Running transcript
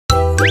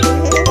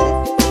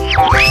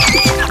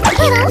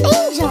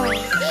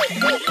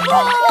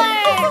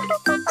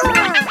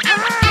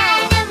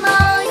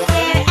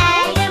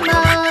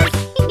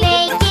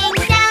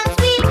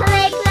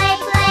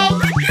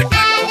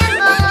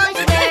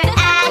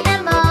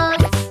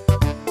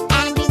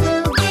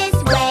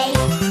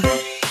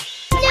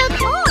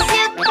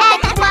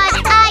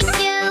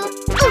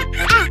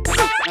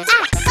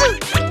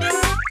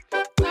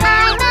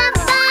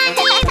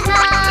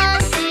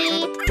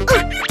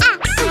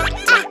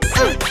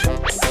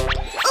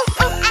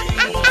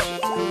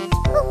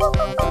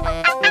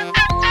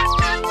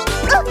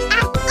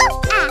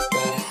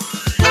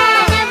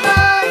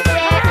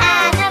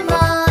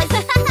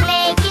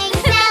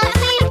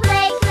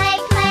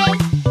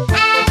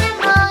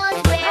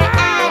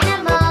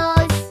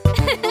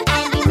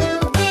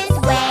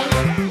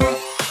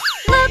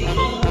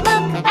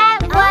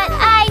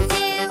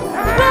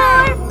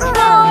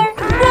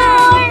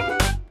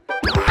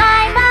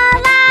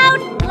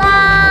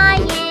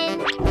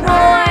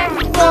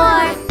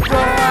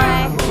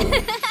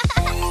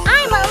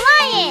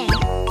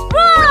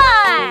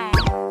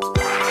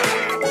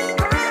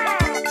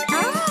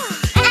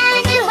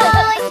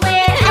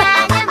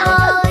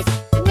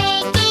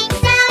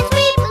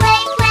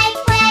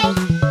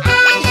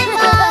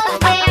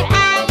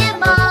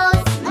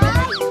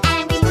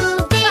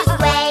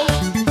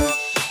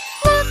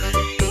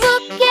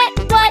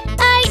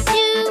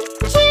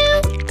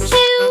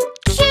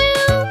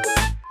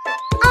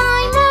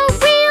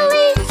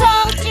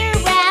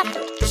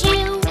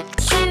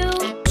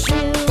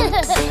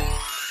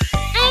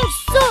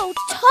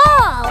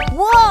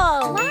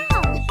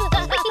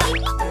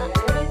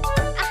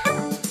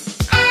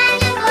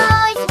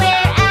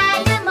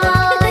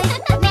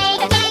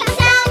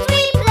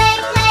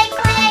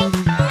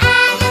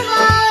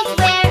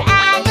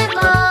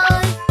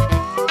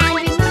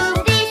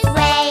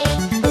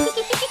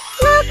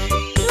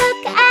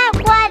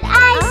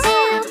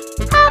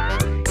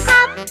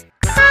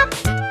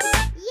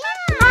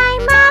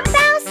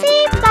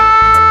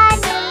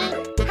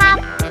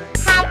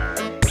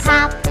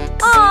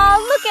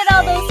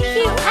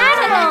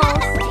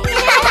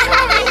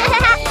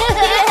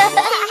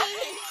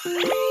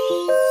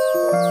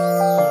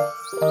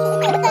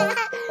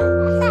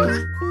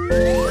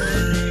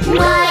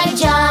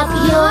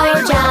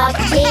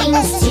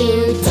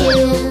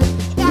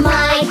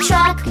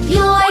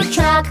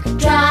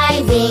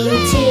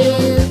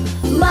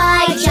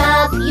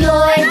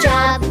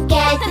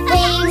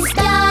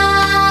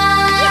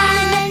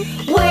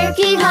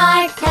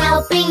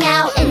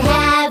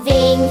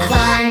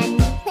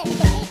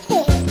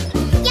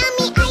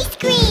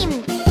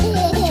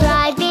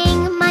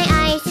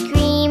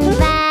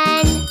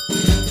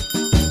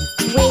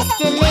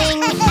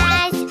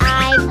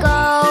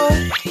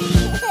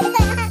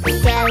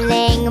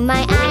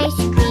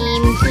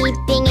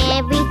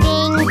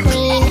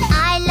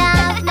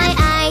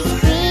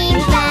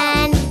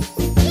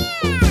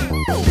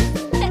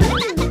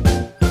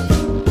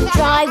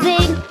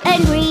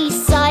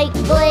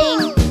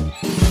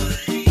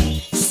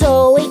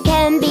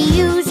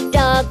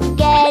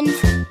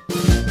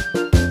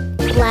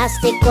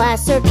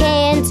Glass or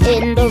cans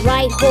in the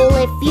right hole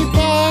if you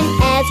can,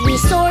 as we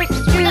sort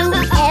through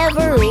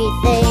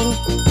everything.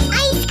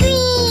 Ice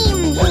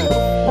cream!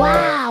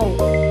 Wow!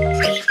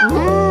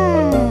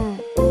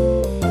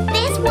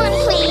 This one,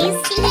 please.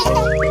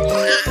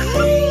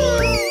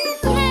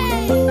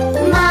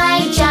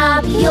 My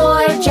job,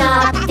 your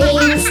job,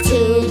 things to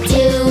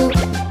do.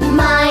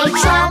 My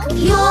truck,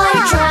 your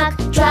truck,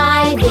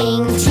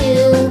 driving to.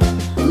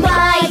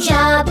 My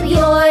job,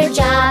 your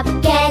job,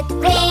 get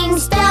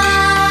things done.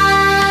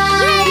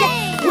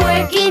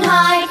 Working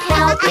hard,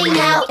 helping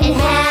out, and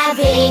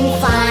having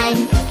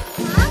fun.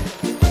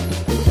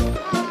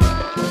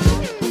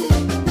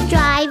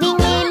 Driving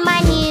in my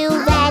new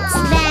vet's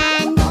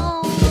van,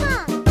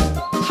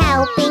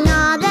 helping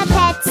all the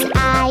pets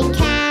I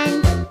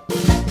can.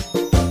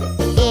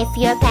 If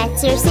your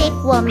pets are sick,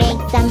 we'll make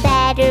them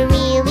better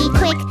really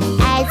quick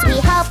as we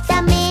help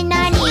them in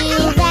our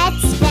new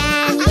vet's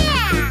van.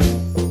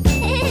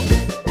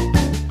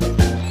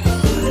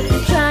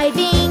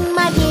 Driving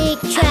my big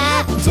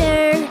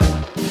tractor,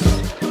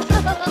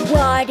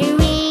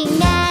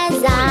 watering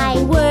as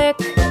I work.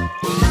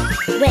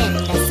 When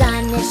the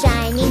sun is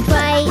shining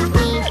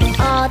brightly,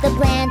 all the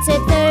plants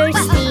are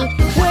thirsty,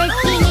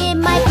 working in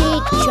my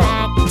big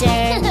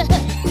tractor.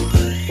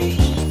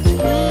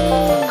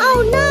 Oh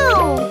no!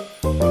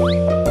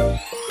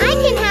 I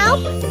can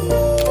help!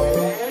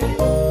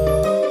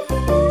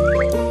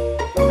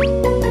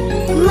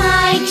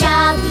 My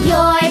job,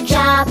 your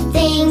job,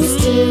 things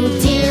to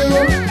do.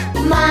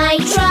 My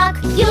truck,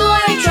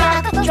 your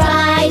truck,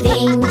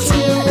 driving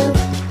to.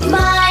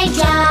 My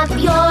job,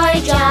 your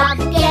job,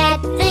 get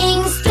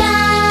things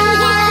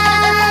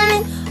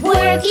done.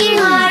 Working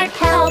hard,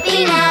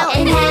 helping out.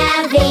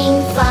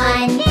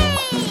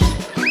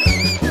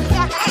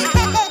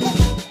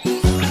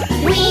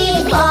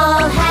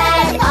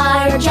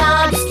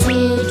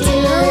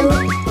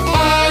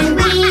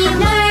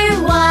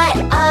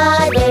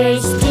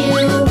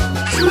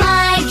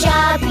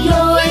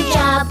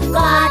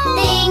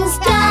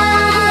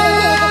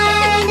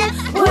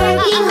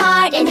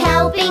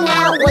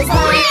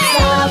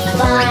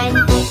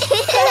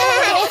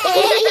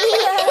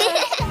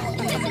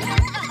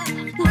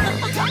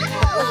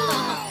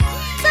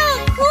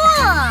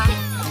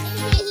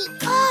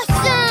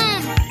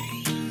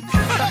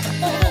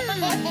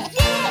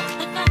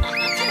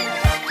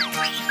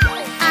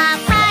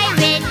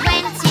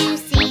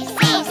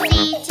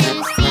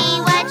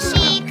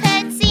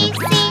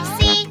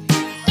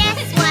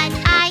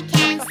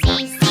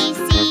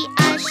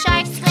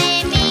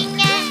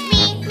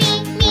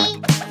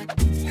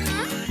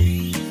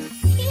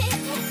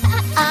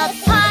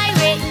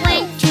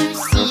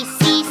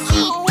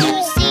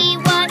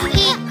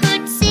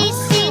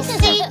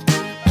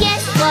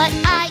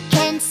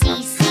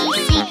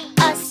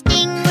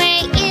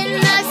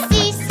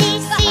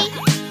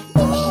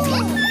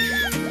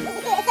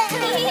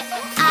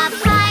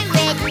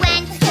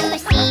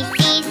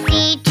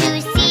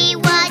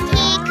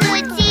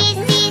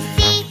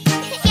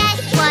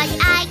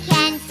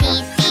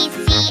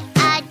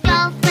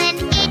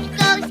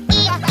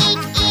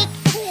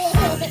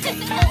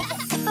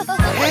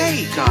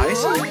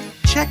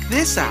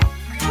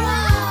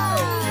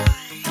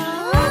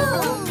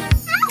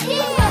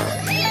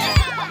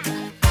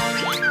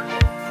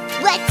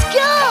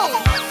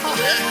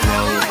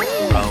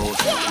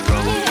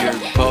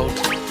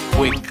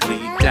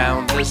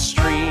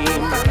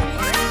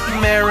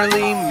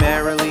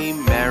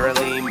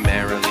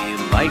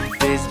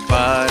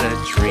 but a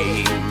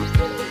dream.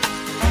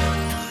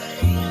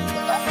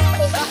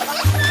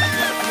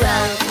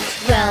 Row,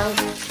 row,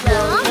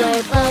 row your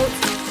boat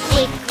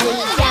quickly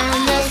down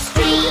the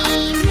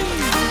stream.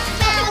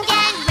 Round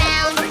and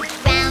round,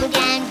 round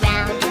and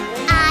round,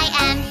 I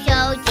am so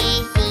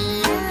dizzy.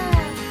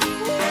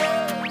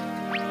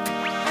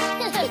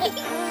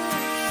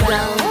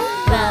 Row,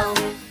 row,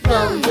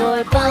 row your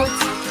boat,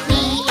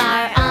 we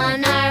are on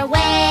our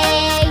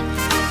way.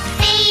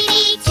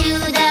 Baby, to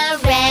the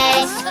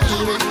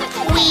rescue,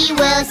 we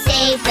will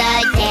save the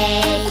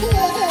day.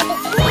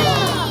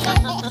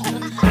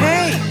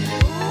 Hey,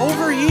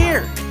 over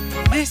here.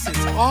 This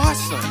is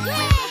awesome.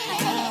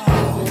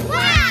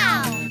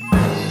 Wow!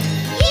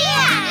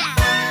 Yeah!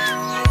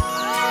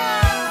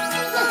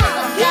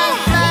 The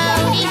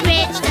floating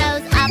bridge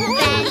goes up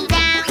and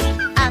down,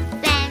 up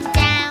and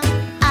down,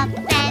 up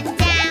and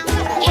down.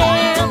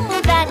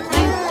 Careful that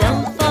you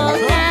don't fall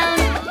down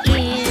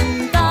in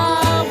the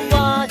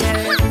water.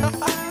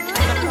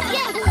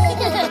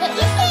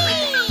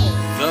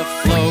 The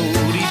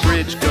floaty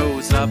bridge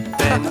goes up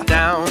and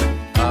down,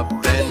 up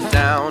and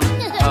down,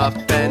 up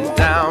and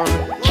down.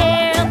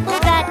 Careful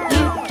that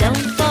you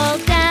don't fall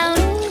down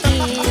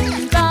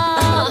in the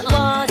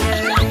water.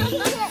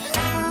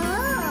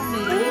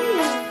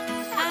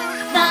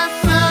 The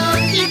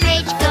floaty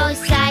bridge goes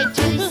side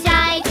to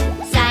side,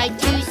 side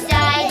to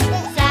side,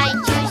 side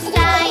to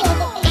side.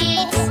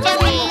 It's a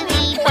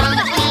really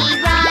bumpy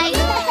ride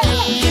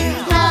in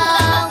the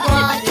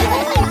water.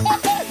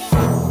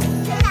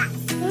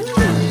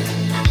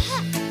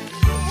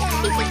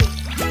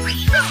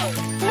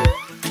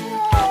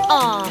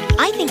 Aw,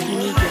 I think you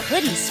need your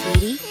hoodie,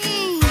 sweetie.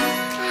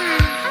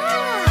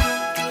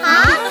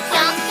 Huh?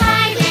 Some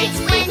pirates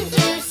went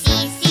to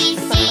sea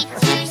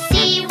to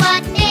see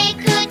what they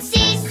could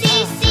see.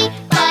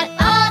 But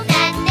all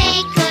that they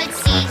could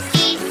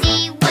see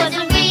was a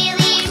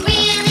really,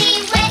 really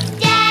wet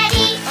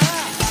daddy.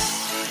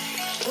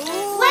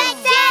 Wet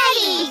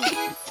daddy!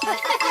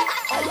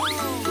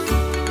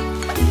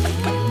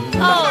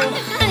 Oh,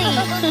 honey.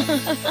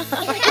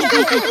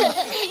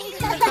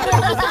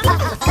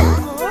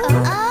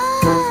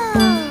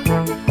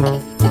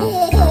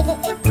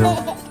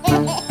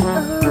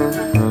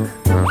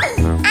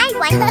 I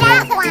want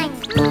that one.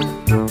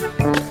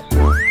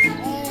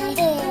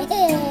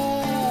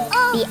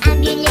 The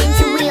ambulance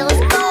wheels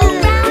go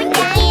round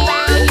and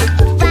round,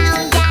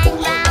 round and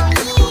round,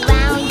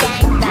 round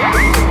and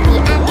round. The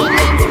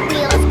ambulance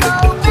wheels go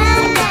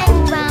round and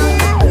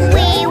round.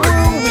 Wee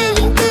woo,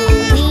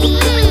 wee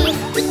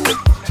woo,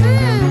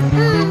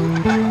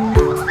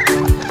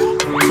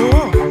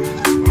 Cool.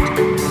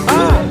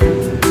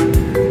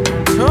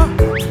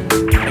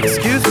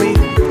 Excuse me.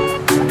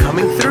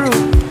 Coming through.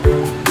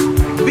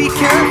 Be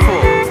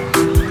careful.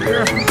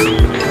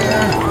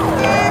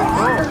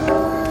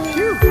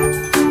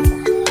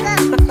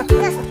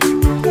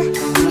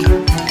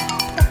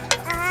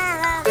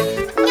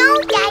 No,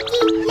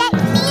 Daddy, let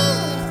me.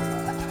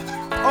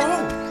 Oh.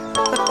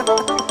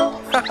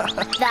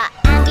 The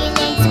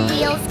ambulance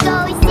wheels go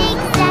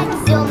zigzag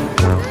zoom,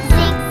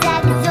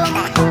 zigzag zoom,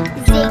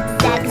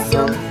 zigzag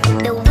zoom.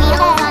 The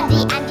wheels on the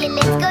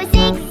ambulance go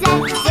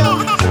zigzag zoom,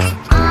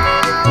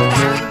 all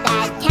around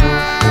that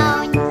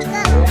town.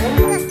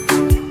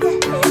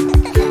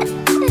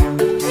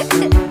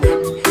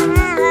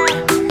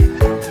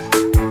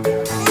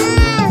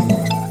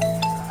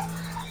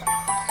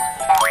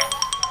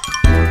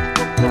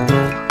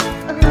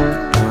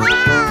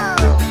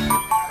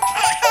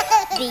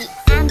 The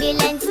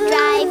ambulance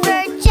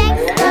driver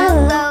checks the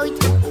road,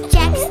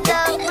 checks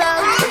the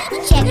road,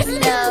 checks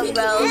the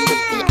road.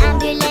 The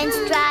ambulance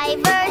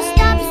driver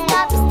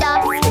stops all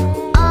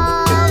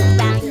around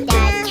that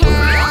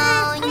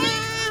town.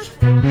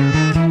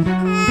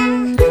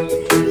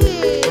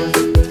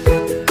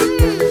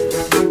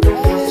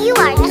 You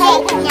are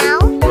late now.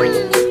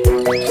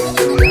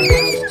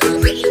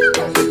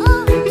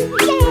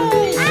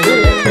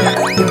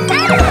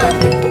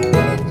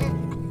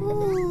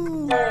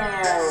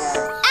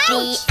 The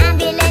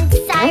ambulance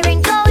siren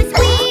goes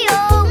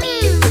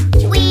wee-oh-wee,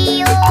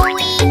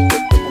 wee-oh-wee,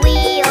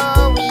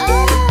 wee-oh-wee.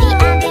 The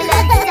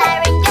ambulance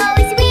siren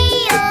goes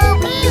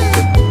wee-oh-wee,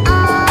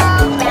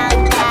 all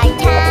round that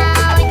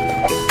town.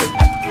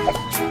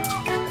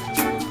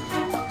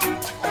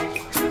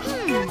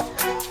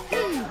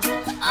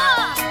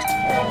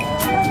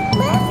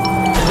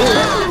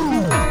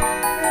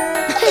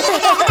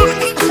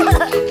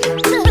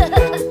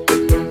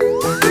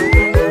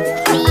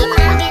 The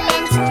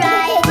ambulance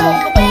driver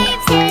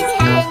waves his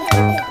hand,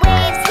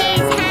 waves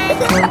his hand,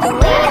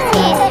 waves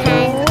his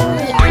hand.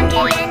 The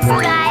ambulance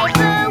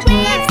driver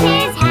waves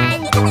his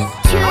hand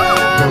to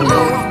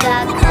move the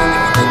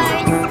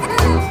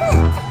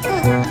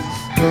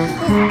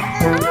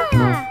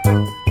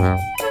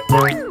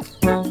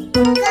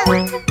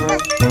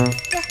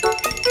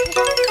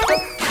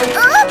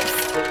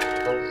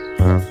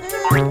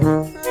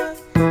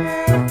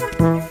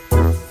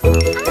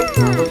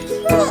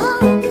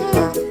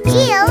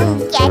Jill,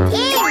 get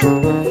in!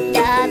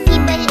 The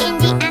people in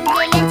the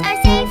ambulance are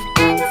safe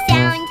and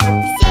sound,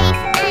 safe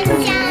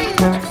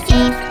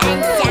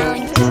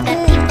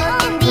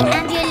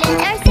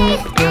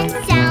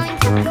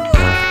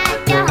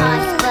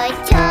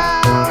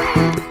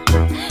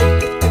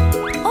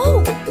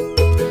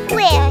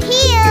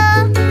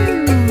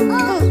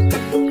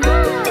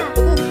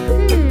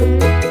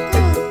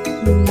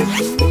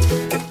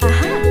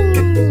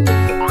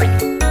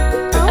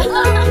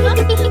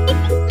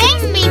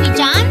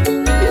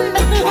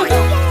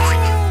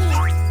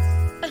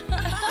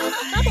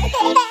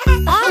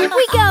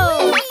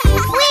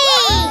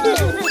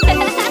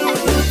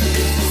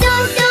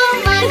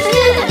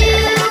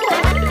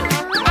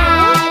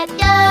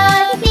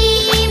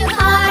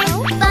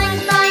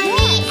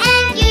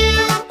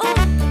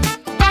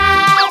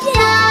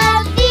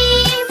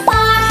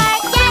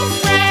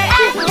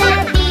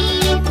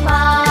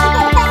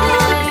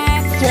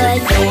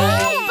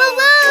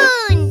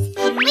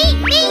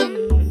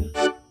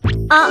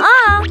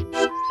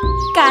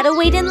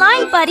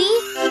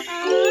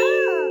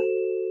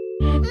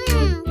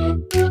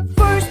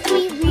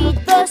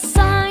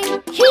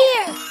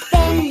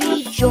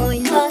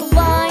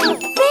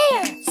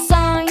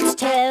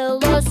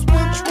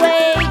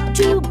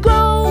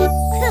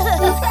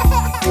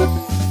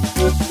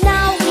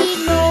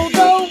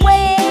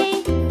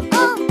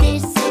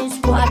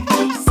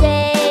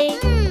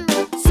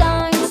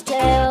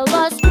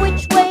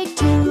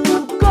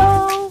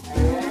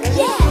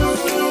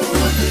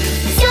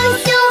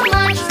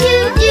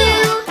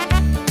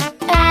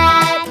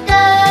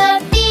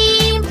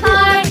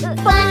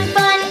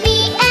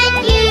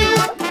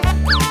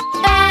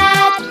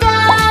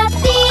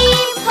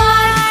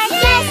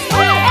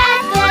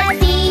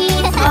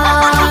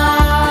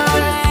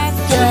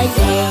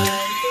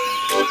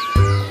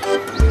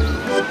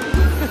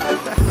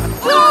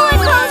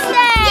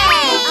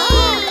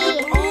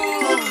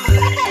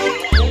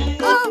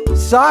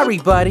Sorry,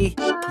 buddy.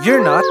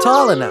 You're not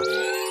tall enough.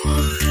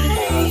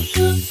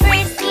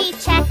 First we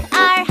check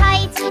our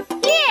height.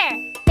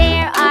 Here,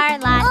 there are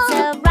lots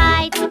of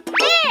rides.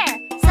 There,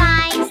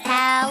 signs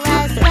tell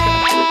us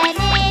when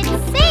it's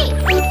safe.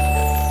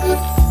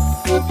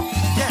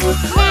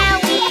 Now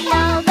we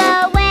know the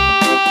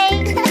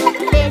way.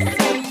 This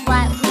is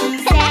what we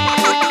say.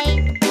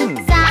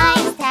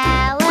 Signs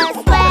tell us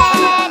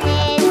when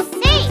it's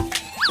safe.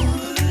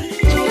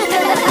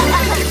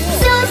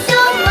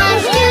 So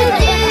much to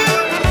do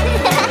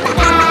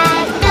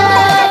at the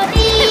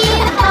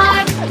theme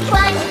park.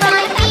 Fun,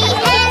 me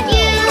and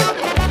you.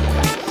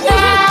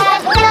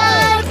 At the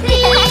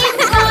theme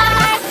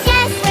park.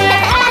 Yes,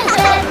 we're at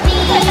the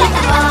theme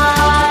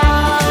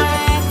park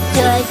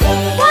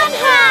today. One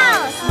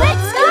house,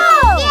 let's go!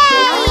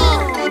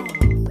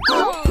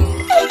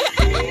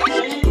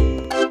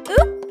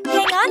 Oop,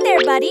 hang on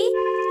there, buddy.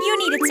 You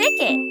need a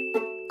ticket.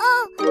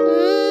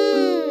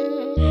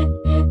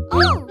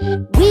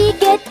 We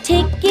get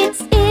tickets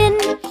in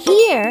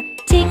here.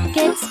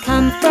 Tickets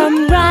come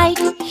from right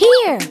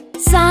here.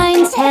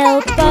 Signs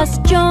help us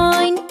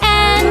join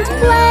and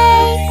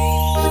play.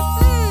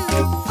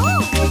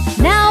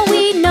 Now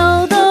we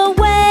know the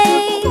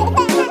way.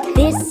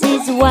 This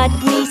is what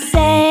we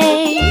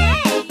say.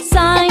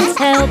 Signs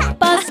help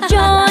us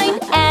join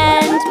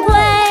and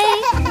play.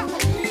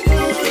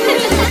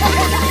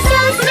 So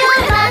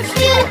much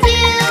to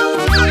do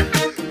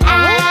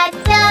at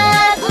the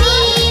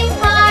theme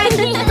park.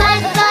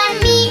 Fun,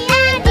 me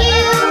and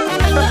you.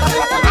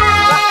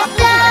 At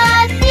the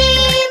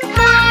theme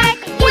park.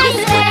 Yes,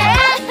 we're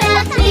at the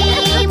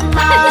theme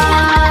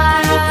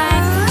park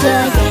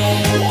today.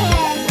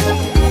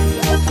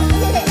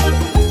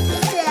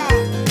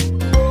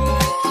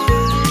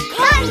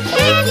 Cotton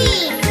candy!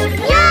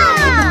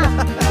 Yum!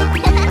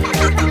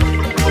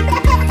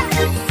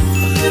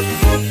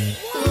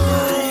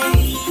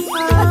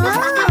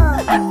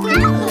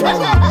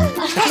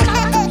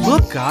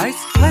 Look, guys,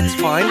 let's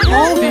find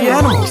all the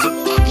animals.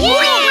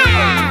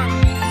 Yeah!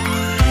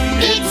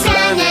 It's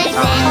an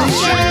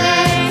adventure,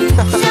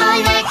 so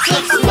let's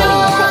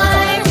explore.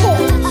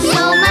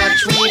 So much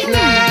we've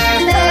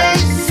never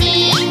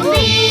seen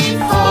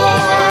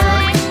before.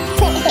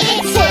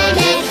 It's an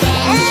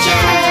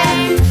adventure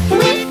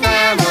with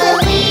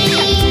family.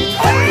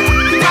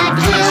 What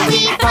will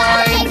we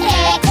find?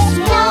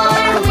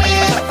 Explore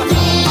with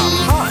me.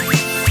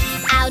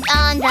 Out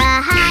on the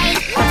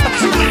hike.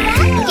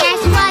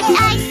 Guess what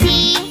I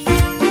see?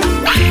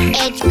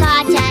 It's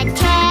got a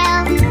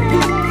tail.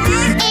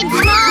 It's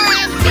small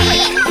and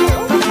green.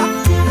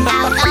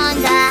 Out on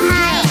the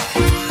hike.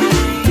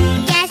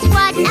 Guess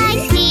what I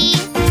see?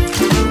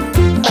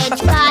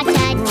 It's got a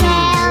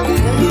tail.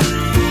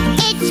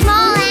 It's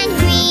small and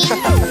green.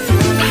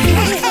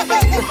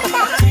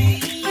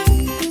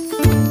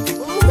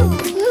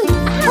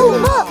 Oh,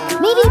 look!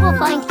 Maybe we'll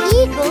find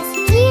eagles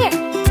here.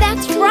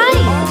 That's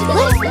right.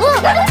 Let's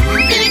look.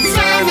 It's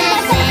an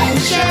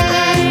adventure,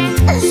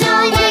 so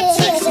let's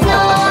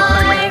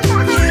explore.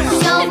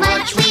 So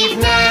much we've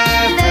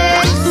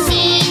never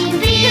seen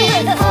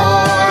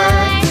before.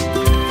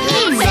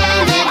 It's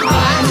an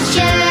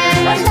adventure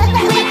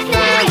with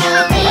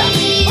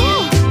family.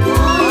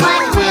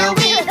 What will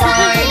we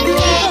find?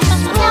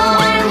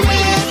 Explore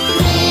with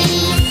me.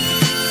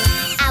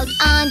 Out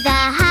on the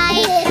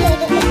hike.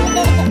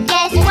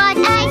 Guess what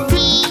I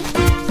see?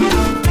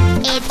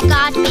 It's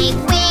got big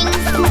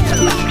wings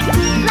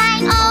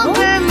flying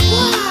over me.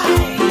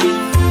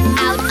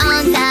 Out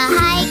on the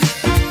hike.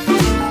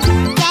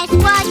 Guess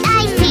what I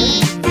see?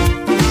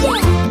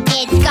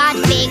 It's got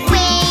big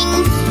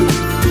wings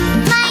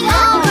flying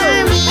over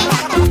me.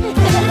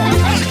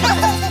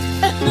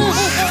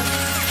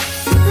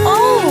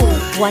 Oh,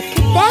 what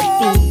could that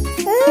be?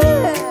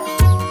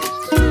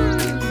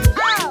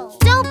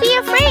 Don't be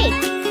afraid.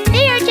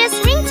 They are just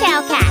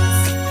ringtail cats.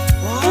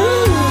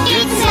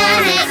 It's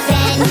an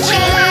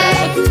adventure,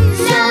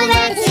 so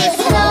let's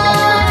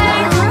explore.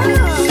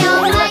 So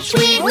much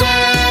we've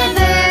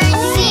never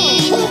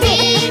seen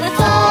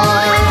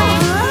before.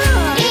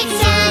 It's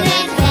an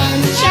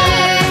adventure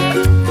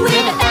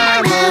with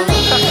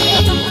family.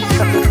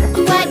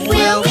 What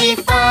will we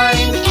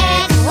find?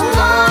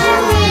 Explore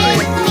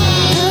with me.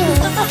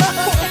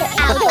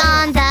 Out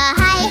on the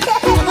hike.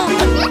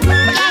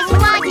 Guess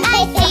what I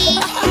see?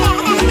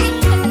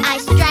 A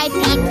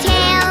stripy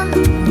tail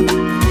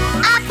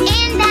up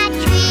in that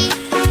tree.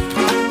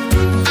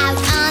 Out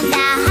on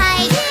the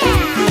hike.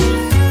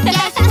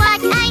 Guess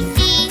what I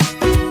see?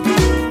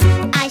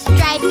 A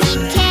stripy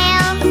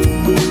tail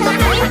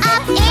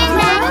up in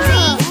that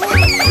tree.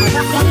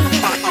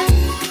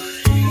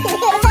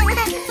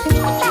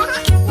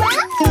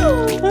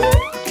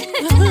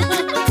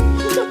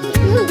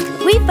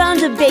 We found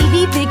a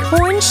baby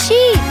bighorn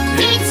sheep.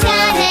 It's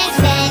an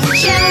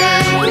adventure,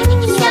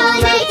 so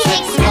let's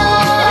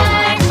explore.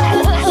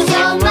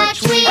 So much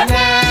we've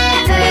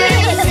never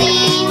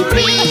seen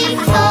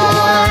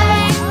before.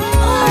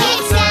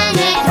 It's an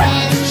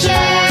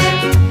adventure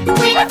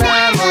with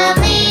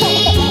family.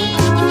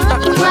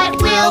 What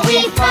will we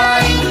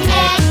find?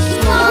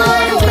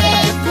 Explore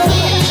with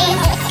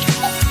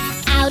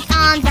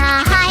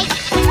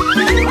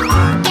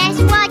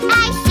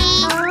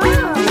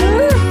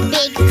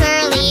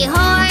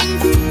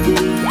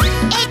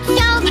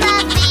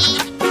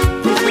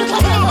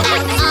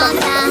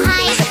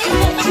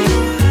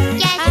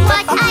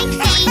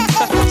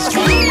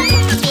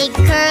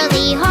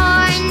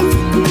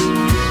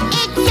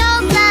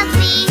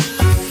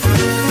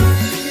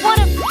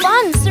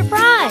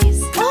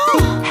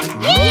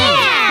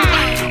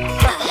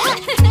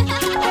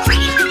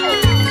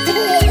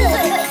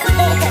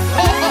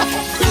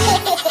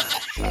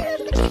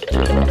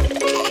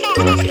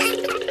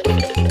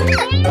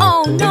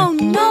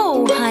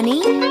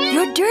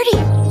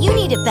you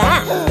need a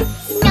bath.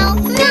 No,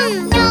 no,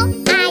 no,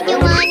 I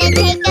don't wanna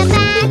take a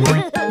bath.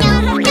 No,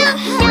 no,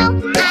 no,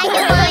 I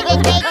don't wanna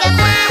take a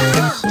bath.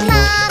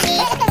 Mommy,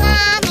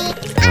 Mommy,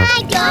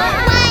 I don't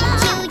want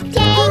to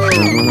take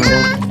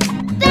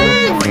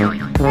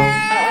a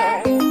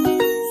bath.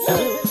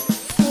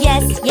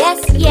 Yes, yes,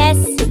 yes,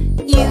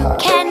 you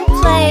can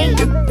play.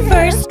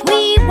 First we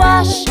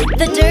wash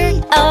the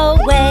dirt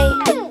away.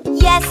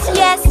 Yes,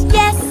 yes,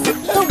 yes,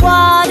 the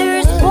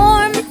water's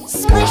warm.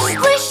 Splish,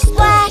 splish,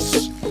 splash,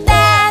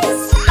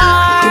 that's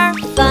our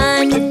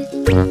fun.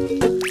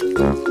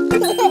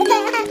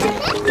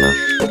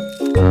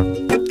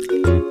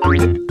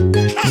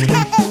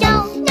 No,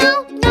 no,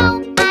 no,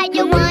 I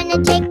don't wanna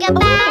take a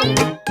bath.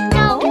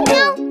 No,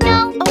 no, no,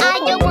 I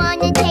don't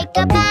wanna take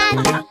a bath.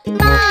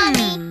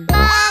 Mommy,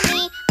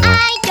 Mommy,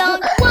 I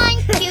don't want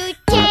to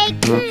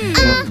take a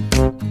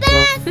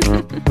bath.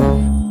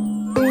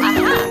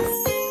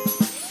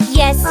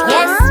 Yes,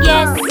 yes,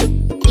 yes,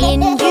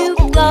 in you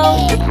go.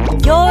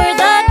 You're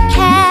the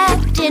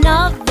captain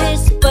of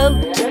this boat.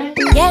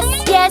 Yes,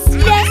 yes,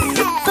 yes,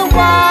 the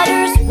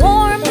water's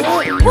warm.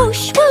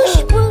 Whoosh, whoosh,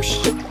 whoosh,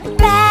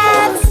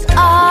 that's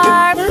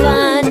our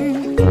fun.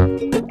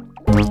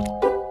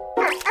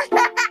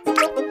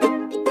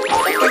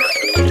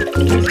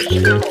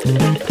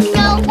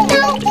 No,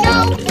 no, no,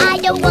 I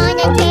don't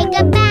wanna take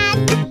a bath.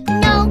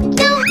 No,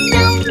 no,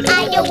 no,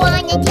 I don't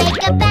wanna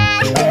take a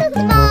bath.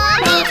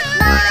 Mommy,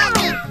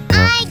 Mommy,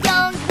 I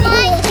don't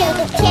want to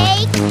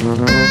take a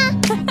bath.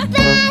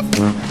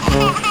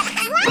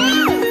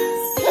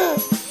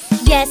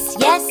 Yes,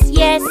 yes,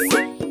 yes,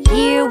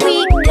 here we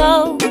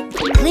go.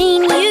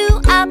 Clean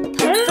you up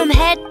from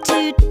head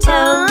to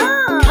toe.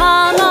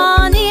 Come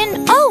on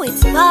in, oh,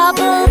 it's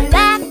bubble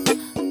bath.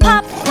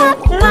 Pop, pop,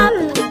 pop,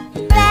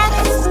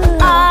 that's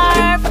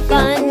our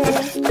fun.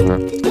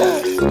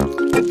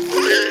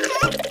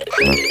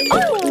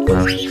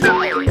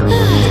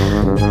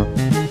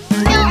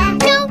 No,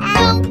 no,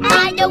 no,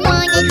 I don't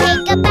wanna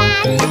take a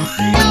bath.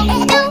 No,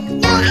 no,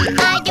 no,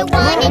 I don't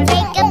wanna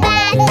take a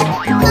bath.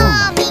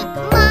 Mommy,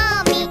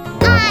 Mommy,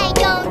 I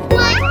don't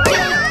want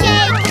to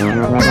take a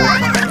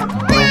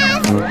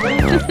bath.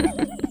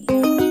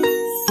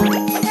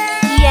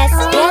 Yes,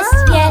 yes,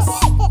 yes,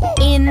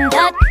 in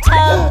the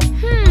tub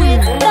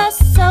with the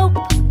soap,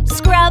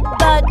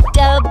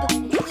 scrub-a-dub.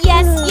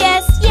 Yes,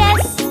 yes,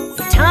 yes,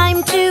 time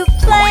to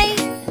play.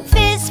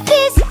 Fizz,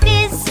 fizz,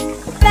 fizz,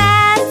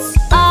 that's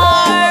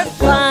our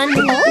fun.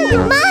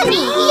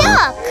 Mommy,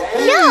 yuck,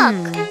 yuck.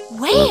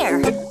 Where?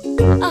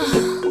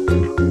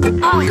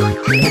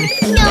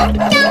 No,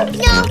 no,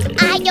 no,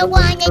 I don't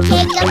wanna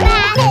take a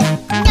bath.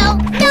 No,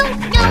 no,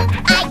 no,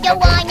 I don't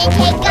wanna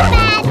take a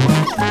bath.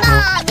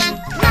 Mommy,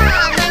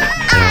 Mommy,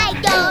 I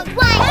don't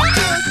want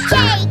to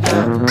take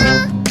a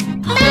bath.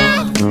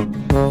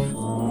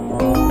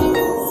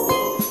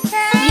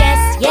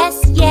 Yes, yes,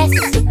 yes,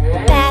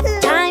 bath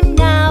time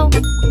now.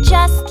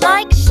 Just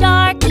like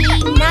Sharky,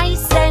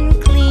 nice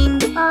and clean.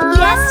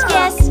 Yes,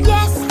 yes,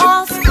 yes,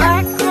 all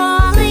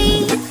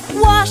sparkly.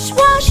 Wash,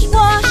 wash,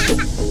 wash,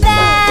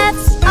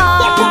 that's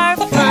our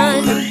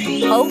fun.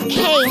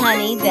 Okay,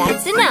 honey,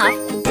 that's enough.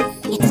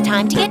 It's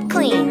time to get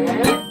clean.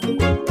 Yes,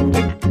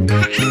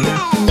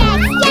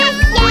 yes,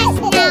 yes,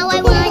 now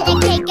I wanna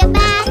take a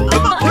bath.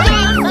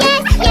 Yes,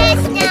 yes, yes,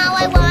 now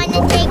I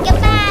wanna take a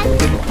bath.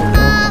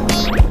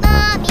 Mommy,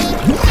 Mommy,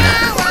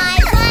 now I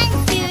want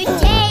to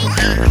take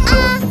a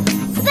bath.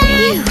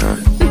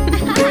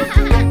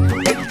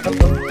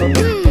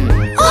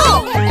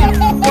 Oh!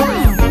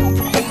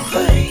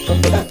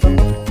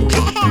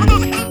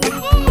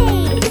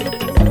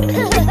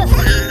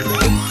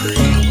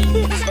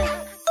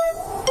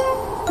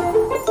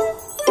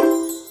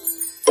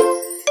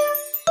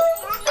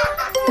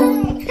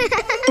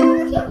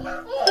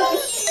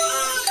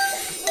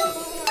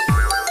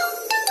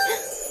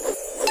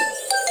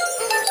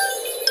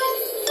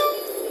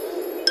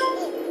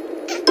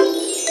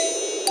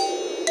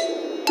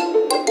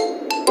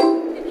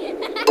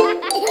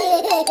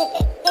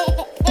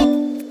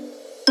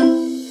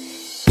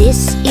 This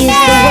is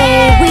the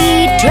way we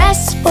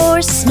dress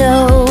for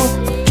snow.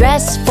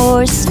 Dress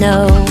for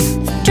snow.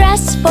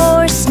 Dress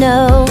for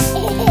snow.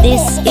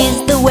 This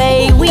is the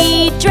way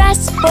we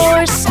dress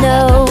for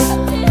snow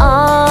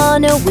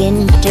on a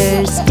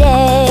winter's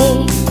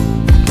day.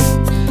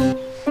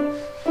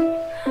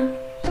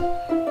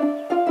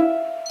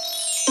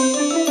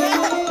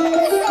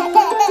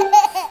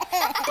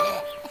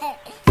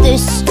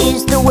 This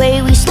is the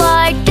way we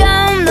slide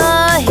down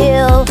the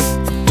hill.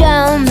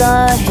 Down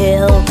the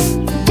hill.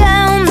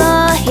 Down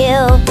the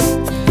hill.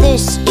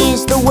 This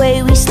is the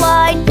way we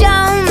slide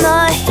down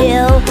the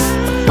hill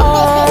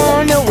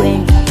on a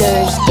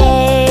winter's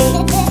day.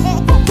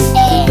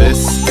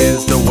 This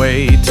is the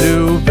way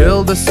to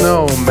build a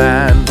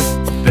snowman.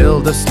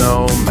 Build a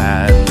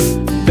snowman.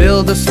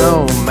 Build a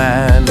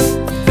snowman.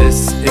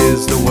 This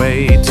is the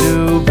way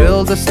to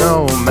build a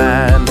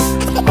snowman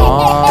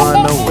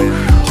on a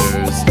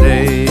winter's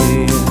day.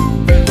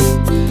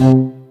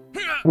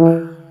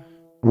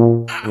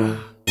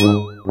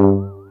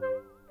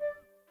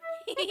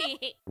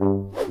 I'm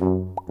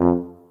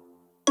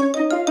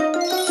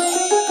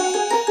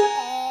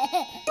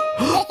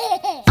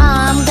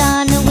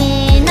gonna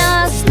win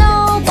a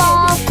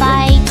snowball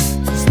fight.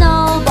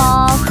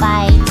 Snowball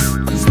fight.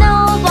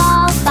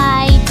 Snowball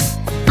fight.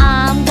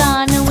 I'm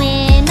gonna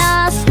win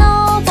a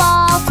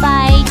snowball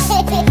fight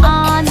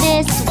on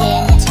this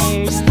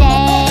winter's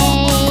day.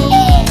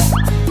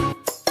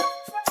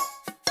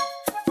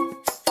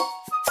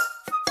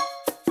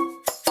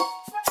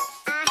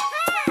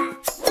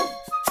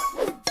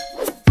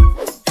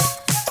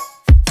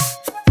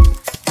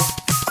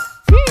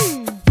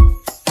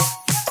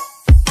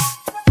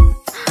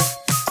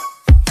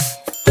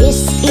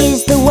 This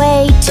is the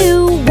way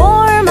to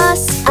warm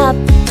us up.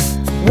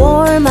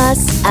 Warm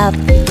us up.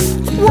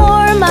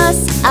 Warm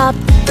us up.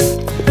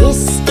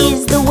 This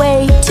is the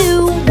way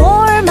to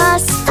warm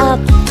us up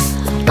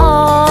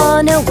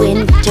on a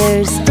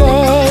winter's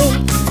day.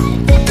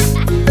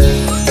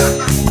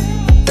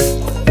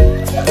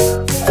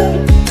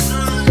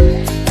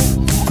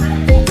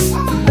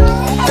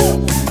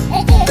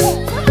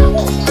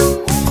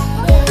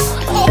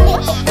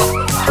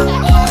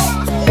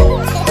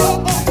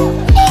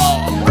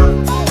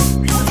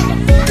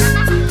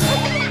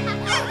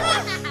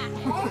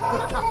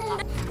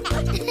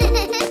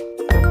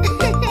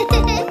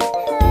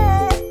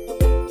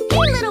 Hey,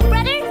 little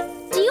brother,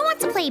 do you want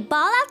to play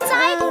ball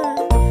outside?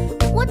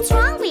 What's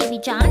wrong, baby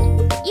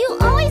John? You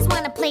always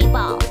want to play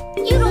ball.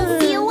 You don't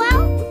feel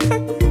well?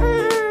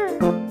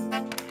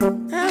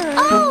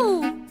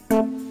 Oh!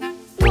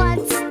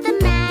 What's the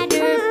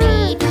matter,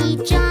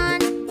 baby John?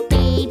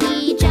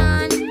 Baby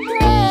John,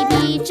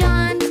 baby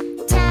John,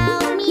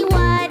 tell me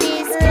what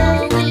is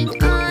going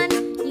on.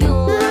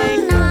 You're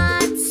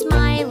not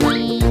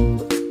smiling.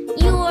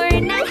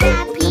 You're not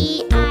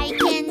happy, I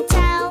can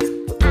tell.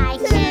 I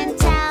can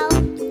tell,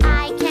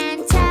 I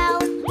can tell.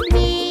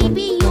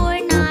 Maybe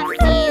you're not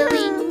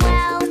feeling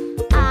well.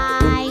 I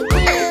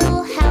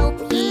will help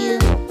you.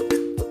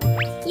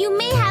 You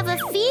may have a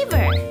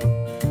fever.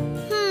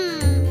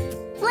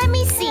 Let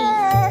me see.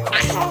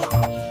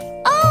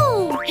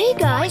 Oh! Hey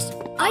guys,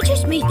 I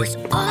just made this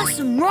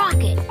awesome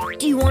rocket.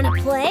 Do you want to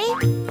play?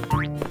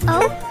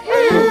 Oh?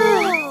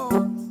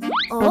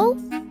 Oh?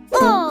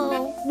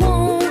 Oh!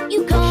 Won't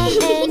you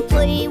come and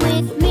play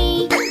with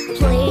me?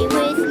 Play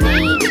with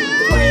me,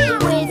 play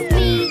with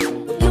me.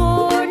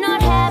 You're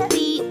not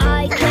happy,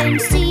 I can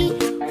see.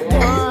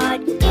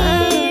 What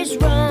is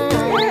wrong?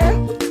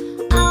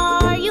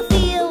 Are you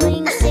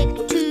feeling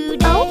sick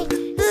today?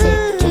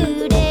 Sick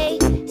today,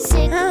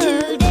 sick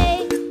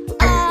today.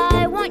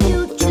 I want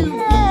you to be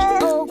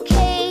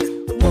okay.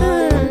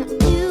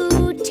 Won't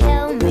you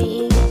tell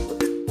me?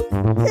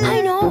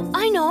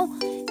 I know.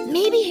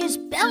 Maybe his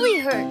belly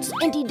hurts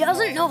and he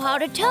doesn't know how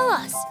to tell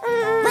us.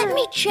 Let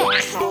me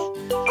check.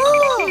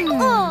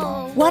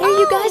 What are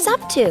you guys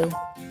up to?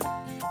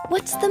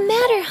 What's the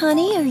matter,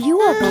 honey? Are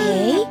you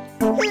okay?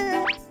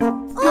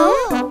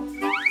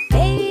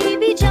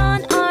 Baby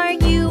John, are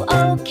you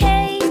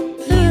okay?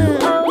 You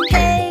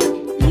okay?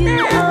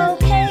 You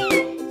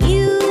okay?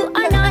 You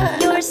are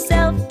not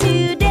yourself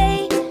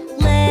today.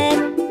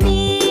 Let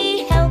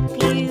me help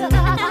you.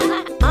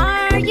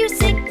 Are you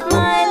sick,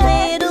 my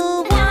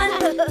little one?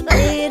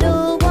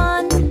 Little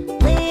one,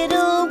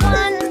 little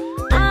one.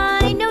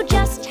 I know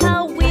just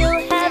how we'll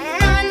have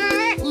fun.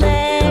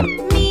 Let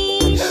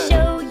me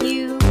show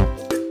you.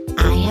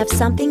 I have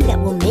something that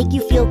will make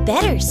you feel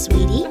better,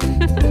 sweetie.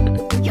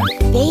 Your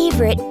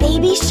favorite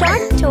baby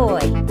shark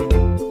toy.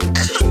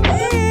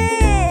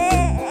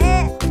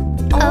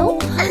 Oh,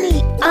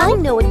 honey, I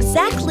know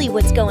exactly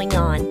what's going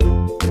on.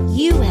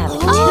 You have a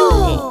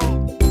toothache.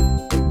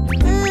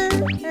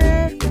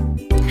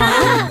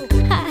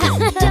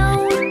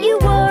 Don't you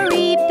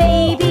worry,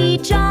 baby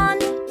John.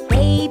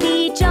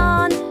 Baby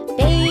John,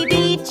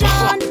 baby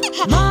John.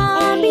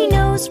 Mommy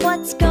knows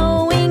what's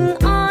going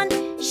on.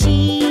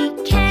 She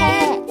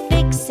can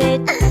fix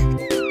it.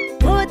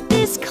 Put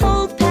this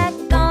cold pack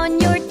on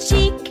your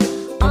cheek.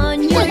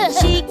 On your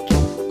cheek,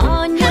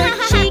 on your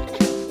cheek.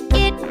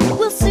 It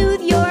will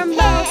soothe your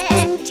mouth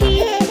and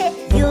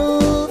teeth.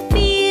 You'll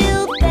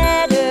feel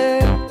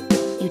better.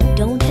 You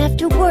don't have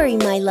to worry,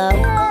 my love.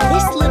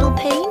 This little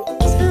pain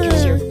is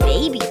because your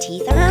baby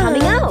teeth are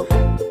coming out.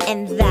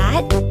 And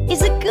that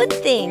is a good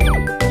thing.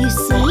 You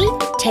see,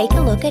 take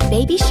a look at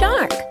baby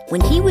shark.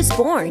 When he was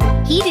born,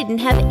 he didn't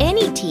have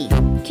any teeth.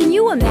 Can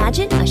you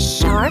imagine a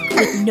shark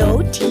with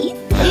no teeth?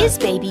 His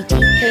baby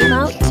teeth came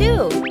out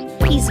too.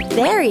 He's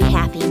very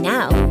happy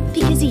now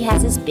because he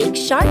has his big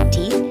shark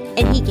teeth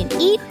and he can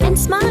eat and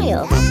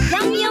smile.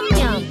 Yum, yum,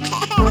 yum.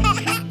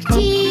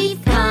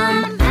 Teeth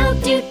come out,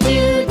 do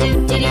do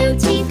do do do.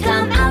 Teeth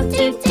come out,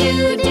 do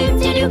do do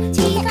do do.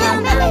 Teeth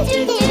come out,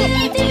 do do do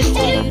do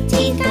do.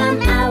 Teeth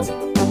come out.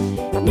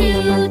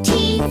 New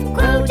teeth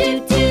grow, do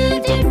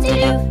do do do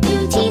do.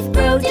 New teeth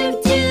grow, do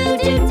do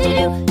do do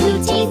do. New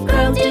teeth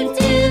grow, do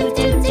do do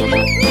do do.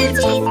 New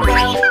teeth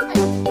grow.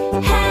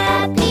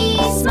 Happy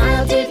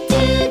smile, do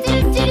do do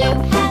do do.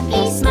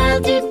 Happy smile,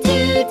 do do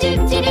do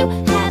do do.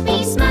 Happy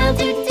smile,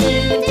 do do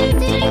do do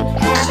do.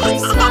 Happy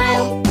smile.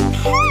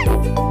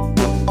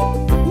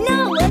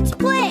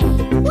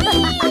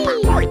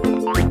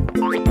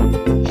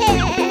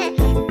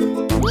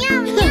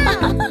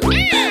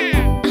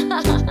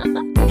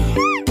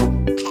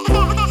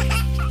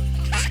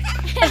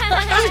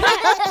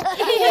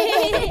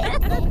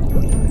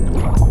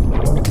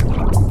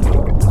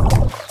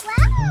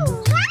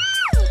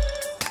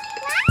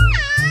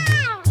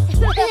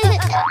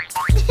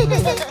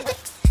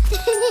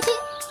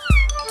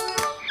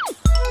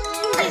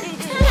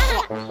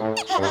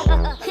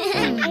 Today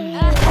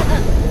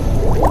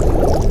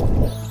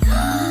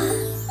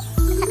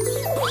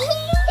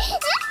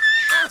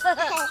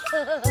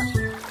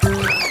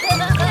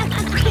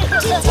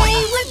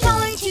we're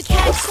going to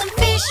catch some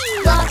fish.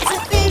 Lots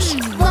of fish,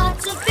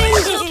 lots of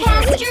fish. So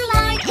cast your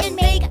line and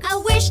make a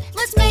wish.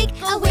 Let's make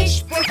a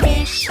wish for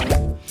fish. If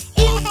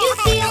you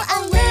feel a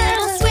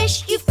little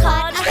swish, you've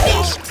caught a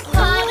fish.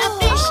 Caught a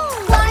fish.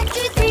 1,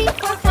 2, 3,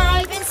 4,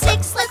 5, and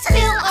 6. Let's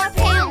fill our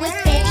pail with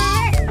fish.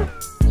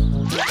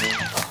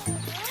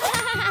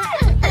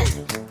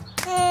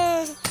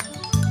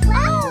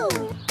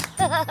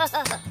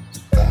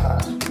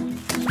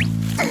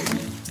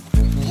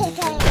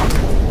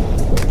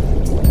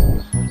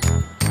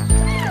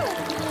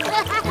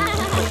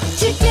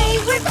 Today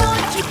we're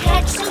going to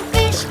catch some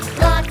fish.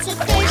 Lots of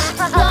fish,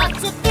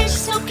 lots of fish.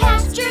 So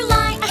cast your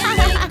line and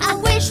make a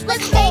wish.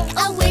 Let's make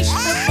a wish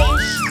for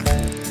fish.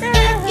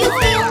 If you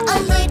feel a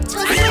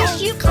little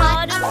swish, you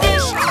caught a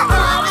fish.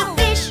 Caught a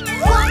fish.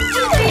 1,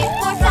 2, 3,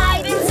 4,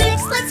 5, and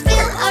 6. Let's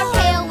fill our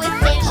pail with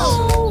fish.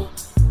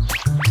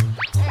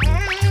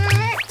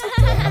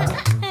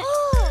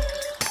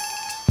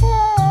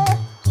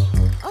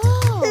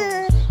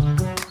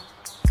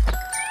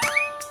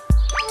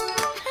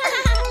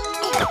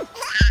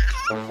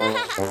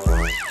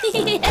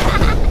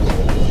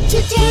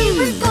 Today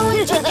we're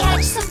going to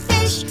catch some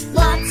fish.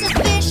 Lots of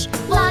fish,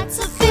 lots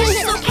of fish.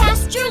 So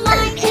cast your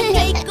line and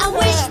make a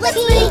wish.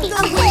 Let's make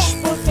a wish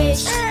for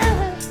fish.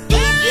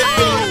 If you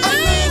feel a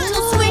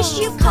little swish,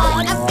 you've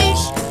caught a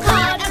fish.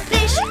 Caught a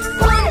fish.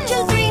 1,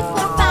 2, 3, 4,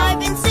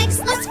 5, and 6.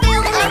 Let's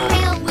fill our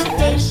pail with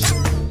fish.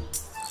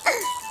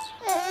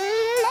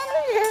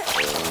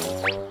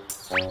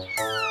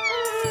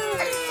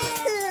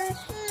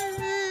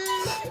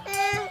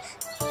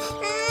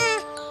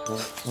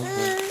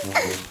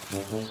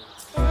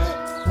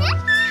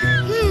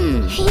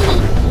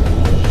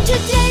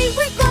 Today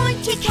we're going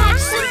to catch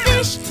some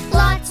fish.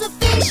 Lots of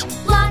fish,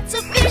 lots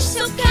of fish.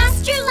 So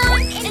cast your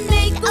line and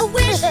make a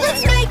wish.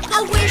 Let's make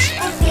a wish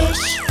for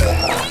fish.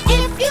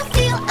 If you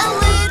feel a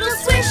little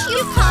swish,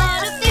 you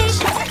caught a fish.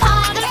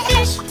 Caught a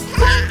fish.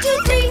 1, 2,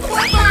 3, 4,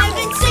 5,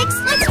 and 6.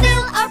 Let's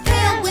fill our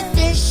pail with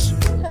fish.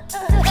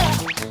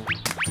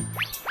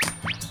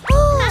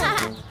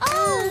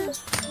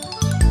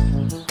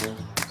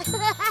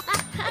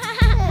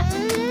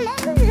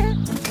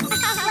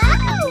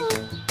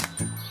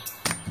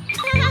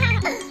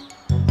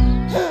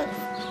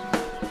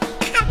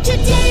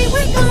 Today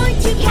we're going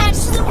to catch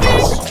some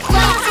fish.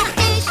 Lots of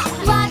fish,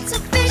 lots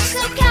of fish.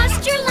 So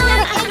cast your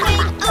line and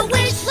make a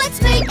wish. Let's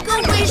make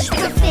a wish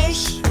for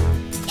fish.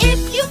 If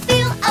you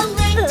feel a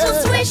little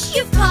swish,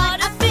 you've caught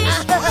a fish.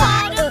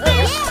 Caught a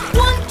fish.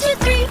 1, 2,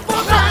 3, 4,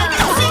 5,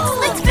 and 6.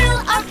 Let's fill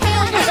our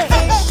pail with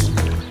fish.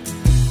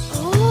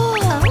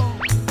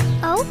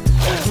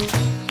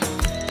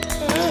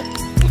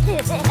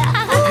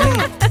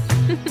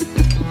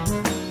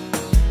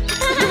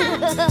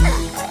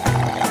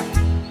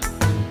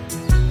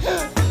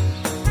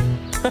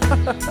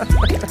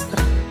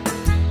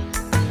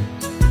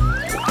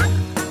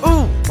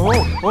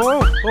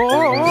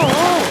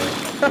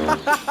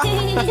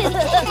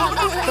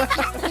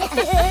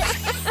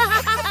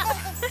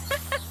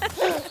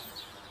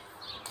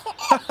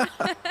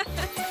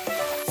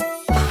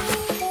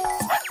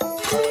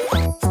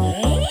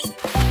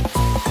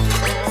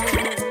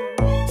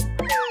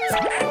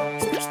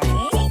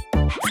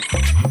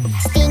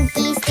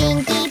 Stinky,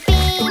 stinky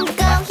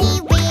Bingo, he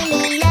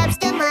really loves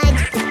the mud.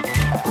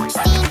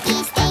 Stinky,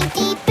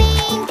 stinky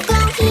Bingo,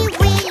 he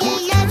really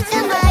loves the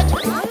mud.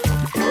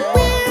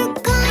 We're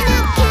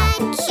gonna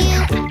catch you,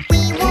 we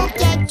won't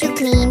get you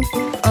clean.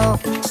 Oh,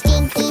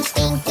 stinky,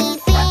 stinky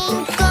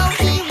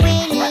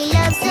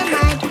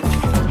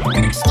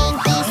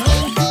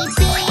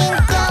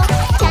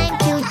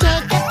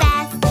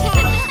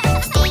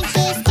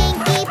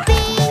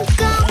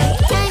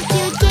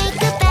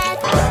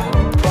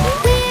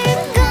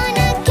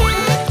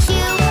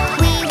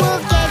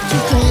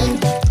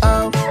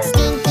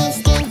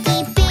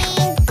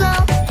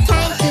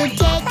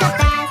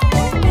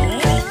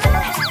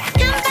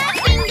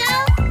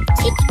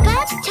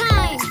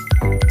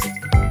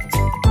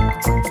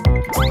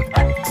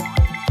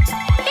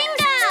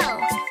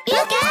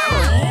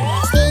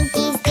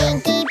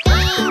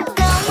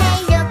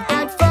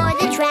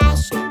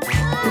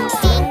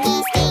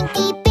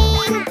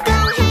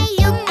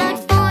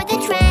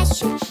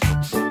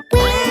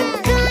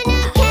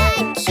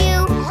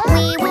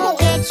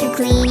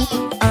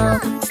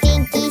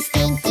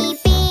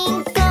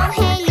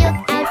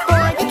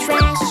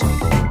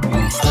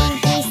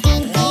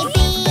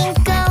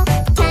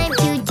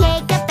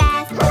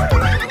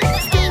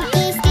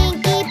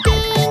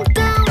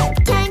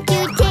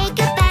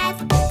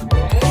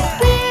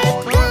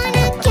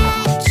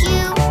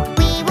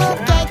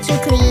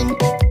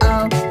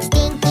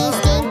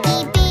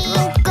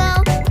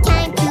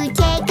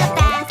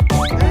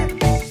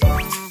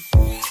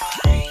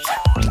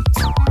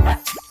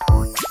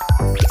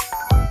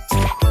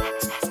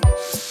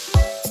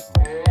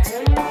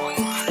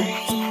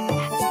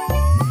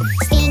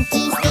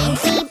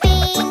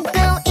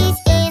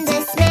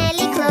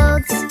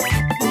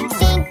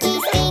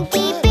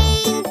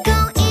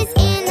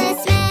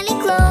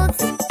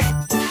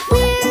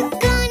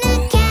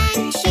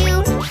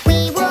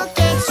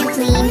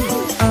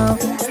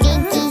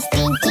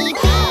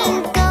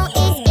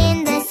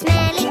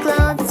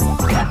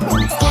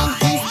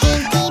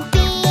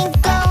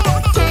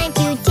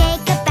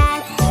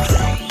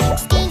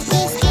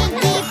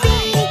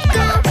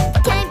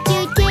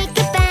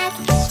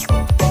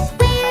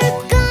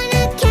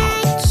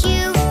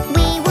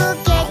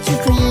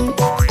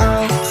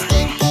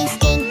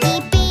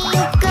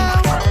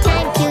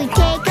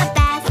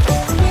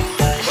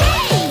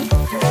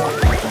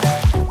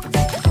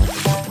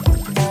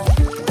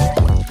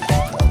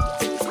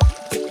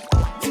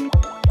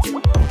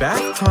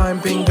bath time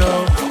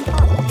bingo.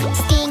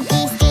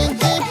 Stinky,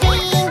 stinky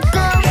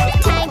bingo,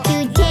 time to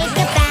take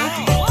a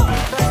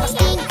bath.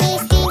 Stinky,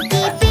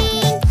 stinky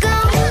bingo,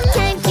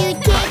 time to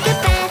take a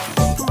bath.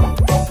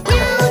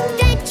 Now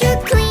that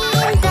you're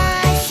clean, the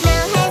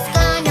smell has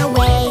gone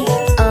away.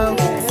 Oh,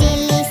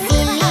 silly,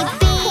 silly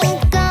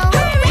bingo,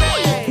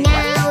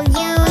 now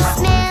you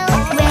smell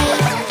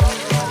great.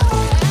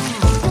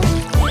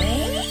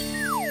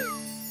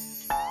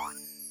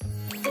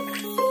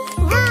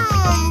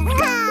 Vroom,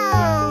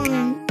 vroom,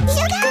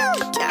 shoot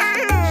out!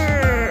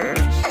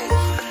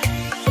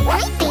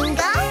 Hi,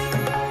 Bingo.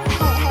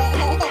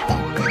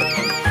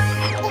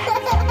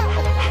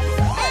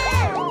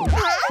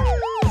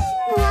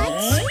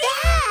 What's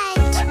that?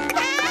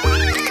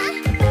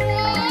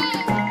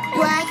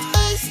 What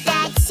is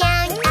that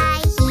sound I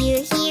hear,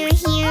 hear,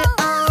 hear?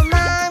 Oh,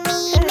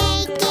 Mommy,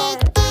 make it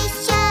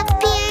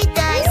disappear.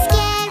 The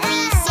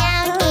scary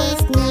sound is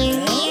near,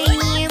 near,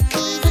 near.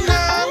 Please,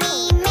 Mommy,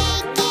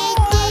 make it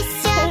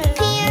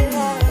disappear.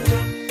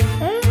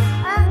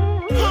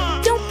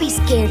 Don't be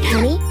scared,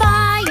 honey.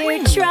 Fire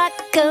truck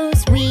goes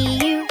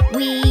wee-oo,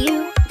 wee-oo.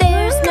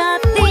 There's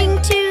nothing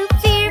to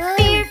fear,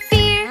 fear,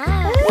 fear.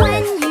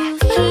 When you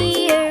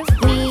hear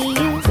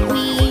wee-oo,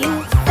 wee-oo,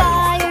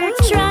 fire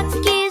truck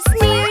is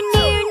near,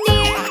 near,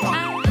 near.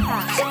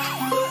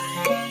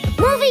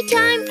 Movie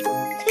time!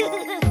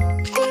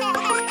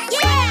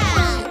 Yeah!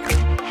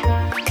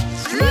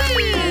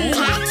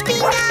 Catch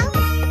Bingo.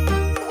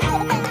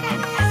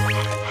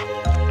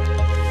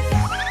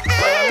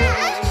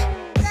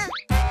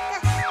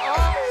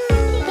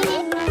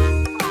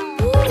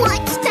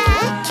 What's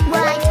that?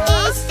 What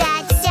is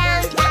that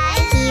sound I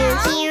hear,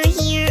 hear,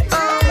 hear?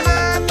 Oh,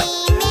 Mommy,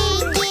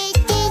 make it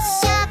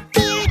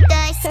disappear.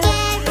 The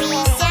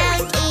scary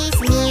sound is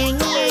near,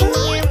 near,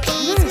 near.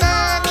 Please,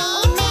 Mommy,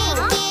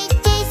 make it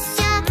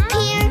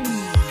disappear.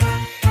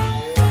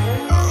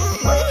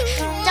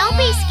 Don't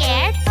be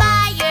scared.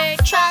 Fire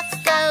truck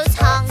goes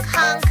honk,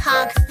 honk,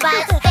 honk.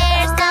 But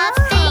there's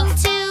nothing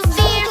to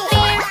fear,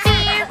 fear,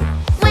 fear.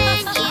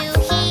 When you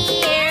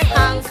hear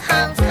honk,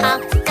 honk,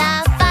 honk, the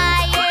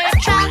fire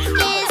truck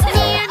is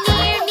near,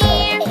 near,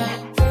 near.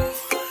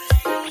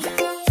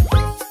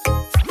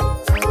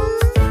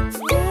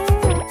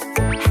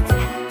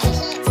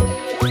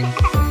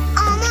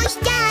 Almost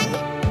done.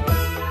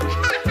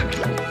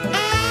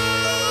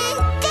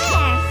 And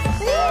there.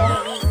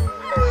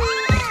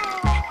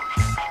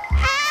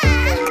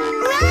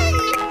 Run!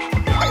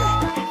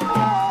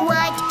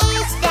 What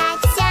is that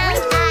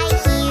sound I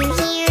hear,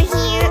 hear,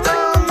 hear?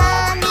 Oh,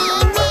 Mommy,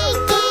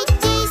 make it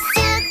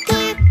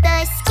disappear. The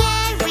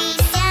scary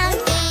sound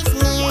is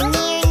near,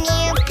 near,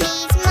 near.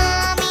 Please,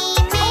 Mommy,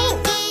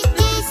 make it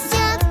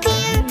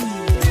disappear.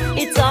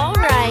 It's all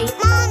right.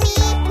 Mommy,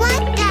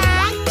 what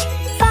that?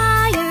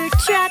 Fire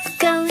truck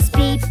goes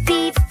beep,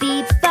 beep,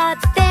 beep. But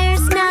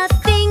there's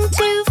nothing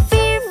to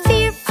fear,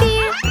 fear,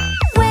 fear.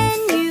 When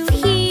you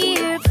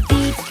hear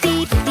beep,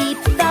 beep, beep,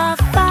 the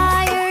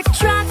fire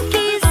truck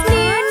is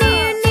near,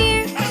 near,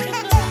 near.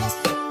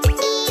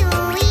 Ew,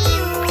 ew.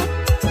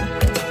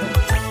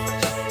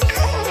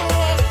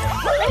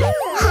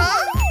 Huh?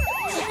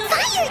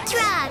 Fire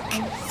truck!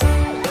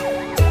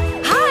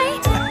 Hi!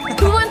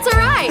 Who wants a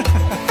ride?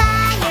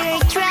 Fire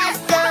truck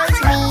goes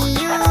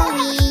wee-oo,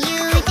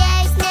 wee-oo.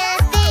 There's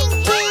nothing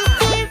to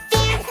fear,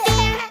 fear,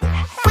 fear.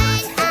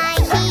 When I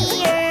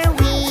hear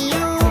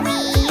wee-oo,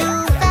 wee-oo,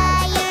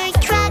 fire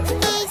truck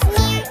is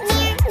near,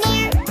 near,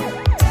 near.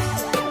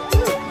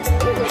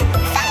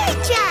 Fire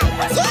truck,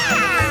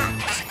 yeah!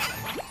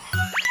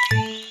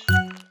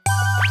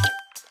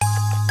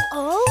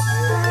 Oh?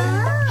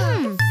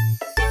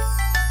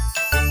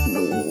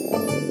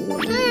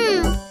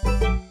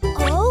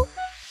 Oh?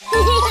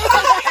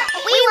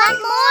 We want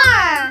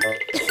more!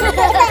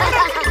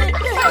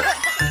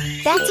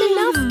 That's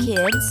enough,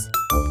 kids.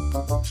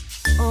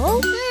 Oh?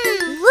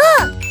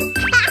 Look!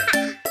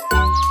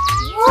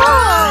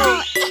 Whoa!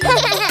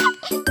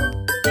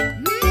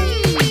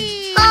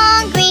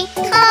 Hungry,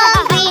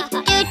 hungry,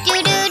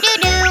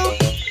 do-do-do-do-do.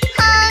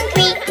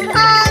 Hungry,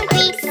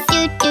 hungry,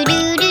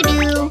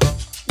 do-do-do-do-do.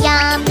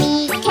 Yummy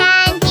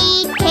candy,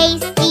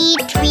 tasty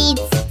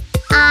treats.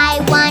 I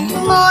want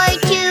more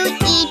to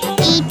eat,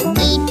 eat,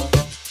 eat.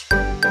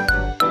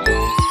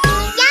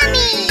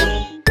 Yummy!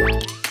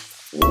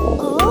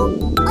 Oh?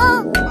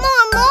 Oh,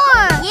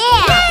 more!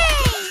 Yeah!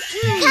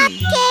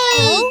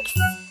 Cupcakes!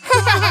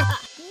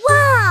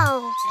 Wow!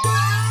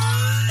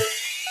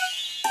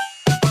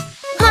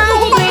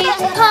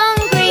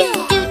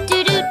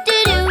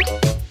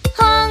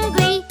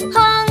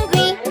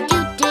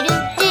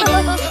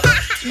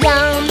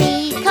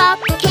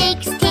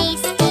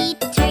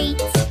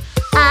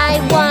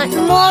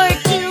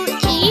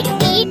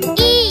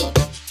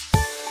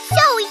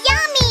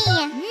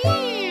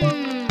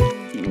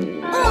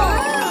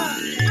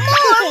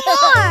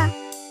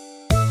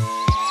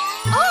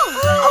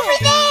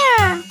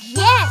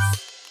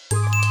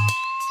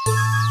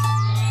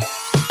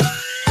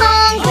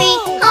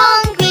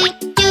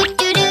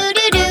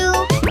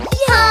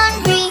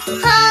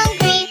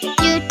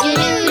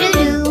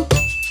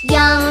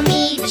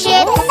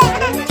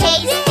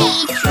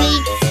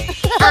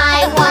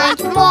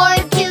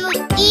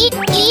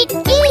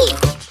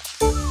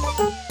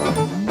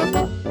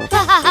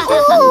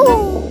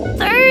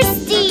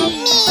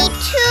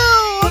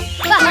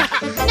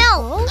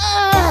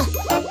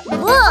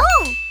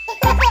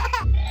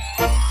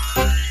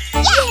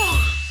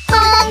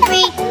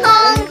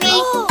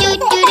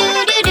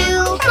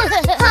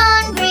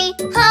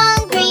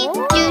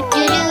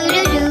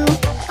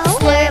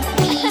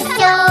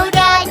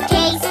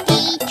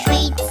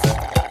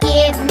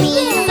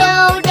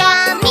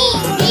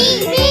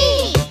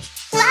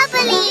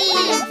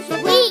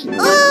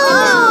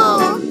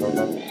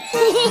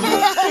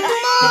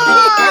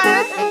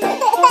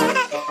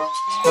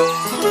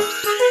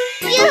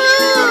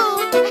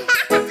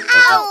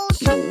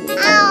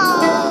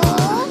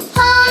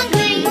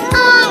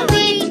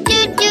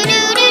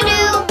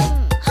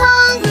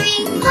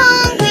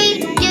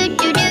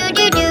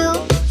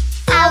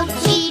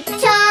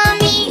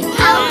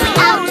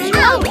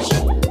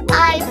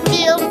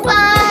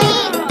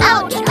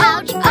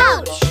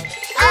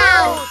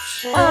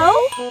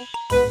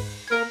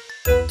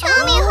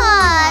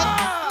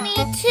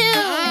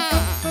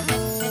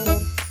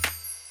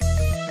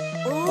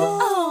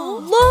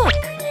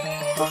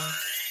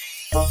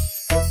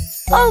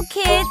 Oh,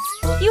 kids,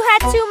 you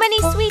had too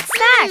many sweet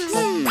snacks.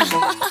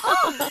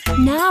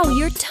 Now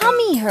your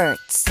tummy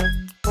hurts.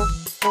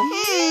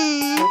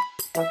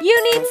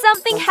 You need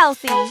something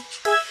healthy.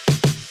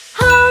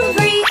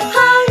 Hungry,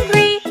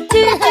 hungry,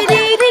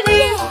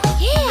 do-do-do-do-do.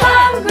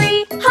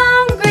 Hungry,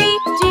 hungry,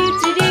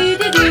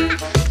 do-do-do-do-do.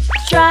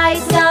 Try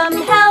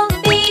some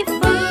healthy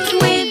food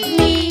with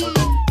me.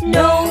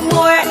 No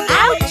more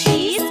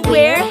ouchies,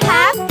 we're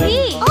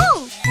happy.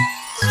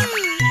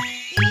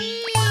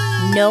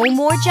 No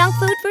more junk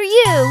food for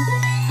you.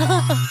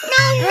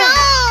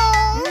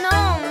 No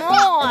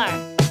more.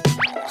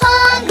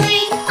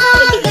 Hungry,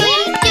 hungry,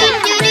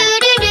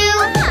 do-do-do-do-do.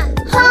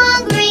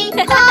 Hungry,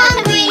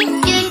 hungry,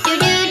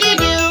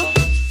 do-do-do-do-do.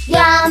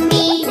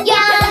 Yummy,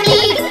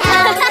 yummy,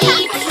 healthy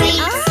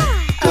treats.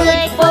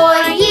 Good for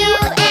you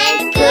and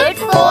good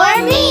for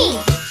me.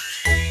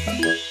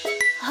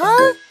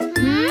 Huh?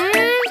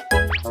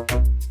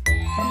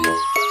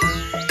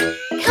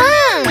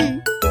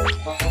 Come.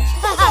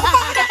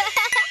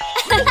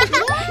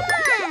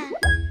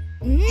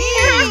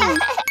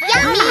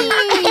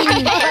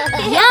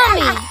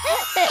 Yummy.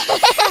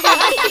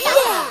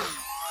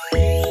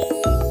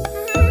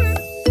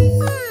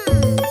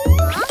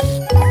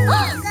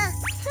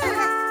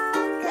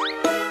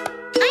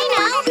 I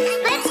know.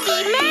 Let's be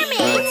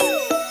mermaids.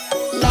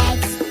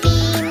 Let's be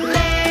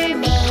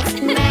mermaids.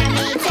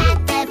 Mermaids at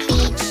the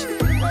beach.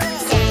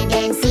 Sand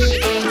and sea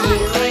and you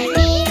and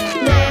me.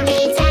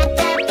 Mermaids at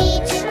the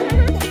beach.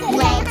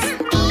 Let's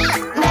be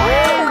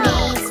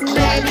mermaids.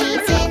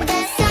 Mermaids in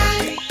the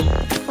sun.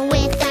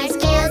 With our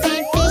scales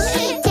and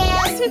fishy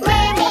tails.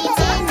 Mermaids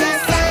in the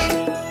sun.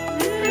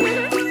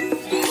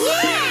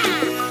 Yeah!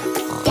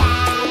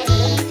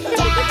 Daddy,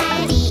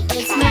 Daddy,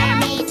 it's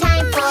mermaid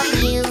time for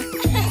you.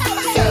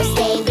 So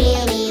stay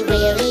really,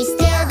 really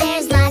still.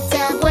 There's lots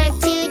of work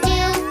to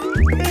do.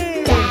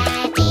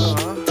 Daddy,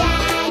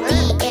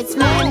 Daddy, it's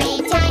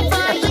mermaid time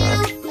for you.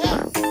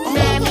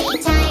 Mermaid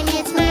time,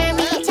 it's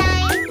mermaid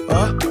time.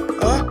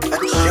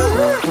 Achoo!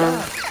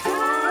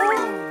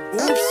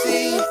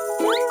 Oopsie!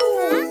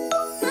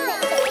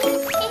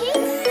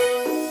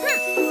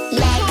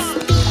 Let's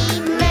be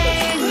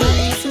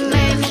mermaids,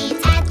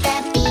 mermaids at the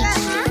beach.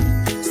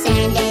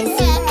 Sand and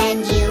sea and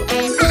you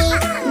and me.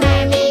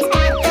 Mermaids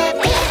at the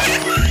beach.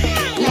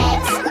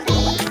 Let's be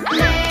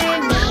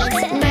mermaids,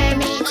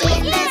 mermaids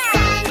in the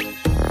sun.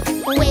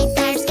 With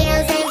our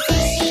scales and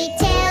fishy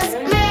tails.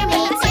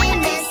 Mermaids in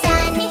the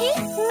sun.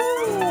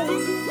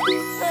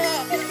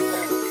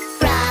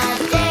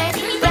 Brother,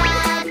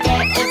 brother,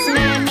 it's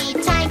mermaid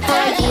time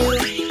for you.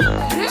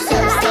 So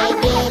stay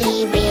really,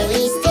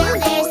 really still.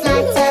 There's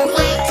lots of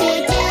work to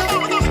do.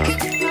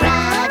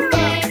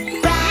 Brother,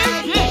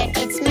 brother,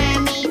 it's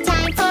mermaid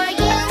time for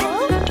you.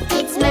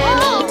 It's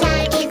mermaid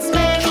time, it's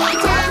mermaid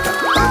time.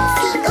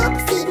 Oopsie,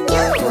 oopsie,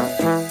 doo.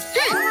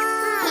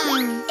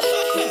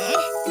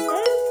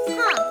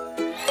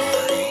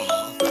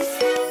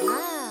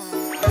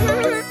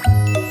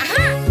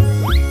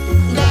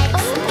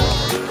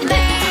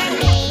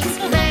 Mermaids,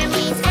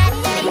 mermaids at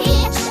the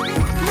beach.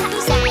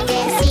 Sand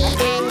and sea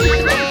and you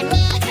and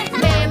me.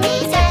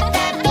 Mermaids at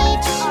the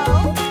beach.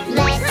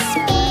 Let's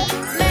be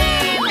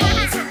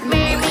mermaids,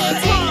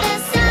 mermaids in the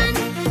sun.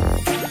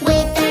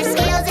 With our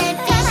scales and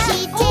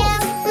fishy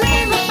tails.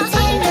 Mermaids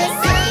in the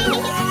sun.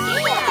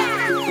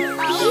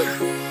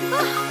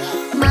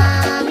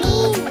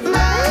 Mommy,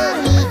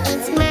 Mommy,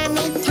 it's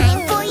mermaid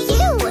time for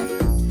you.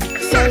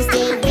 So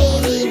stay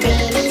really,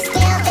 really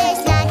still.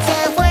 There's lots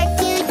of work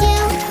to do.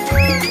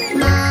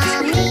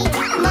 Mommy,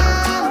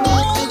 Mommy,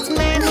 it's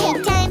mermaid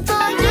time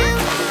for you.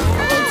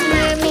 It's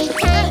mermaid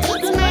time,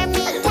 it's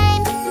mermaid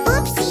time.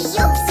 Oopsie,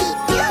 oopsie,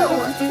 doo.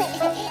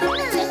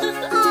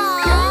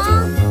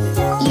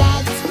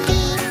 Let's be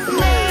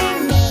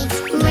mermaids,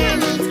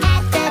 mermaids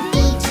at the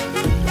beach.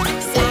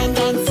 Sand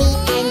and sea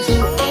and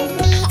you and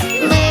me.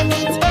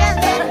 Mermaids at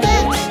the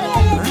beach.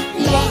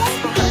 Let's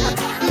be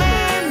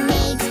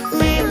mermaids,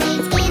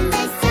 mermaids in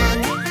the sun.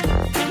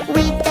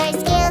 With our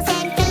scales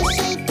and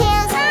fishy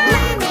tails.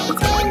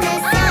 Mermaids in the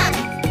sun.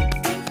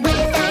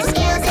 With our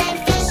scales and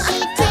fishy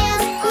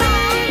tails.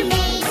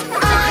 Mermaids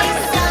are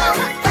so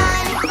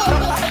fun.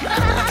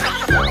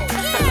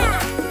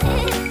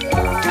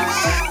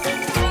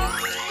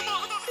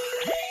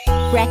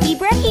 Brekkie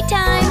brekkie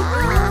time.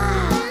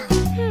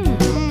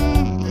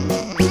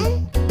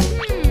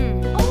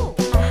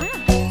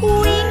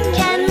 We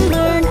can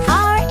learn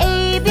our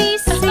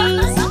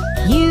ABCs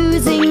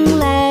using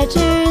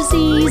letters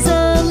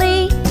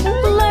easily.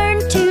 Learn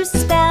to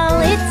spell,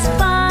 it's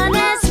fun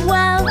as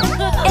well.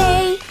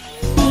 A,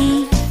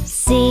 B,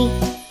 C.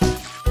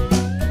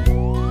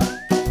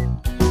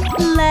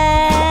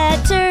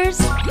 Letters,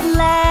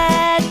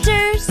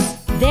 letters.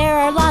 There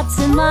are lots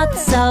and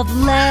lots of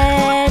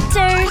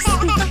letters.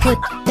 Put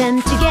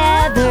them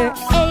together.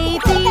 A,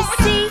 B,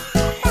 C.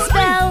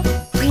 Spell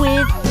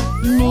with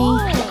me.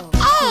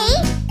 A,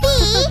 B,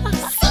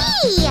 C.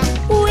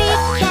 We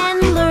can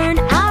learn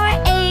our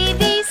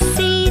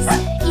ABCs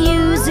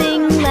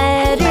using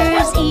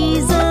letters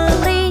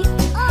easily.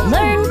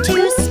 Learn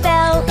to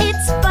spell,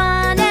 it's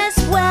fun as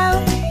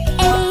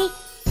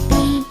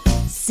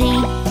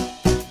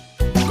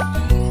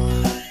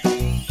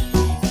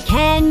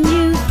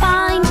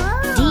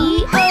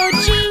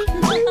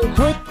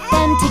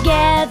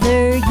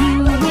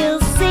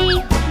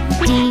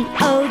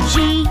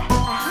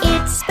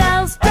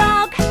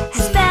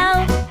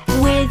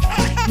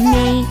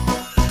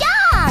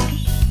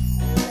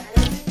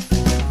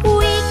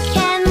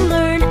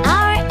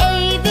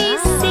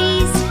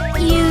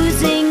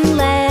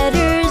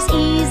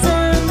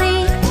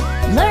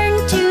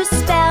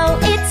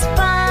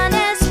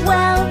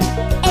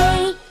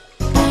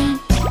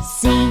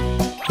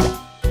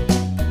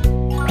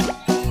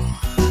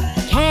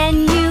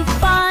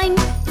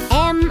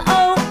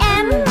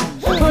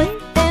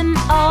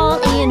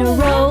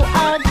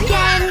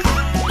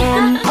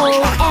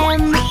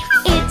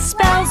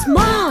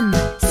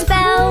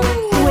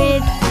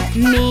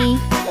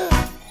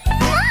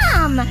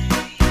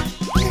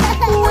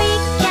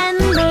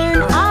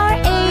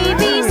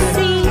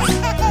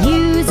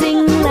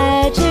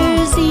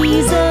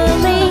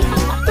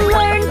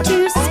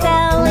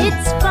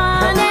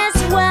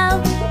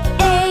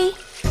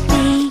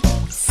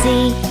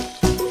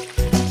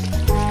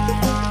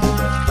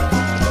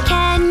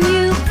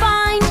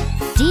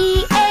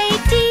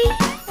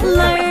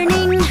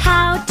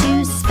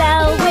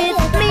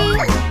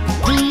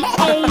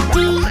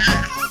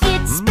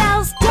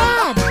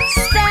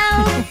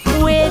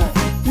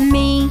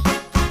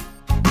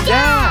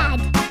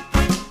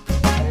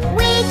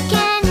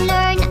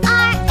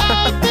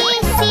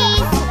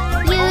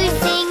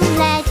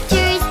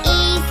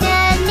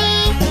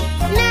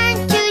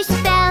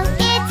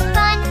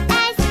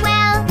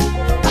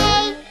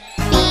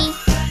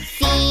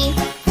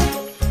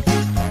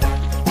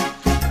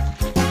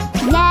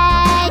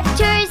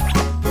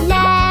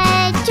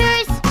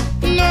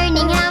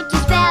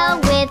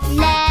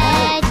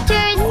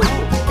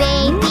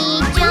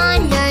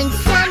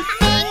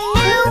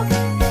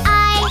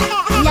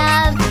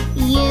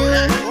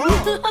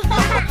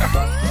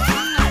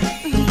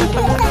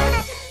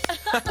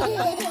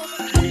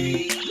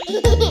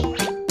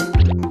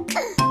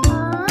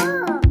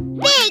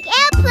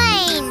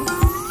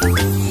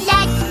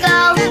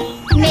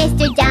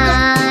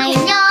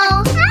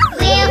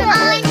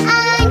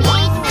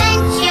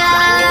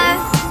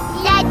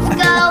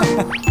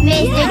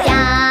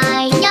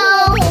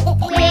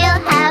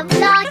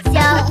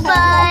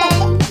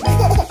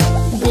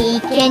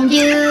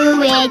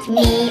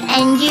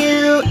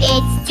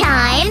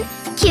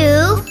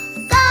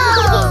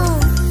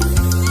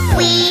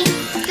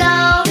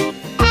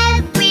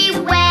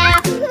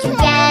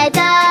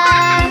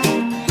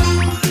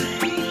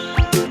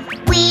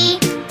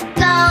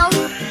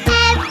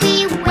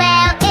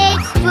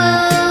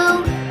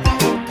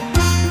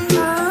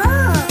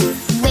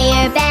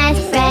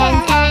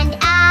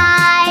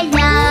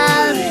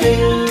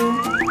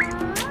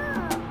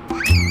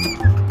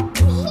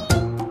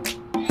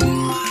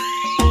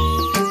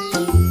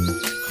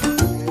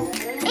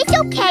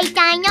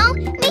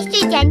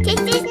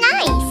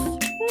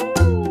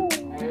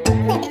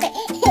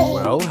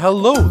Well,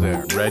 hello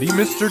there. Ready,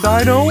 Mr.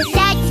 Dino?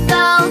 Let's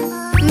go,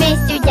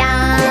 Mr.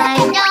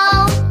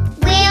 Dino.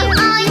 We're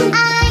on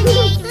an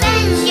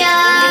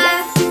adventure.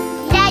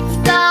 Let's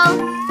go,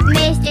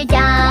 Mr.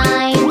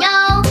 Dino.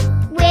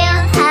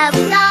 We'll have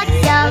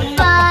lots of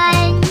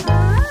fun.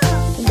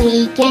 We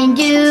can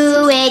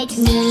do it,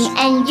 me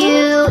and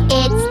you.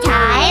 It's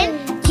time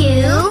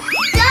to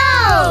go.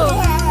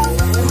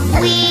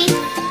 We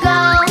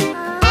go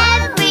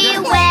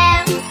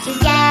everywhere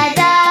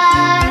together.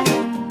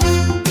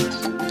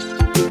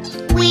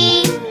 We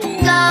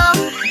go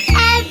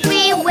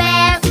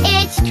everywhere,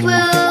 it's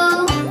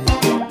true.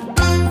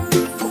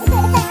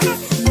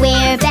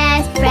 We're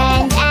best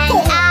friends and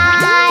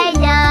I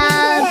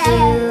love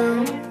you.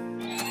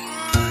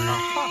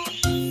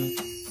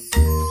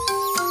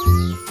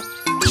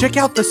 Check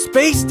out the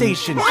space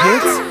station,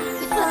 kids.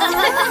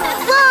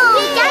 Whoa,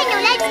 Dino,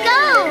 let's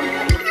go.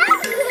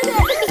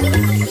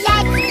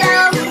 Let's go,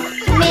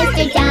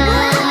 Mr.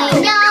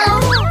 Dino.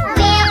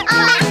 We're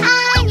on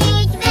an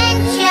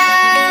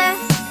adventure.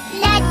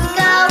 Let's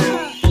go,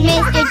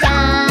 Mr.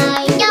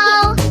 Dino.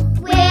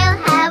 We'll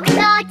have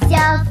lots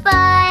of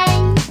fun.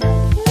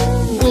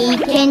 We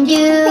can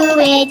do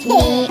it,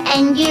 me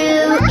and you.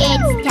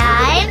 It's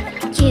time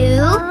to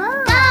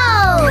go.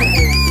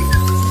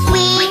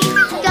 We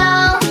go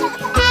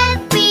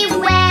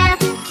everywhere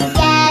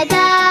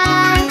together.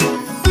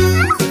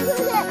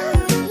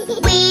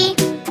 We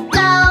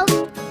go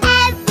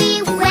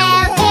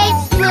everywhere,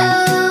 it's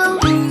true.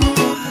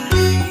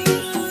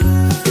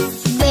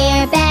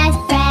 We're best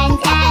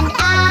friends and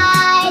I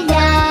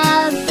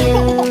love you.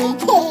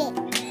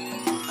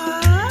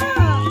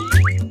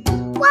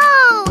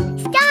 Whoa!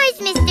 Stars,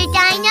 Mr.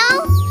 Dino!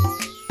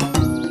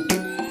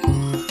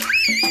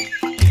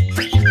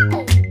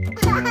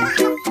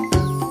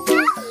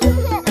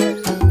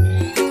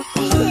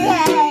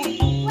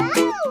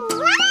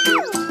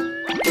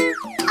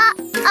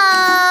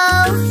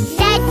 Uh-oh!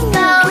 Let's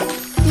go,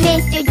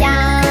 Mr.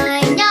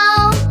 Dino.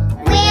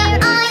 We're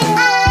on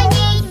an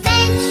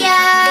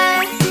adventure.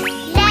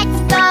 Let's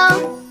go,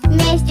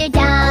 Mr.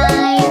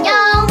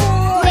 Dino.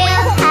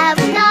 We'll have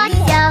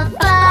lots of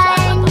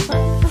fun.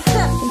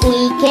 We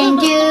can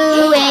do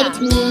it,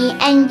 me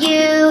and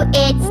you.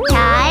 It's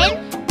time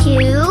to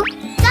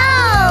go.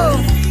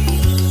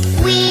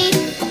 We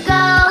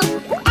go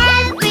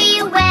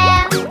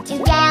everywhere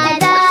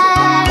together.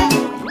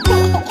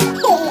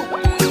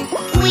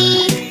 We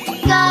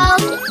go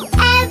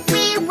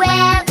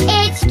everywhere,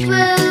 it's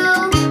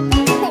true.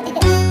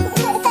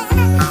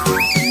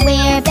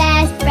 We're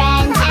best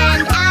friends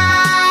and I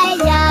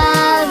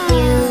love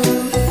you.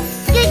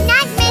 Good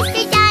night,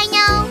 Mr.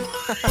 Dino.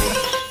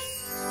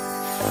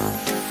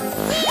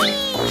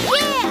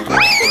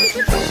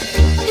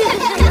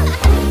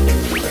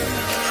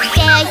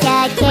 There's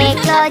a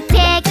tickle,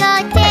 tickle,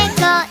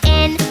 tickle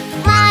in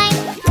my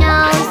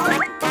nose.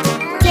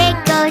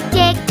 Tickle,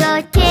 tickle,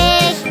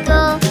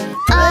 tickle.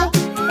 Oh,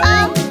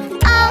 oh,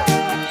 oh.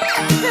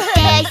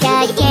 There's a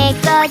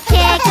tickle,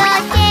 tickle,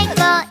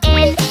 tickle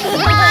in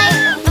my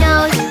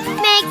nose.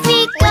 Makes me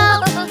go,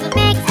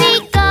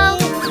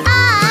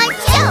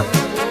 achoo!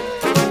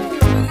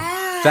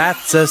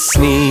 That's a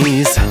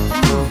sneeze.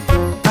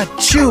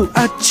 Achoo,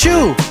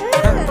 achoo.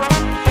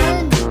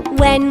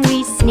 When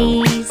we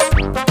sneeze,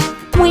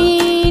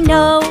 we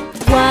know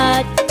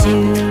what to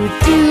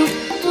do.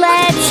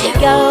 Let it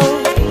go.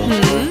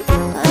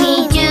 We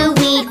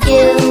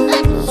do.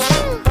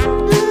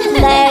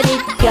 Let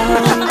it go.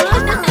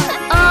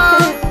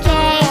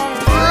 Okay.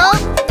 Oh,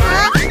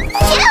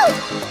 achoo!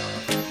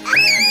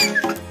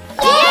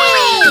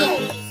 Yay!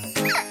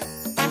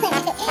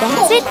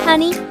 That's it,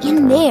 honey. In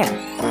there.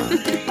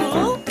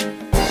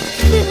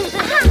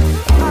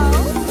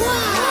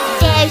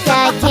 There's a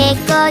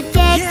tickle,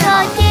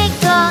 tickle,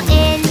 tickle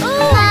in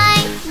my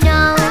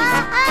nose.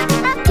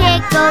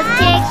 Tickle,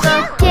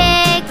 tickle,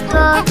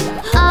 tickle.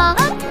 Oh,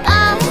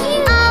 oh,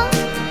 oh.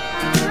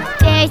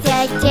 There's a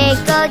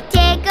tickle,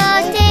 tickle,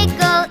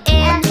 tickle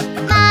in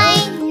my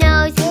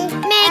nose.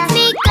 Makes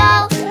me go,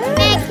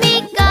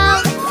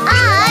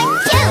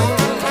 achoo!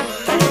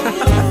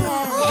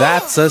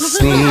 That's a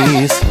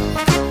sneeze.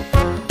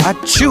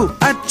 Achoo,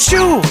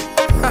 achoo.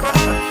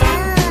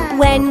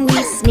 When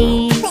we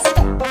sneeze,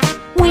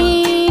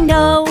 we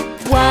know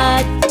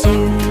what to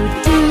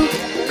do.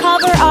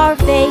 Cover our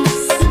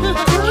face.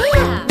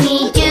 We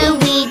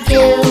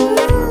do.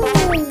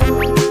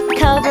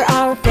 Cover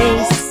our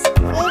face.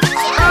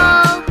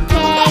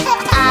 Okay,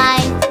 I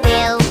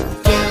will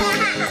do.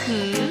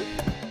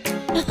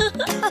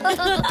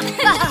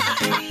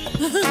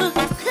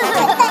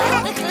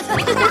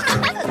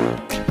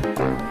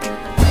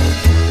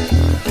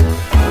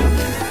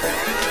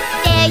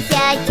 There's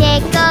a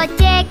tickle,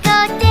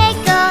 tickle,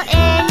 tickle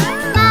in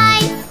my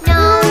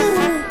nose.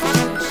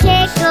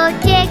 Tickle,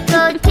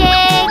 tickle,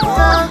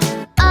 tickle.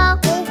 Oh,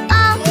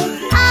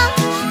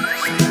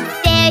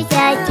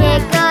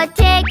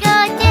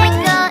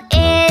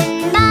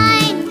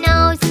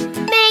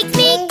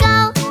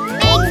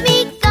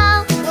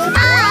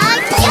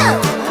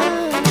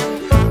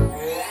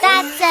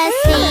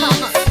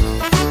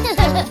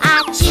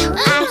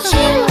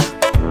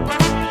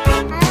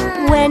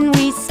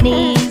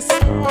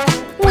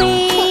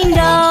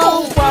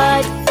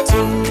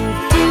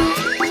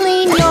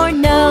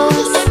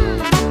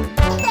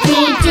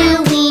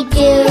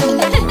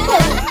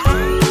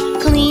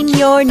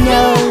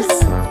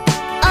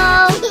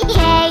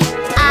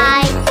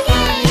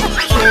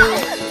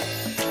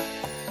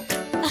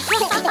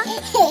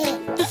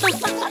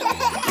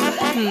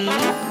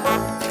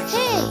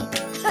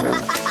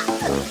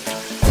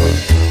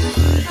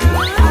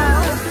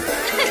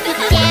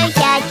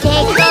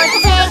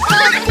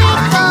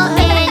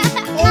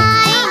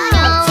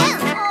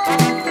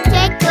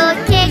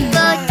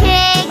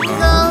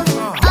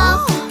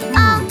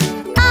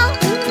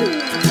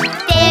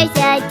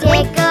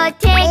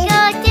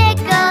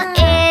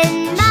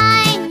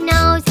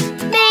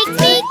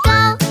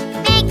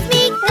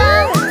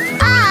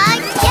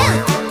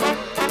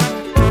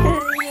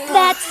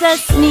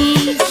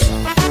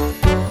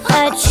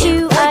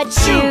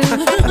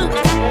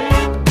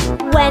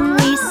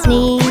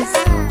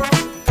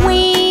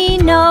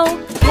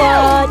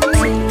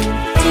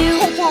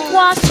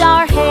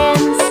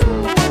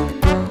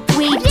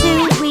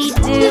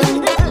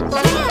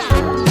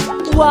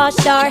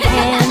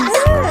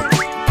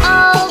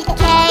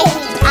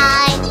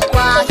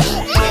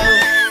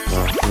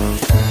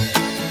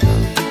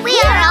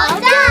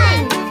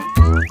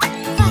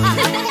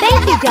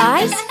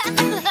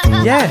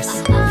 Yes.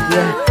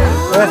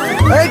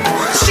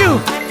 Shoo!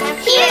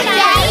 Here,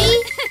 Daddy.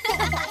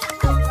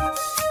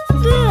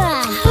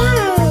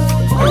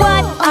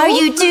 What are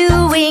you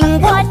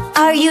doing? What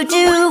are you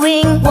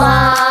doing?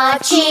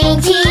 Watching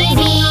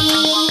TV.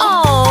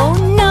 Oh,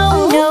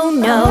 no, no,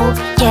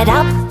 no. Get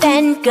up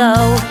and go.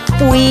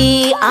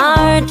 We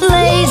aren't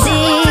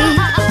lazy.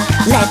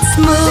 Let's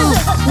move,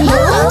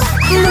 Move,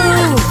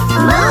 move.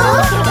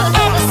 move,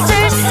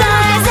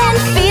 Exercise and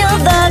feel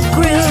the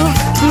groove.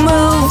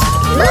 Move,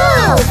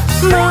 move,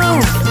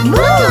 move,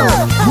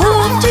 move.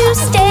 move to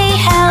stay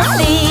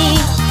healthy.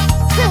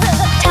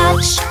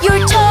 Touch your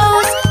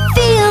toes,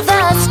 feel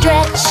the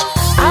stretch.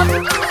 Up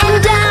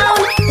and down,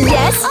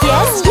 yes,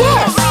 yes,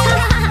 yes.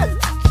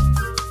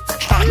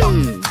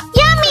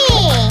 Yummy.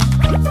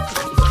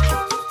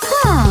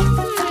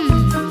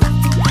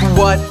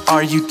 What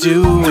are you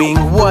doing?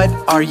 What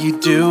are you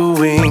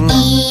doing?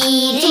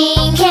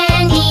 Eating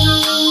candy.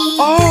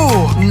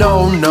 Oh,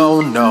 no,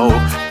 no, no.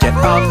 Get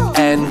up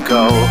and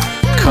go.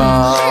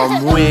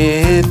 Come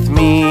with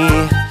me.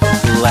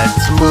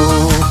 Let's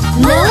move,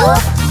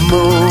 Move,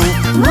 move.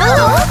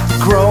 move,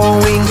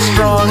 Growing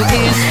strong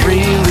is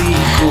really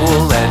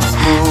cool. Let's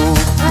move,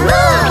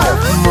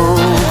 move,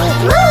 move.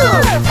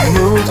 move.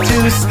 Move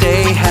to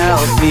stay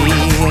healthy.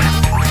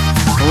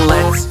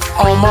 Let's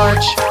all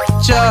march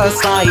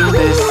just like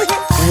this.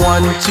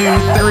 1, 2,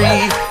 3.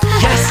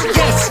 Yes,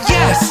 yes,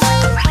 yes.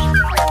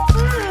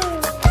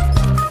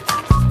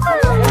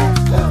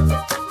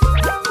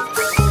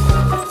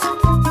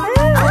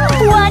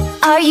 What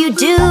are you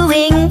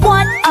doing?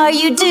 What are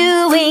you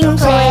doing?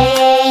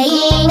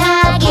 Playing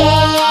a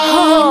game.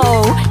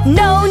 Oh,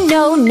 no,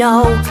 no,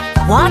 no.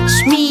 Watch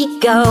me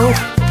go.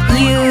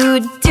 You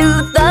do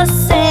the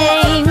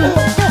same.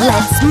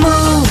 Let's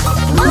move,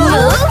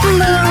 move,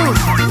 move,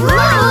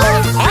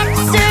 Move,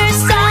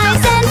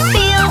 exercise and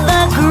feel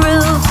the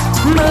groove.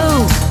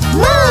 Move,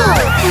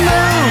 move,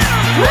 move,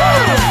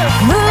 move.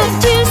 move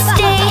to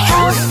stay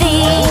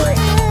healthy.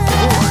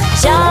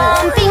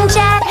 Jumping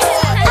jacks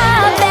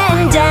up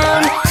and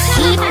down.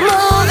 Keep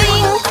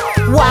moving.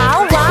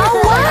 Wow,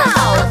 wow,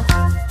 wow.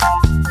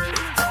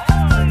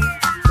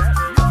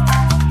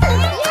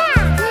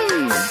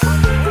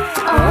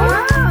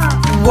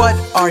 What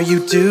are you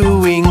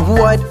doing?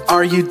 What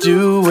are you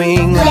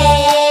doing?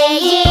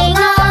 Playing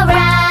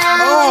around.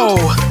 Oh,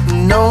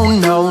 no,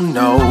 no,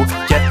 no.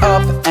 Get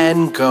up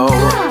and go.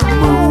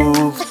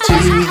 Move to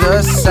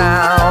the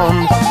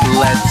sound.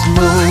 Let's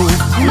move,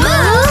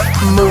 Move,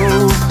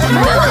 move.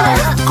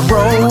 move,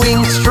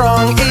 Growing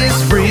strong is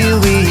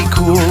really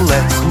cool.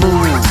 Let's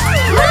move,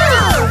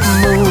 move,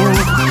 move.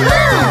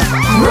 move.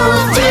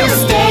 Move to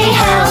stay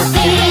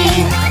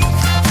healthy.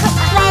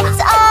 Let's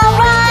all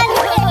run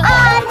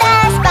on the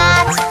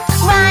spot.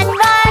 Run,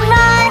 run,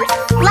 run.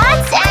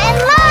 Lots and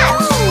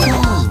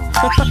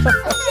lots.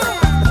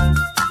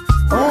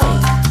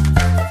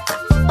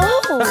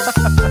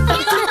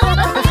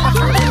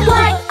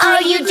 What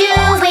are you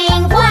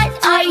doing? What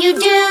are you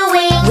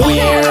doing?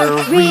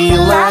 We're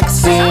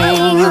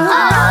relaxing.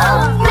 Oh,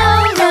 no,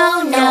 no,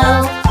 no.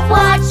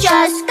 Watch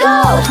us go.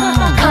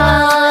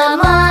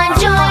 Come on,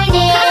 join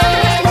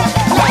in.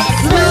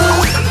 Let's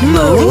move,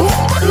 Move,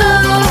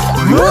 move.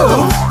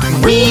 move.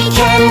 We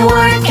can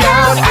work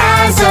out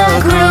as a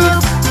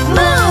group.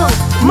 Move,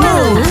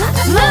 move,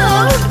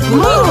 move,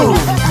 move.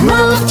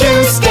 Move to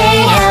stay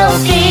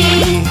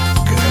healthy.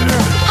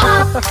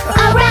 Hop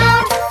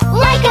around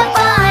like a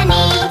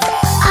bunny.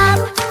 Up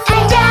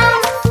and down.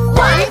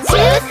 1, 2,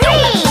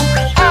 3.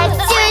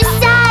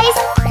 Exercise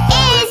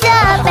is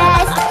the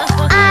best.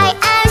 I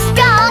am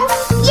strong.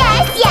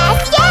 Yes, yes,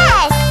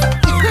 yes.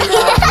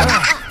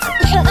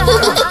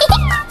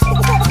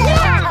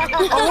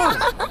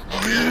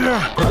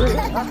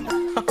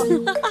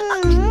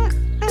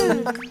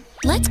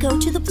 Let's go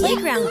to the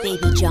playground,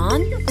 Baby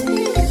John.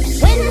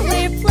 When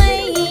we're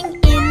playing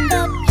in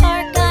the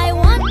park, I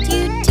want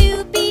you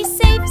to be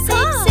safe,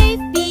 safe, safe.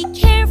 Be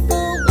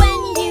careful when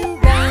you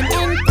run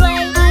and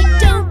play. I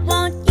don't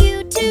want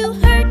you to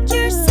hurt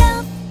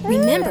yourself.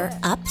 Remember,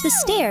 up the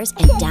stairs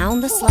and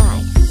down the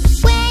slide.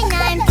 When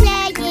I'm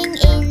playing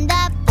in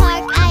the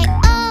park, I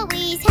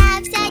always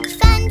have such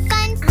fun,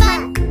 fun,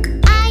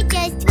 fun. I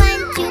just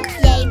want to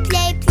play,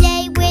 play,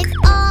 play with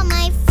all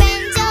my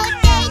friends all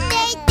day,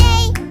 day,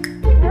 day.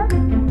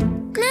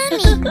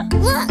 Mommy,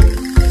 look.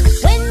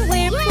 When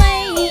we're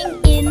playing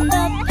in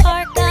the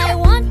park, I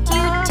want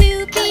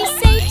you to be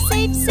safe,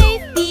 safe,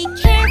 safe. Be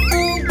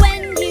careful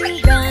when you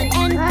run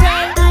and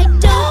play. I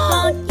don't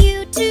want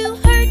you to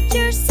hurt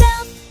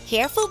yourself.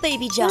 Careful,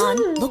 Baby John.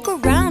 Look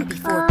around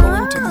before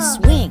going to the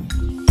swing.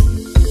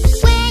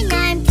 When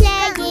I'm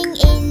playing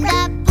in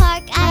the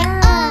park, I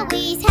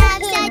always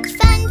have such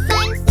fun,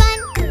 fun, fun.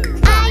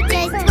 I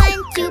just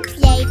want to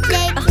play,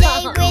 play,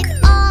 play with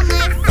all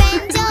my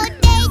friends all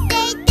day,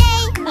 day,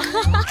 day.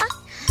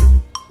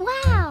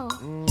 Wow.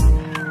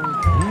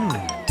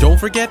 Don't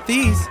forget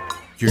these.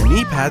 Your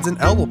knee pads and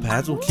elbow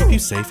pads will keep you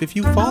safe if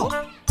you fall.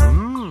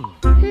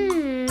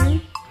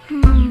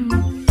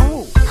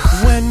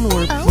 When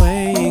we're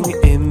playing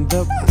in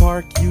the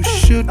park, you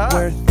should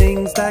Where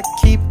things that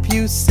keep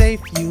you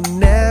safe, you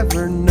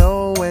never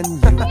know when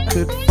you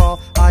could fall.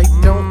 I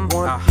don't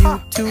want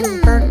you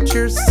to hurt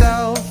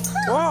yourself.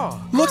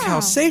 Look how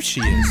safe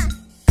she is.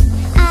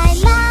 I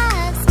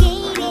love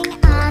skating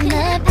on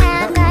the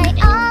path. I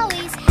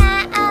always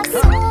have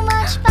so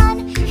much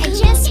fun. I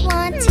just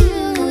want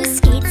to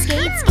skate,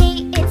 skate,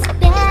 skate. It's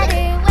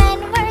better when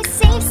we're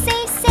safe,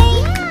 safe,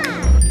 safe.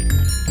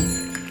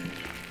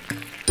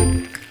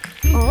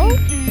 Oh?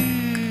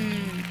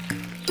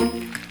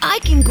 I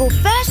can go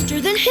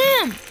faster than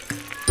him.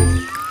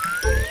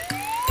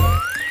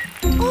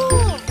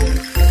 Oh,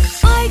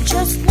 I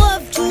just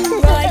love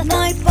to ride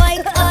my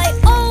bike. I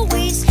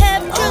always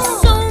have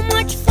just so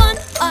much fun.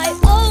 I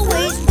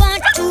always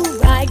want to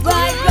ride,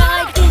 ride,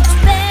 ride. It's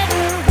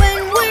better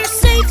when we're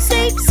safe,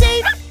 safe,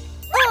 safe.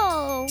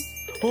 Oh.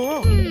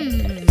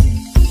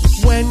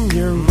 When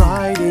you're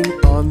riding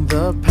on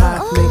the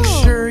path, make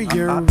sure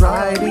you're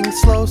riding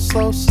slow,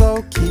 slow,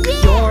 slow. Keep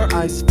your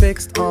eyes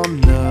fixed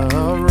on the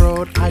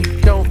road. I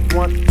don't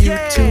want you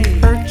to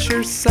hurt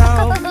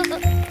yourself.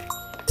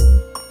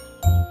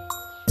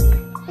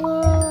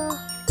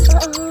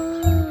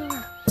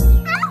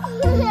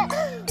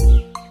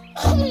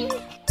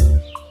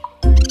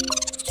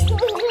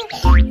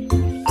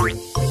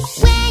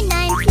 When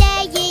I'm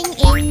playing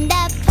in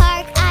the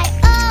park, I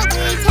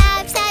always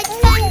have such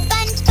fun,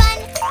 fun, fun.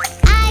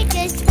 I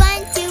just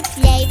want to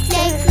play,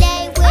 play,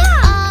 play with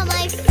all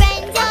my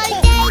friends all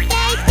day,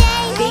 day,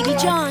 day. Baby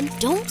John,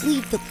 don't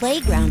leave the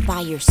playground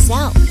by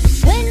yourself.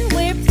 When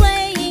we're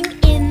playing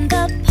in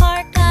the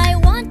park, I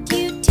want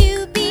you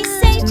to be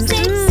safe,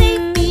 safe,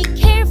 safe. Be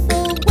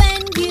careful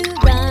when you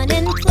run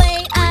and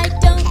play. I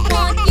don't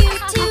want you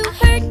to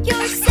hurt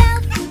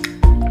yourself.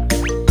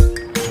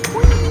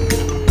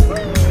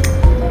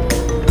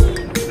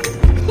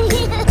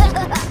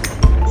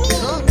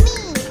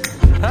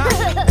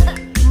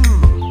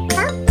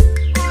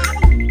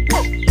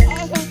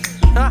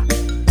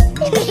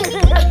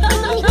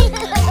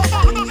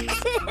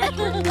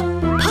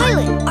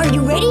 Pilot, are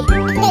you ready?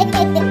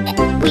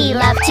 We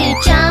love to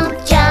jump,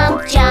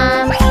 jump,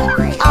 jump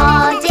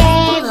all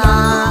day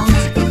long.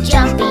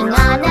 Jumping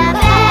on the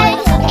bed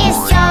is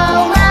so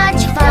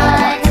much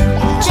fun.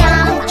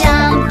 Jump,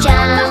 jump,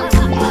 jump,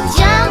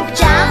 jump,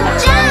 jump,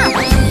 jump.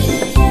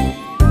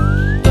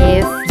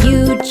 If you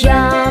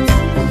jump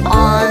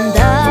on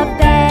the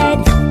bed,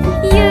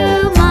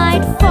 you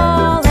might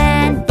fall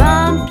and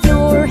bump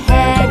your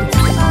head.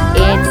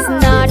 It's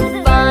not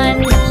fun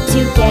to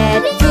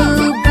get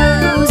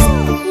boo-boos.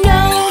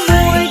 No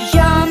more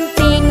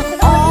jumping,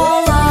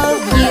 all of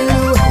you.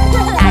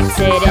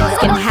 Accidents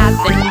can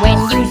happen when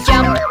you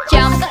jump,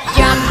 jump,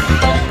 jump.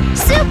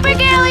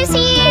 Supergirl is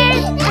here!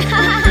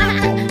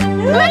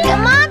 Look, a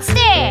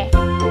monster!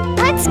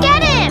 Let's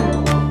get him!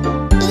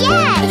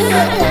 Yes!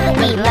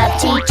 We love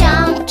to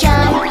jump,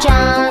 jump,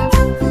 jump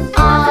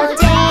all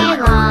day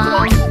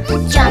long.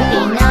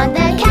 Jumping on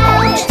the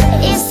couch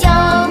is so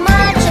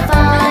much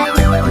fun.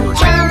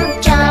 Jump,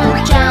 jump,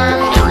 jump,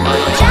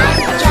 jump,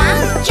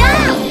 jump,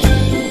 jump.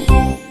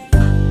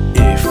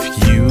 If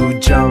you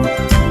jump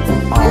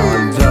on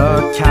the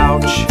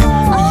couch,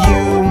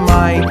 you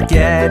might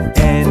get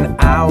an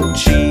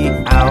ouchie,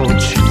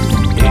 ouch.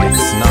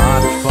 It's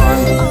not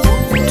fun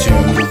to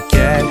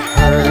get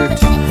hurt.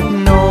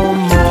 No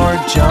more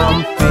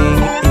jumping,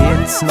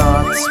 it's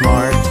not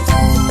smart.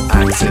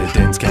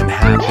 Accidents can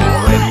happen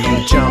when you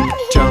jump,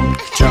 jump,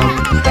 jump.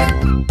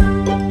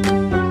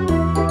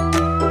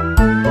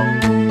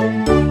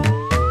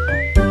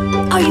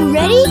 Are you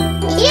ready?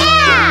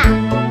 Yeah!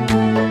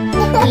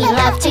 We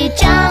love to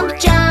jump,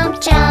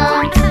 jump,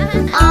 jump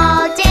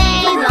all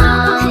day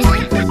long.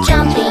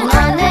 Jumping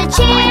on the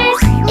chairs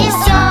is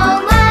so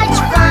much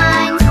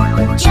fun.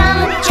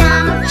 Jump,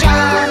 jump,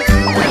 jump,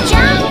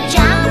 jump,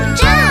 jump,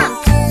 jump.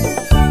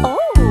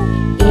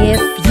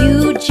 If you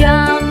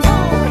jump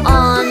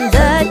on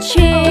the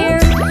chair,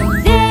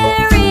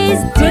 there is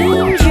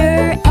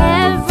danger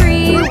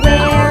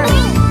everywhere.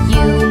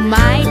 You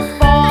might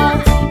fall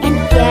and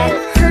get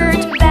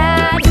hurt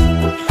bad.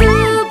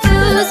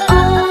 Boo-boos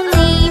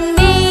only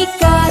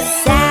make us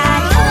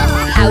sad.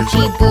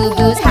 Ouchie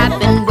boo-boos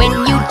happen when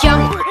you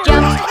jump,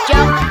 jump,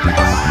 jump.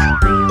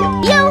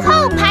 Yo-ho,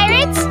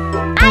 pirates!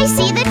 I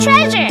see the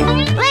treasure.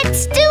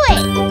 Let's do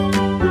it!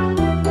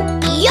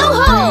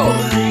 Yo-ho!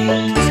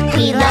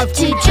 We love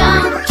to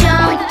jump,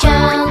 jump,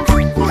 jump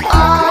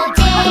all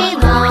day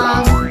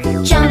long.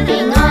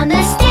 Jumping on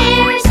the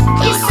stairs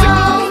is so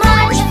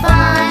much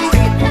fun.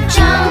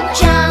 Jump,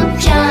 jump,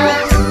 jump,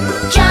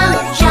 jump,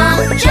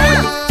 jump,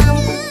 jump.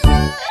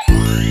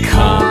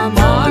 Come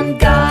on,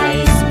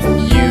 guys,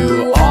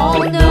 you all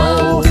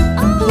know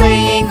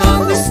playing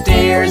on the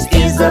stairs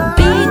is a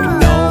big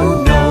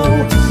no-no.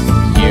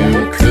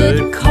 You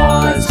could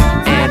cause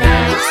an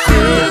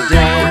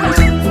accident,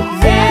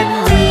 then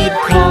we'd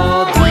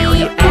call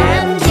the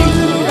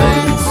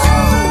ambulance.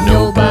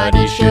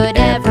 Nobody should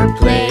ever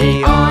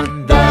play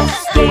on the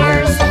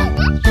stairs.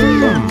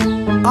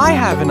 I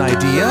have an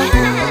idea.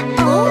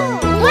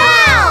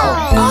 Wow!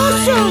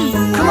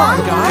 Awesome! Come on,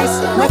 guys,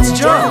 let's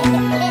jump.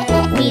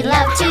 We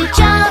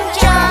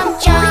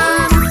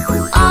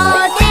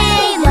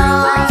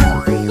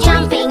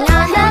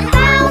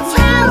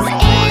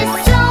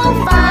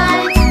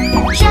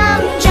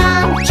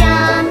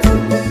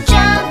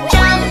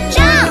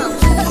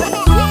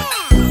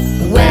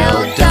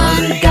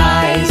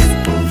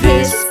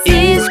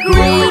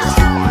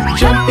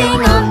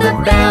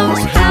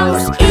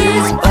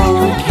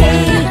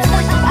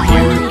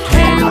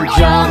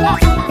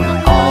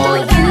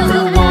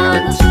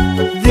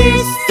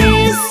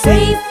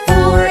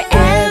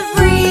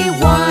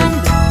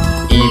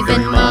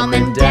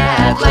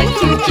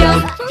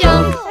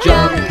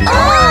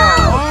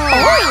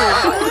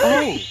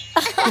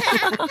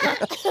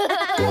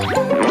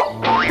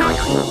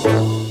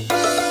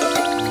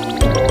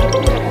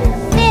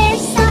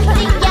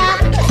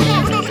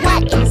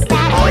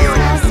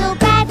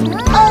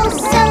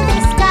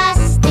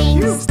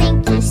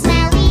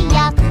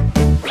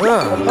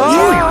What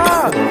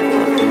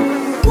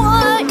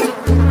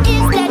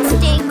is that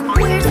stink?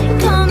 Where's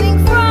it coming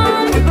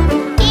from?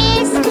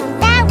 Is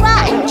that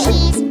rotten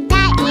cheese?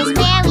 That is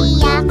very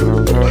yuck.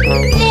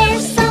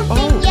 There's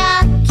something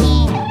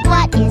yucky.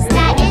 What is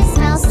that? It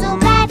smells so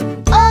bad.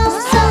 Oh,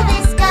 so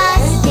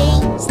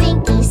disgusting.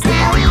 Stinky,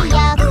 smelly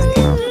yuck.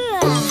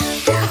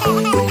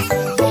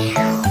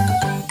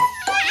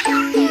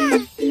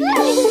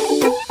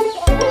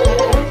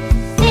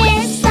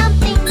 There's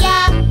something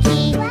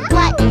yucky.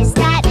 What is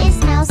that? It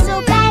smells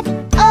so bad.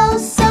 Oh,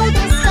 so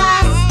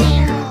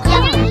disgusting.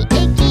 Yucky,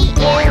 icky,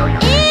 ew.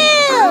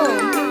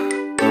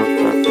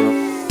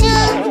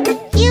 Ew!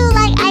 Do you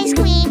like ice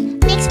cream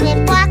mixed with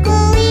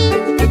broccoli?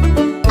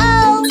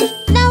 Oh,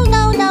 no,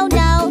 no, no,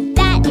 no.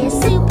 That is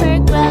super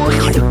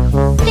gross.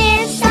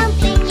 There's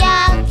something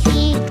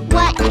yucky.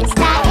 What is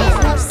that? It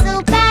smells so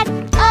bad.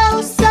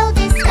 Oh, so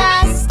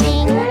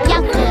disgusting.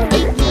 Yucky,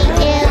 icky,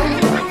 ew.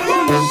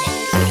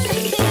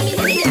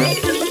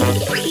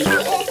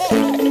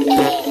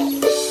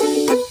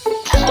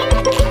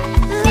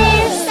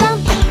 There's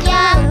something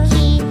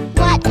yucky.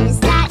 What is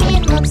that?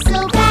 It looks so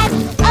bad.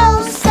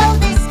 Oh, so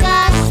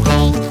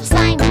disgusting.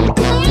 Slimy,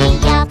 gooey,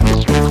 yuck.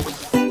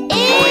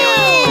 Ew!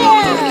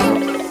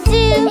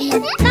 Do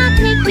not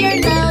pick your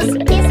nose.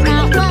 It's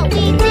not what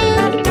we do.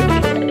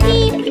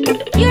 Keep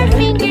your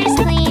fingers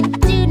clean.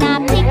 Do not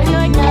pick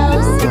your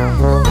nose.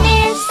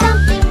 There's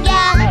something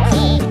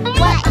yucky.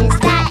 What is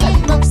that? It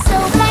looks so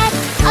bad.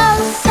 Oh,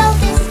 so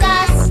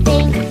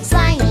disgusting.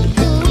 Slimy,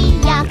 gooey,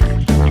 yuck.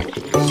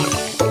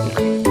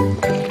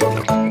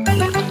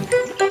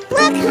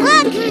 Look,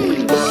 look!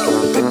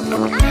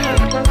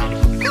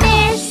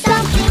 There's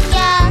something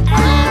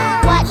yucky.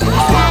 What is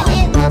that?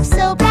 It looks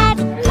so bad.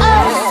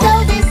 Oh, so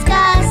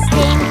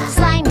disgusting.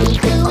 Slimy,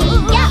 gooey,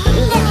 yuck.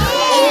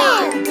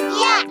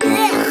 Yuck!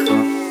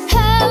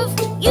 Have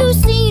you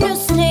seen a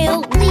snail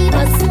leave a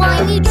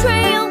slimy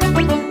trail?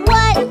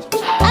 What?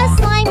 A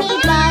slimy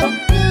bug.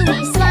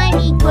 Gooey,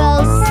 slimy,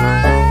 gross.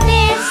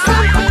 There's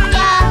something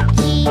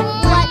yucky.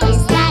 What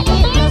is that?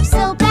 It looks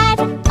so bad.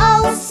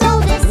 Oh, so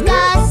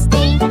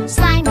disgusting.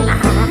 Slimy,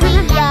 gooey,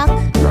 yuck.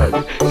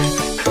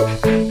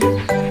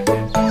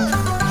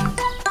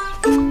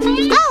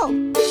 Oh!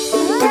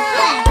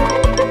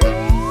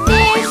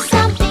 There's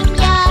something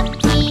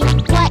yucky.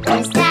 What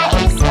is that?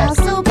 It smells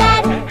so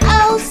bad.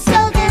 Oh, so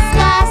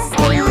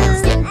disgusting.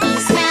 Stinky,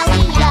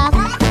 smelly, yuck.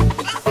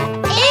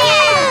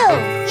 Ew!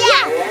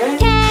 Yuck!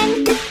 Can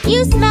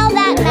you smell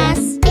that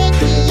mess?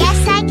 Icky, yes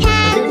I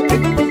can.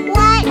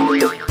 What?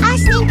 A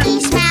stinky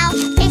smell.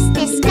 It's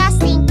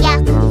disgusting,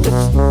 yuck.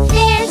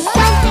 There's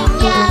something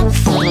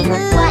yucky.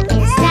 What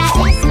is that?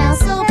 It smells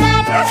so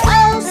bad.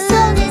 Oh, so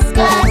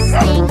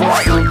disgusting.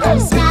 Stinky,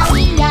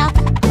 smelly, yuck.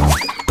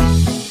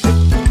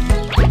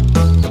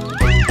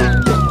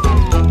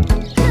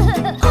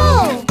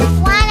 Oh,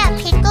 want a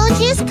pickle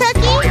juice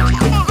cookie?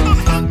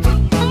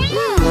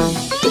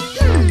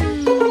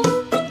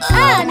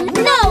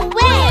 No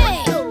way!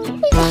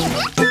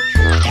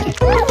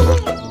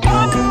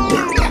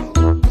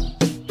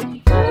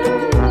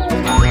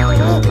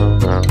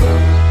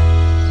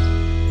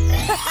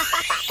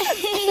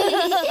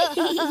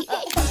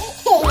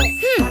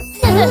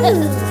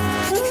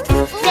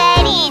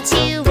 Ready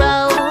to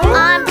row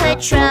on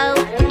patrol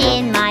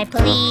in my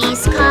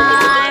police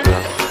car.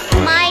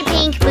 My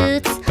pink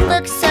boots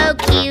look so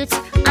cute.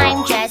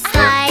 I'm just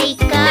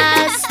like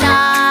a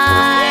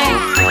star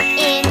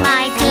in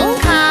my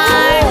pink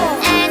car,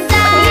 and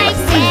I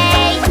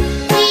say,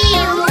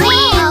 wee-oo,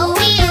 wee-oo,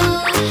 wee-oo.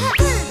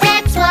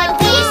 That's what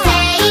we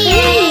say.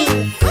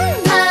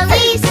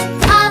 Police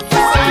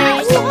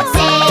officers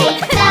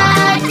save the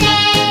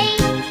day.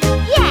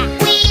 Yeah.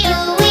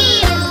 Wee-oo,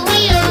 wee-oo,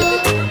 wee-oo.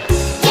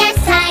 Yes,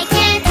 I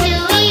can do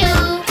you.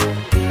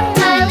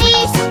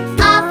 Police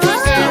officers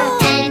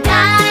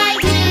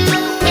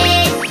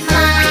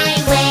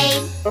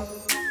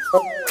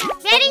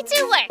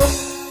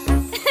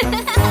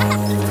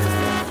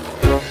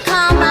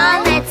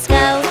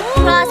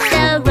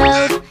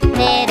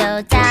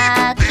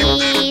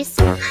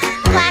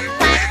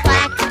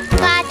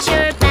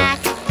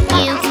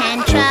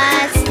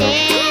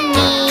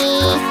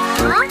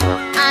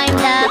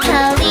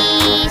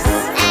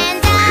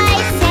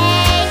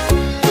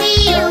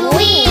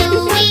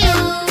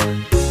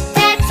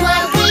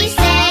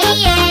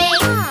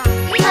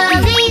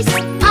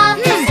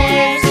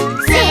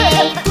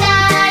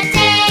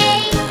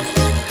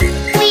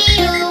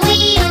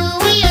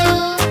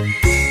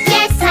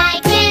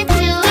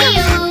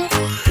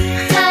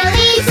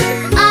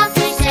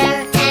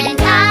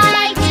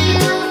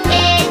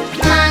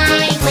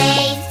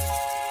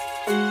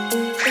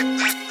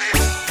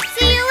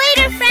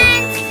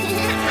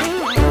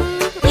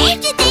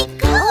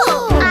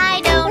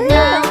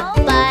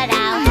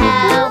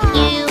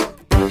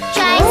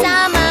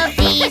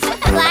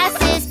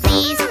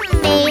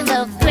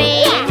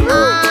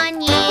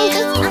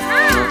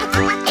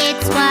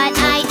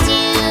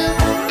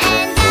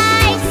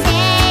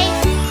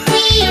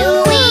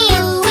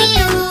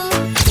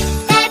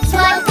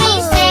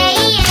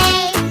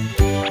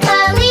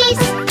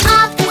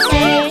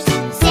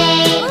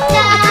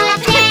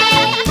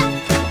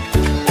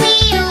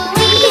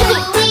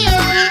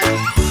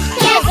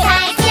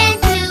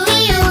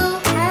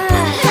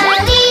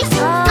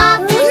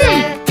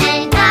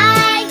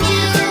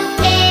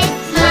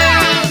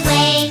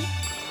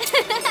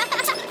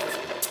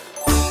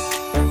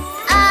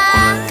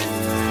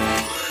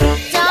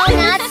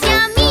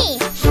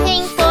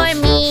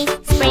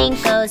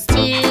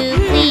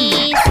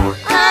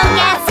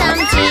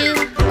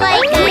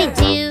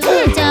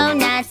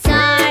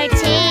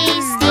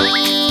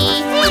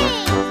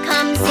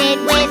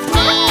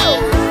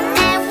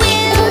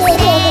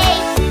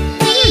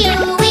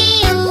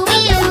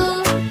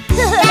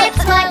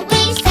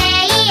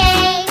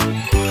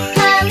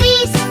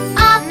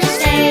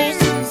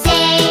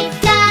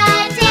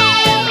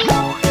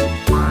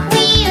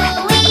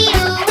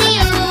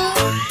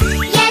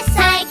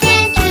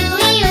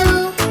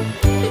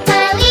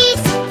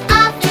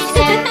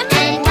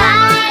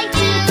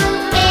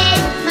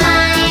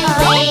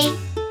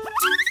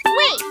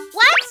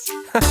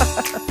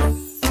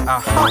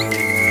Aha!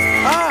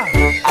 Ah!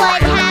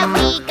 What have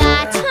we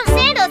got?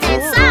 Sandals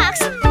and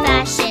socks.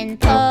 Fashion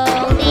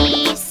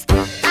police.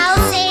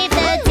 I'll save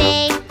the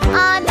day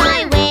on my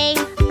way.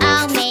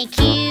 I'll make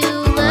you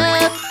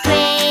look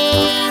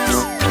great.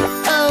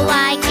 Oh,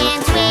 I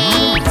can't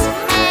wait.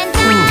 And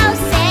I'll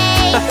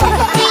say,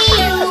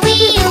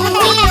 wee-oo.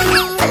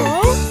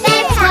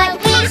 That's what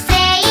we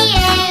say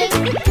in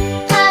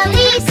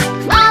police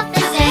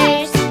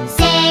officers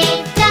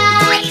save the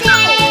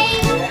day.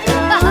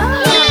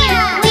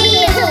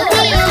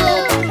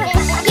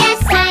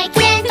 Yes, I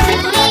can do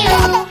you.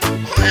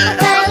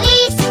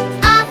 Police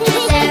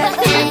officer,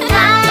 and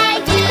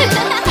I do it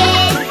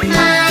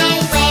my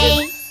way.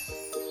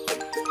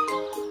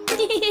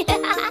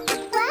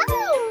 Fresh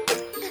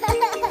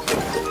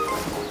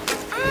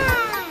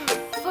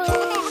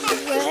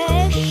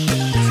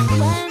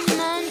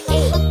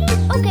lemonade.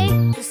 Okay,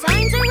 the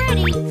signs are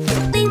ready.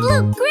 They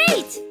look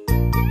great.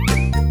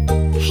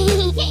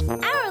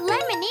 Our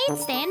lemonade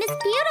stand is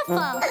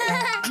beautiful.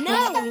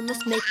 Now we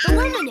must make the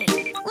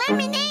lemonade.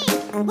 Lemonade.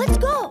 Let's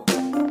go.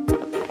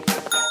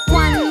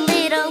 One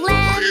little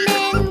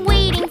lemon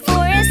waiting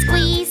for a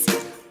squeeze.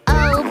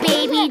 Oh,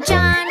 baby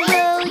John,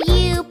 will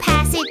you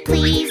pass it,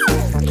 please?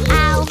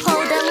 I'll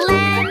hold a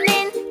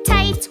lemon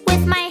tight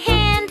with my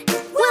hand.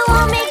 We'll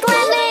all make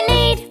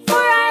lemonade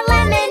for our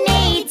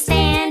lemonade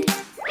stand.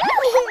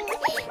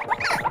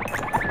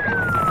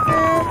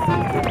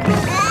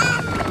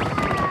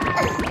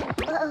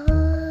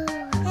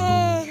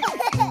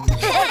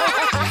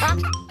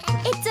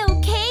 It's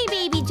okay,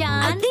 baby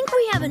John. I think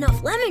we have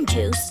enough lemon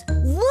juice.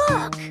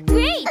 Look!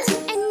 Great!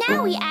 And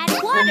now we add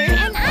water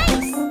and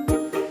ice.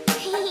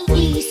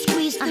 We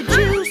squeeze the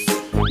juice.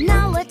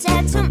 Now let's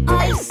add some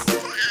ice.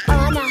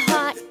 On a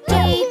hot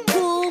day,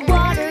 cool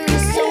water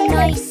is so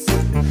nice.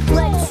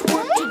 Let's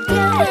work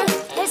together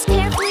as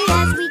carefully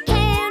as we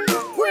can.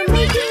 We're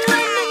making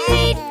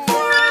lemonade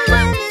for our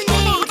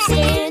lemonade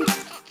stand.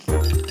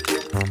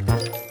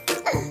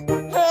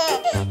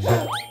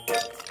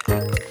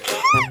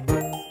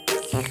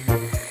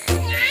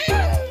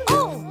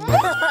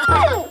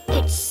 Oh,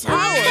 it's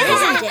sour,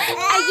 isn't it?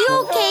 Are you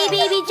okay,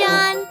 baby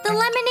John? The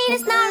lemonade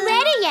is not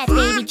ready yet,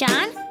 baby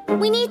John.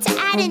 We need to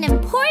add an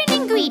important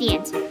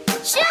ingredient.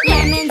 Sugar.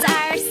 Lemons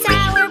are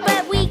sour,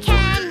 but we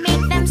can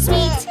make them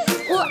sweet.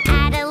 We'll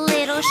add a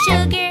little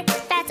sugar.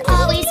 That's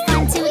always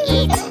fun to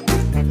eat.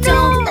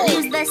 Don't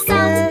lose the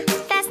salt.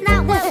 That's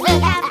not what we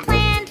have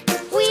planned.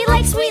 We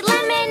like sweet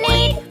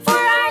lemonade for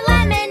our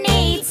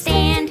lemonade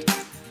stand.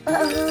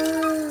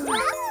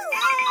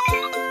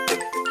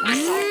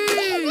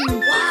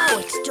 Wow,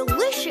 it's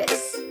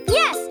delicious.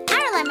 Yes,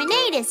 our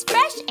lemonade is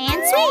fresh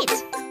and sweet.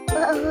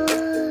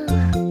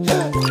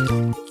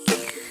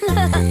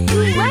 You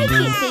like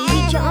it, baby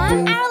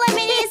John? Our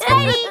lemonade is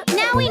ready.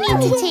 Now we need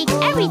to take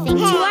everything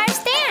to our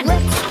stand.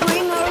 Let's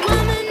bring our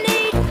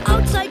lemonade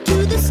outside to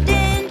the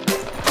stand.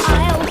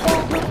 I'll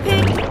hold the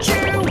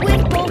pitcher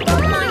with both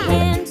of my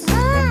hands.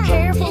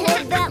 Careful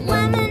of that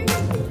lemon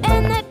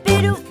and that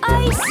bit of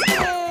ice.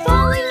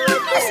 Falling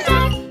with a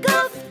stack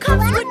of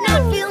cups would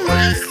not feel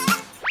nice.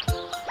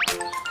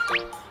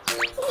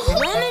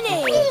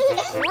 Lemonade,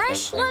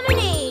 fresh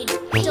lemonade,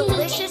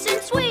 delicious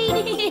and sweet.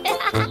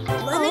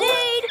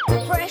 Lemonade,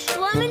 fresh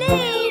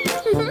lemonade.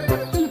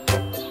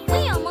 We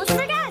almost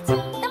forgot the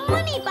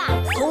money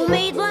box.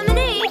 Homemade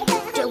lemonade,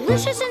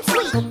 delicious and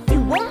sweet.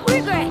 You won't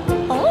regret.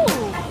 Oh,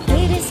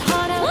 it is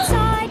hot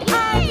outside.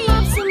 I'd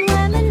love some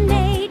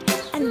lemonade.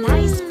 A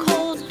nice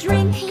cold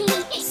drink,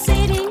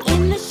 sitting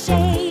in the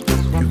shade.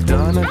 You've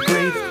done a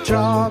great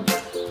job.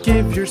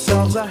 Give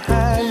yourselves a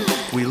hand.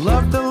 We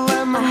love the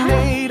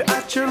lemonade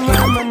at your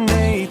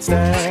lemonade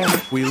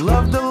stand. We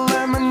love the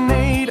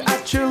lemonade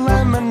at your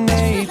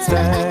lemonade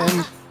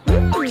stand.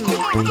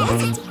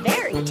 Yes, it's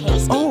very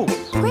tasty. Oh,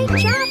 Great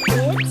job,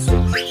 kids.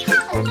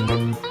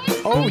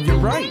 oh, you're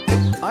right.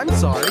 I'm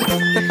sorry.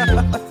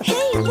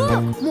 Hey,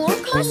 look, more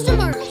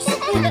customers.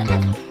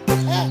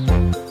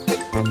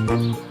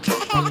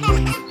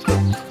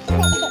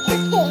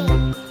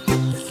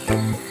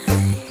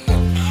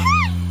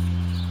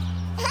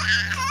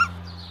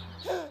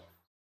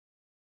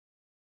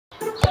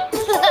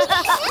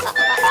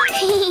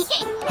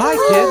 Hi,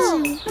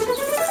 kids.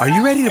 Are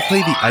you ready to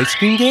play the ice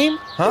cream game?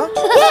 Huh?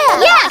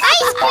 Yeah,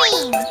 ice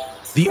cream.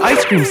 The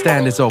ice cream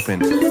stand is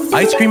open.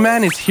 Ice Cream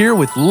Man is here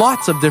with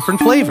lots of different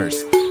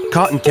flavors.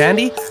 Cotton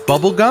candy,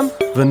 bubblegum,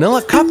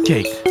 vanilla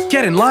cupcake.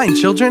 Get in line,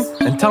 children,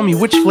 and tell me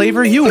which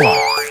flavor you want.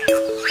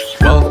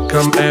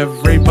 Welcome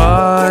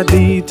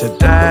everybody to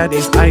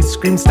Daddy's ice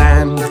cream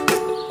stand.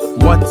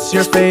 What's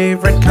your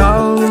favorite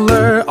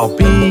color? I'll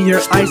be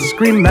your ice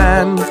cream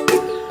man.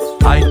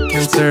 I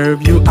can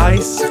serve you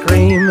ice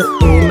cream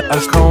in a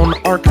cone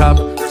or cup.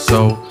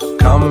 So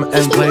come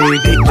and play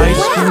the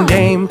ice cream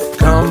game.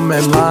 Come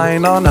and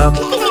line on up.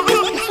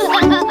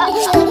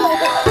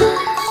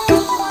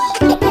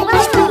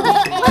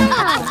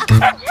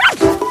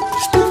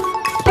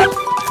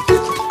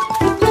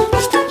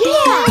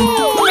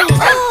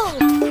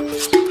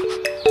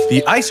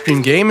 The ice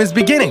cream game is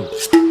beginning.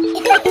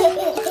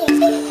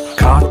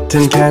 Cotton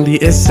Cotton candy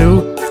is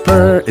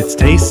super, it's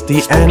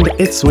tasty and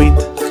it's sweet.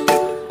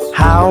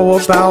 How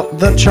about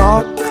the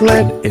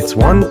chocolate? It's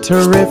one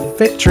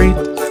terrific treat.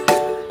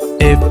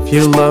 If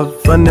you love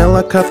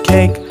vanilla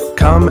cupcake,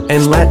 come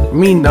and let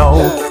me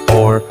know.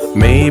 Or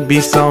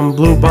maybe some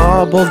blue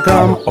bubble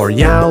gum or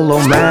yellow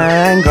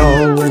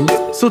mango.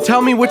 So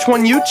tell me which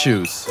one you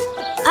choose.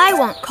 I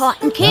want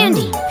cotton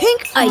candy,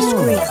 pink ice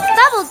cream.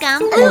 Bubblegum,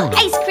 blue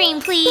ice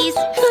cream, please.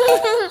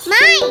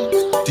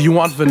 Mine. Do you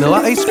want vanilla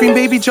ice cream,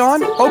 Baby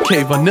John?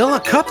 Okay, vanilla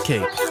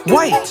cupcake,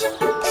 white.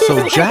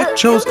 So Jack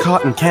chose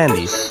cotton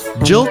candy,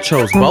 Jill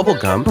chose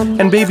bubblegum,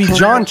 and Baby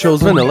John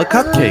chose vanilla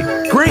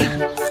cupcake. Great!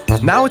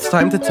 Now it's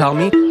time to tell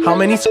me how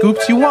many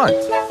scoops you want.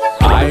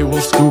 I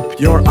will scoop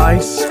your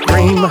ice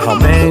cream. How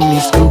many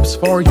scoops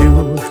for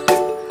you?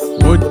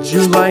 Would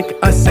you like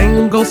a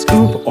single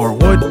scoop or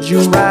would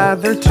you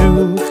rather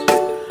two?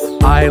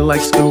 I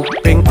like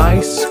scooping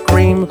ice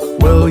cream.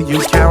 Will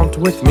you count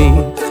with me?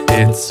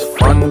 It's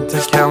fun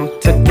to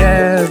count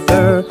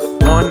together.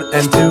 1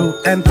 and 2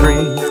 and 3.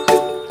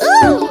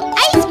 Ooh,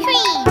 ice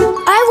cream.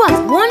 I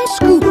want 1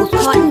 scoop of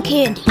cotton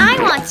candy. I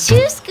want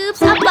 2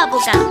 scoops of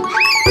bubblegum.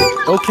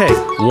 Okay,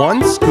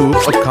 1 scoop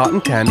of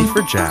cotton candy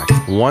for Jack.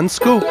 1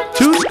 scoop,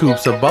 2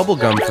 scoops of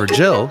bubblegum for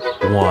Jill.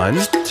 1,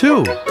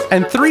 2,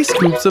 and 3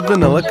 scoops of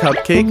vanilla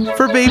cupcake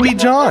for Baby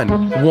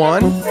John.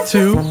 1,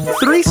 2,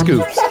 3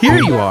 scoops. Here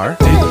you are.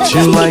 Did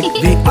you like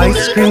the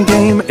ice cream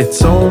game? It's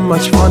so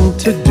much fun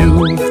to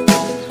do.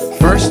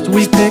 First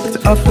we picked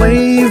a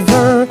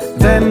flavor,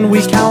 then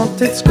we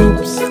counted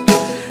scoops.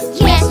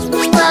 Yes,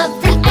 we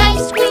love the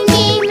ice cream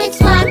game.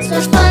 It's lots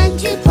of fun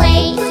to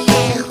play.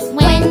 And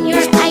when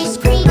your ice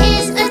cream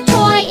is a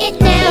toy, it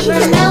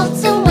never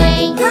melts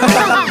away.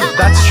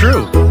 That's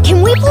true.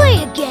 Can we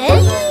play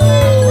again?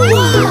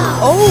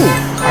 Oh,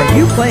 are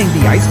you playing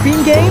the ice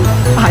cream game?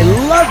 I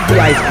love the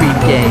ice cream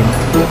game.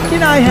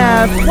 Can I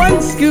have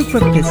 1 scoop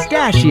of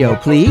pistachio,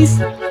 please?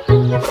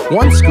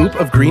 1 scoop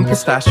of green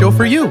pistachio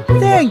for you.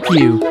 Thank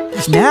you.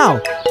 Now,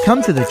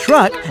 come to the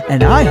truck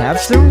and I have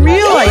some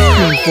real ice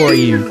cream for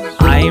you.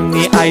 I'm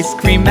the ice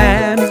cream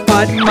man,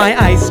 but my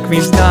ice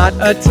cream's not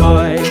a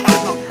toy.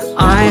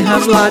 I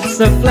have lots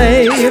of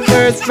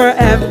flavors for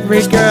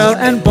every girl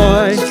and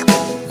boy.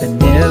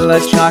 Vanilla,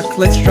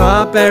 chocolate,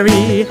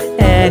 strawberry,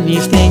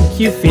 anything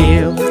you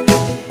feel.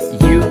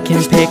 You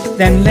can pick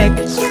then lick,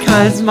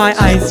 'cause my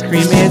ice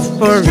cream is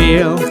for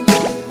real.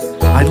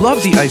 I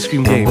love the ice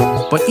cream game,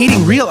 but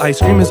eating real ice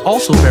cream is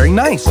also very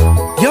nice.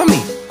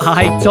 Yummy!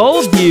 I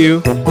told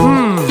you.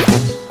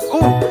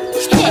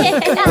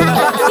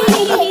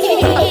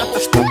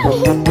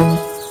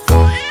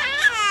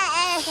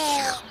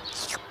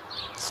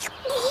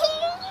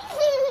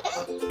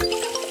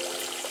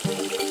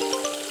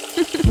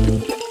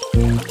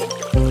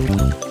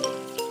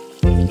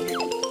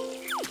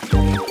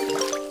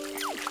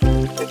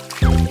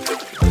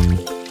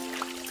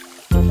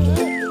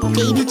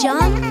 Baby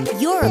John,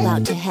 you're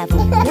about to have a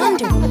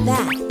wonderful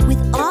bath with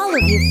all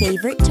of your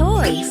favorite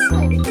toys.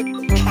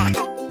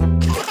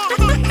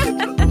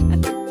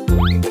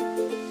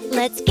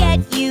 Let's get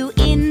you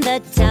in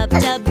the tub,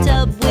 tub,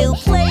 tub. We'll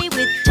play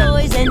with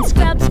toys and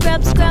scrub,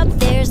 scrub, scrub.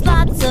 There's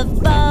lots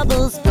of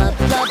bubbles, blub,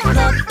 blub,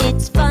 blub.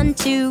 It's fun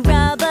to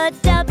rub a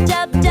dub,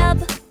 dub, dub.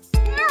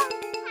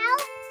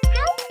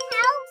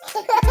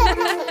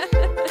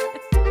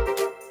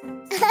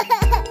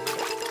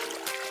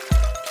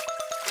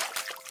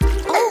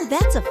 Oh,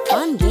 that's a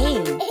fun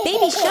game.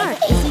 Baby Shark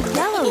is a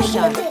yellow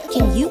shark.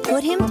 Can you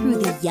put him through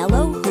the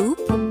yellow hoop?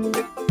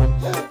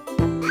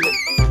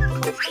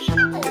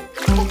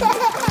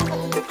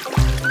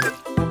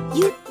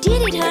 You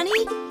did it,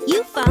 honey.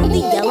 You found the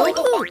yellow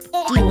hoop.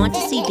 Do you want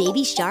to see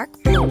Baby Shark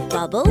blow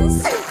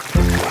bubbles?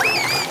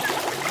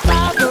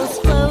 Bubbles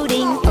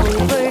floating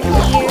over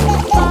here.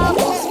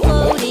 Bubbles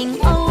floating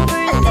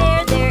over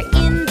there. They're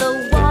in the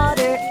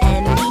water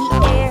and the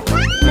air.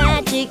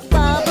 Magic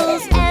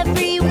bubbles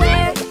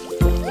everywhere.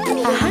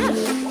 Aha!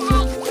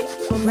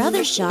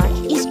 Brother Shark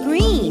is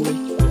green.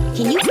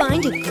 Can you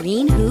find a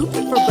green hoop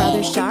for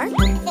Brother Shark?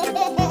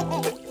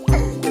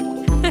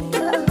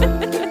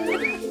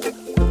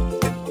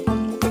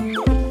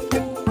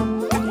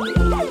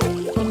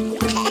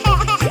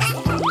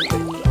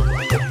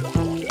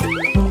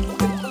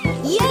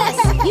 Yes,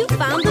 you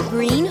found the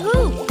green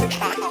hoop.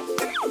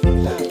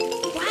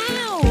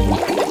 Wow!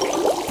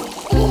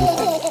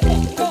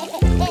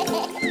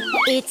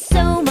 It's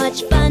so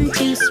much fun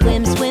to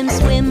swim, swim,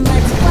 swim.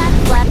 Let's flap,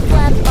 flap,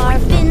 flap our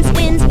fins,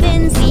 fins,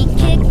 fins. We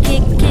kick,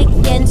 kick, kick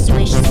and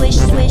swish, swish,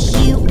 swish.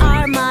 You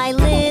are my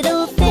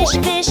little fish,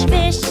 fish,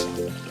 fish.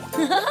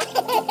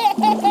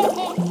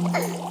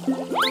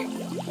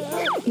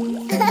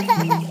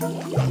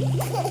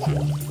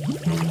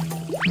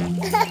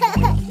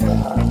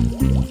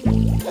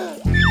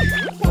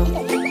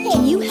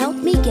 Can you help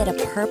me get a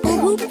purple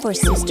hoop for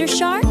Sister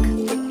Shark?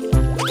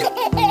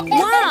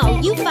 Wow,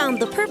 you found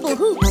the purple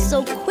hoop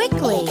so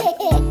quickly.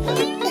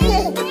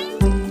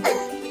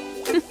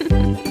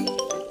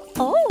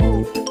 Oh,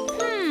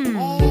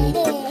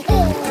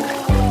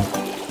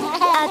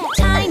 A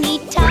tiny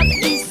tub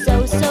is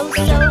so, so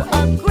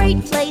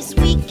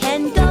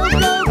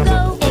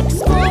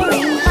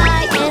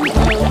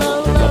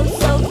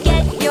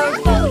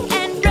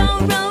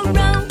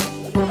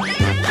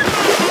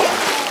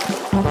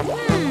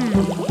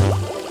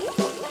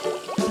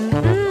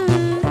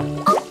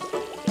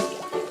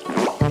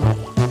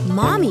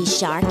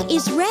Shark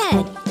is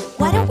red.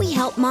 Why don't we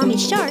help Mommy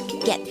Shark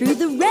get through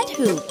the red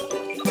hoop?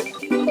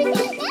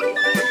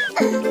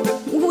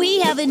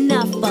 We have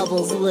enough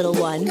bubbles, little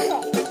one.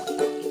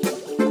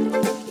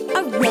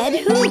 A red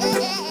hoop.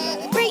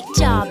 Great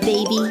job,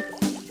 baby.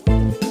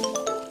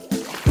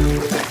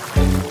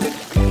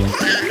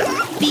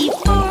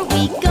 Before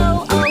we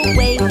go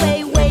away,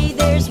 way,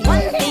 there's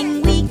one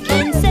thing we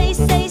can say.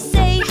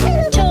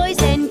 Toys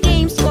and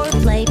games for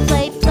play.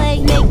 Make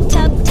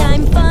tub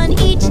time fun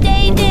each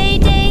day.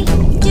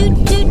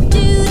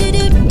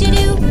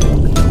 Do.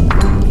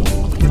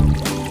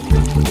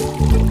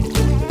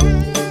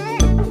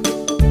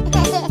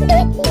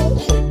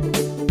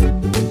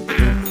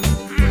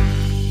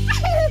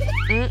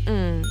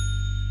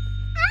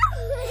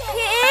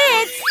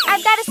 Kids,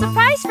 I've got a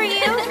surprise for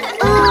you.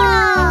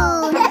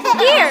 Ooh.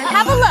 Here,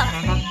 have a look.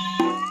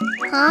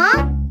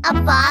 Huh? A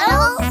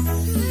bottle?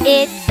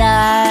 It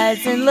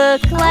doesn't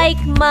look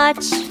like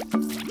much,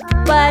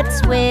 but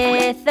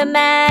with a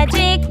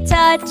magic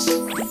touch,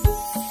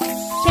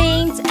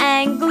 paint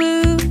and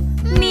glue,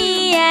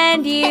 me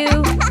and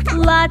you,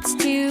 lots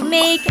to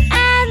make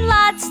and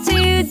lots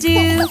to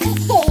do.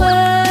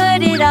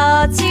 Put it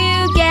all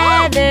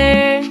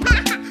together,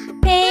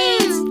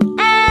 paint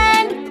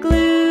and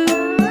glue.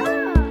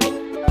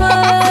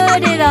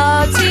 Put it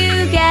all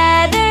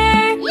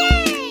together,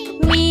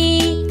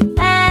 me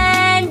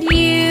and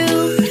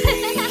you.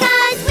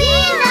 'Cause we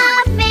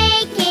love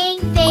making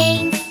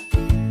things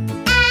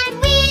and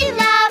we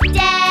love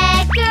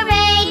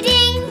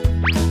decorating.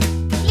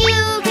 You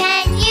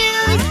can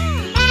use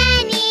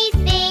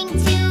anything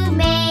to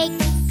make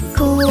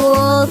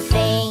cool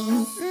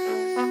things.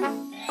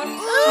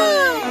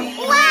 Ooh,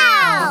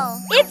 wow!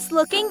 It's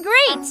looking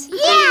great.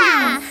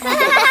 Yeah!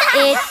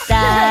 It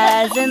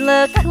doesn't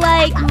look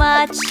like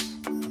much,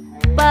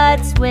 but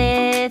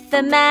with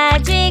a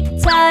magic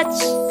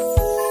touch,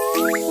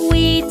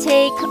 we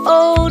take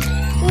old,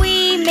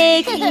 we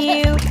make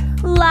new,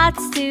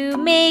 lots to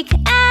make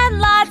and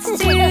lots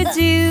to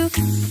do.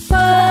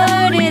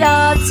 Put it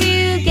all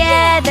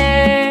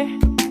together,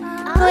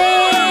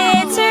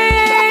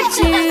 glitter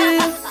too.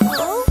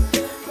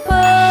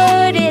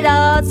 Put it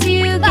all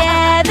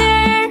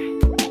together,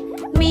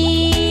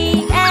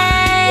 me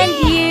and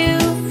you.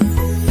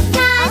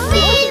 'Cause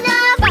we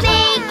love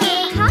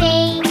making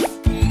things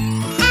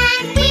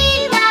and we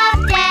love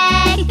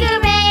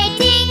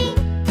decorating.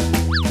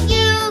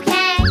 You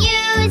can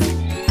use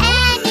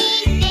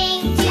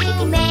anything to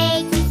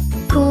make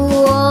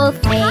cool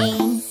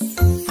things.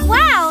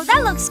 Wow,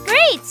 that looks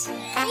great.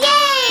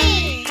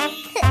 Yay!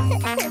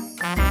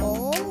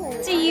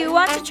 Do you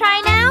want to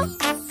try now?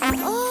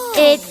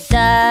 It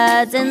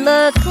doesn't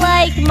look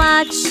like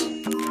much,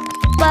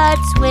 but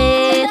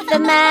with a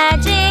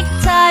magic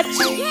touch,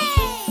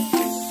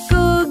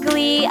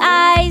 googly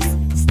eyes,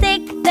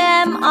 stick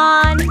them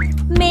on.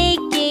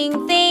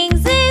 Making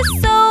things is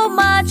so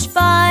much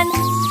fun.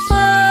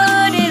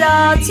 Put it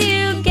all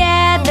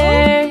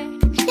together.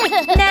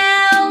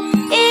 Now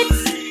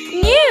it's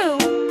new.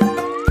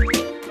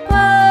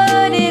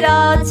 Put it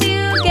all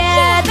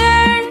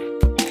together,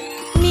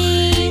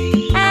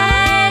 me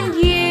and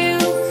you.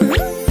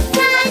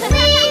 'Cause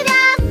we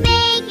love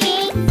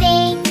making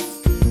things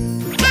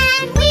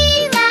and we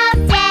love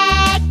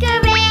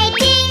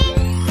decorating.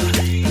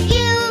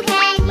 You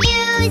can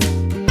use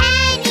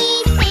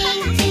anything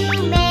to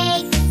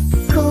make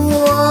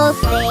cool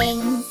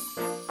things.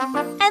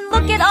 And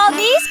look at all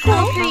these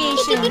cool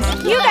creations.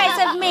 You guys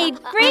have made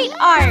great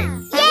art.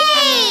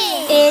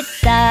 Yay! It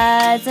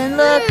doesn't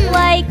look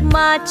like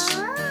much,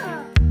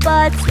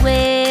 but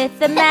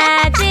with a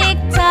magic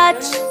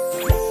touch,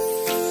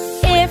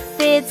 if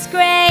it's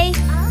gray,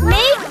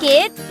 make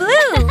it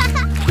blue.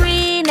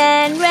 Green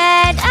and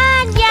red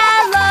and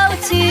yellow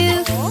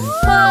too.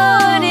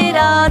 Put it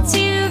all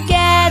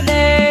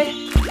together,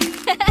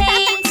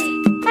 paint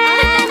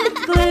and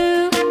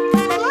glue.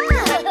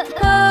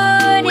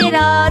 Put it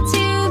all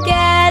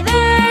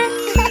together,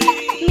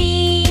 me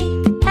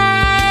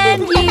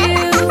and you.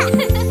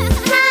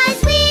 'Cause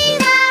we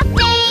love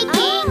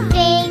making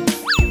things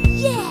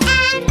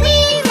and we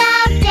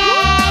love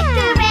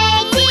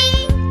decorating.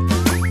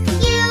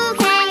 You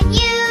can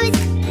use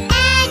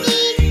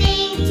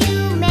anything to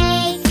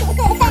make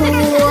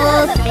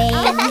cool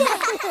things.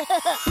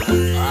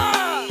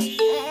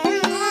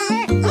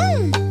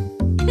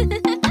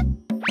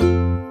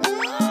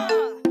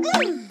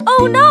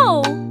 Oh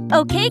no!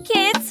 Okay,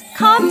 kids,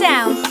 calm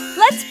down.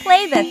 Let's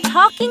play the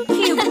talking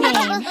cube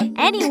game.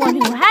 Anyone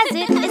who has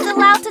it is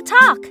allowed to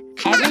talk.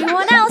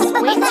 Everyone else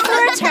waits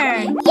for a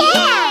turn.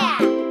 Yeah!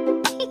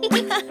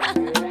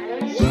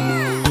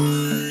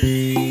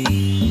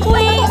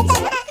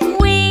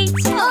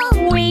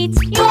 Wait,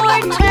 your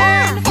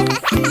turn.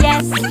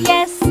 Yes,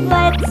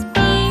 let's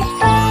be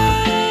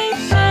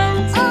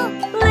patient.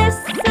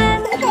 Listen,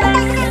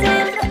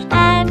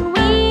 and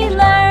we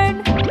learn.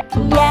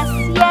 Yes,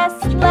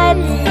 let's be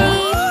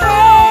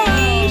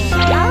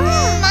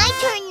patient. My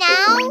turn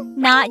now?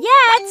 Not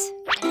yet.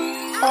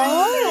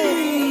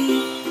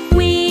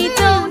 We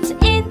don't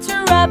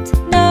interrupt.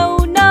 No.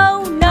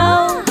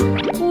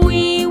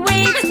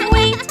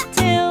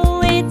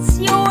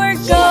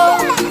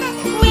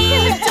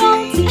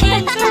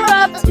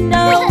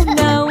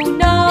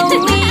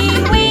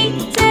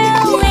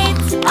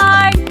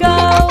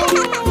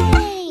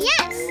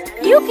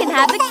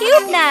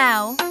 cube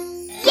now.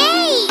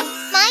 Yay!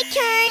 My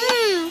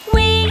turn.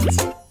 Wait,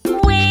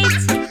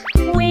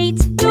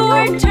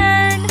 your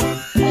turn.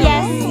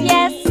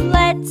 Yes,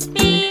 let's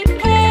be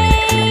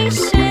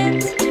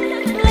patient.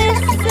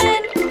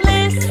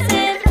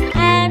 Listen,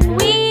 and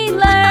we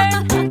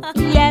learn.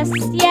 Yes,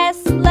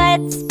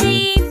 let's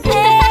be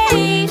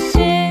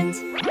patient.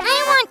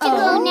 I want to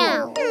go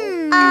now.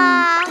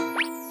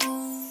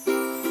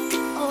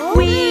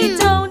 We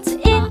don't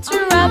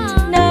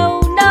interrupt, no.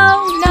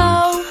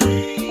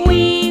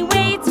 We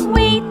wait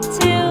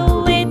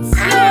till it's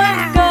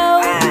your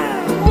go.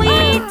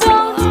 We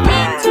don't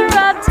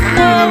interrupt,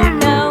 no.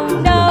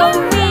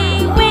 We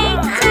wait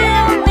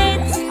till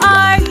it's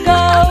our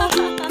go.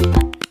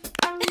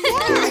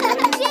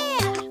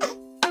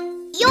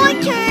 Your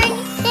turn.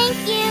 Thank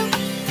you.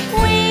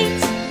 Wait,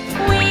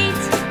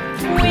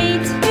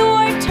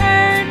 your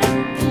turn.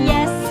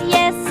 Yes,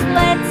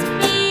 let's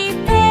be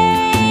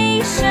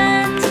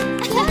patient.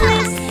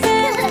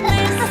 Listen,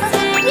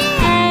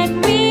 and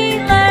we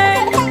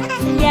learn.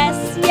 Yes,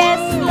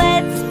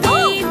 let's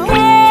be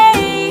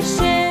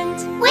patient.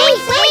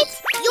 Wait.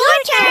 Your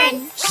turn.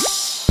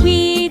 We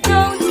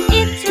don't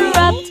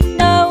interrupt,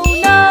 no.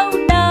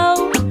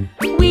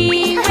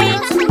 We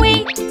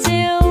wait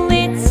till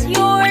it's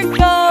your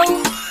go.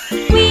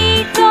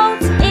 We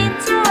don't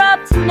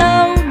interrupt,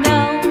 no.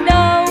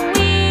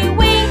 We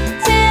wait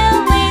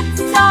till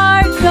it's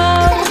our go.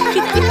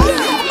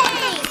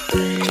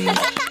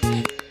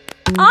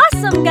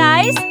 Awesome,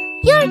 guys!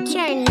 Your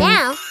turn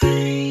now.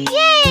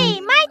 Yay!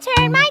 My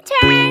turn.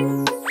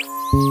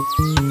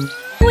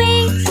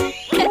 Wait,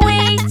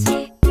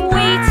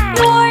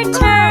 your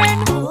turn.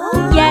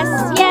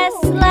 Yes,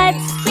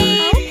 let's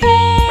be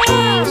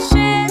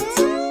patient.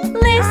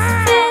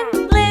 Listen,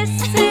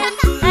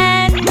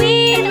 and we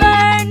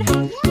learn.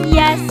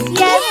 Yes,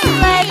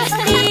 let's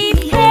be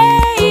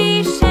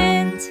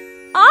patient.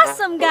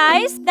 Awesome,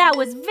 guys! That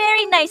was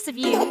very nice of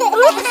you. Oops,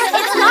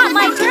 it's not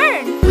my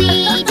turn.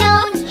 We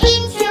don't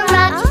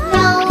interrupt,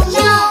 no.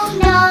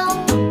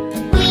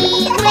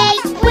 We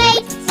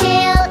wait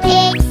till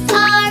it's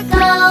our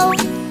go.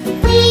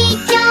 We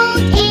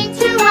don't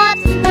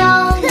interrupt,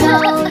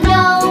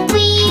 no.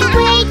 We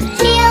wait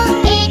till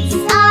it's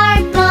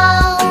our go.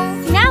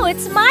 Now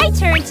it's my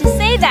turn to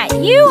say that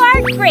you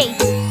are great.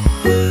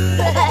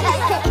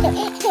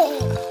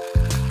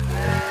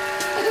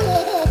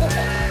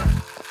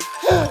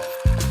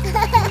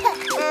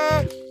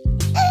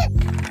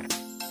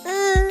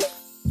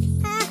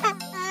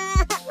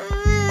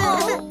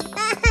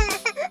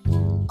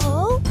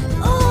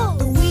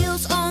 The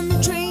wheels on the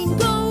train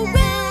go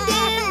round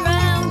and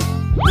round,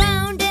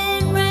 round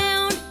and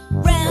round,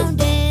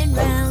 round and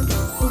round.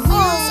 The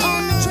wheels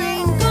on the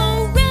train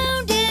go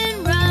round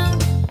and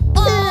round,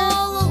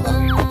 all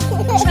along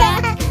the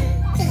track.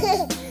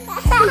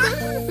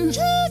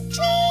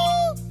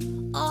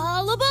 Choo-choo!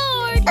 All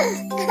aboard!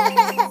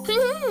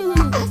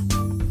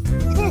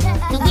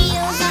 The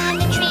wheels on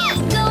the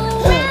train go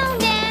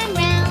round and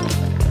round,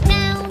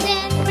 round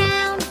and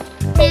round,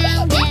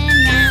 round and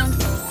round.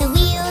 The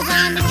wheels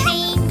on the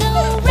train go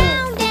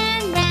round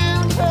and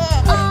round,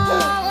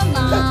 all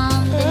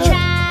along the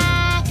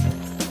track.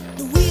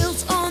 The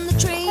wheels on the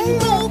train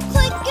go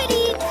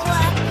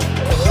clickety-clack,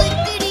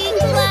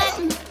 clickety-clack,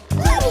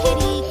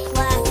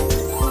 clickety-clack.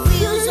 The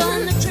wheels on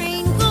the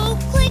train go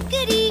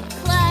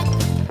clickety-clack,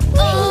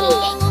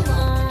 all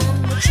along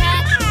the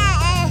track.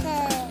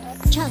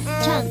 Chug,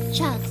 chug,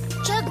 chug.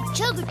 Chug,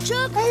 chug,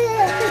 chug.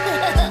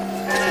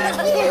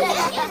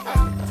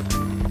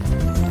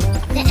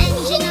 The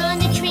engine on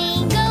the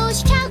train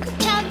goes chug,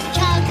 chug,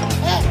 chug.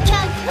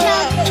 Chug,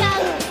 chug,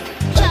 chug.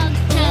 Chug,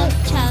 chug,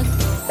 chug.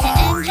 The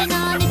engine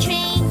on the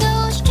train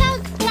goes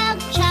chug, chug,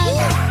 chug.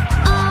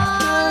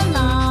 All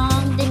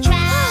along the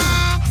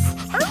tracks.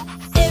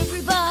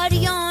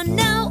 Everybody on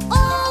now,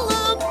 all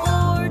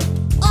aboard,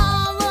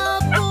 all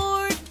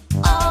aboard,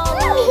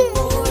 all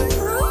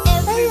aboard.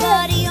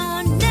 Everybody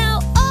on now,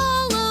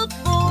 all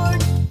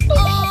aboard,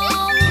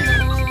 all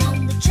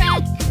along the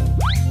track.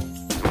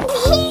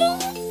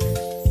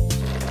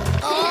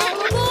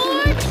 All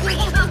aboard.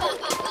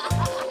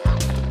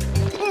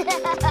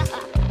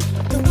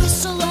 The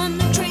whistle on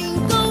the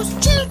train goes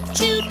choo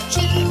choo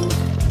choo,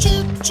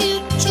 choo choo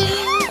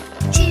choo,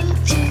 choo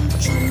choo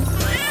choo.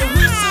 The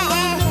whistle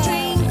on the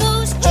train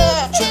goes choo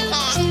choo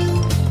choo,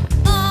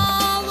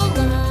 all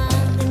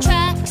along the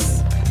tracks.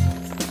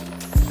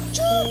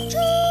 Choo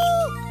choo,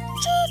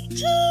 choo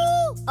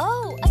choo.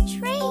 Oh, a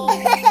train.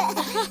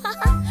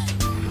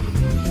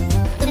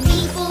 The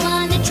people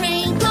on the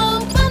train go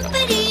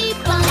bumpity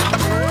bump,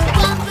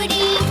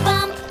 bumpity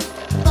bump,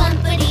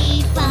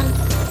 bumpity bump.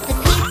 The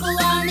people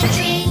on the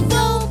train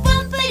go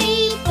bumpity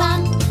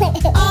bump,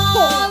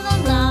 all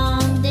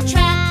along the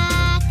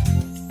track.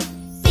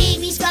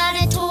 Baby's got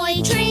a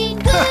toy train,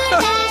 good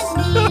as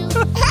new,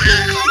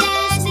 good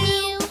as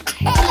new,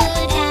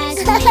 good as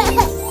new.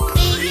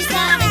 Baby's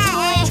got a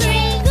toy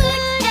train,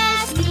 good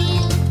as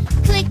new,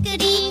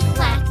 clickety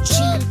clack,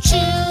 choo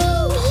choo.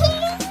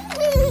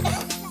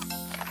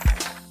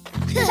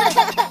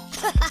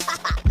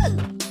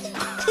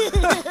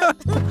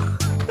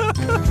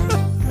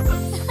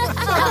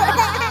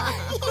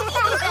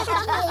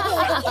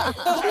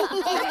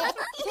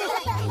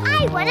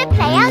 I want to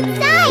play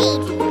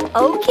outside.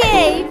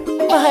 Okay,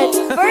 but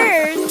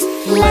first,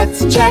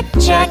 Let's check,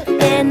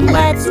 and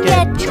let's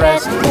get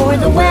dressed for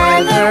the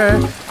weather.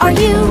 Are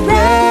you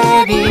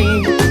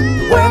ready?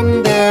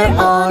 When they're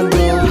on,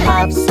 we'll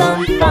have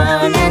some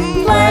fun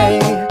and play.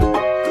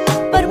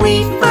 But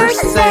we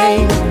first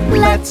say,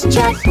 Let's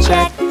check,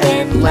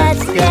 and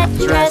let's get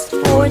dressed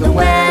for the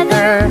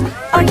weather.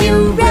 Are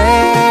you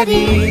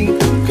ready?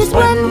 'cause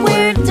when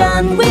we're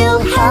done, we'll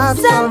have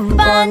some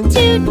fun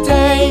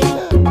today.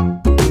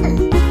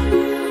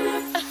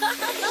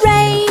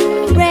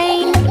 Rain,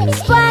 rain,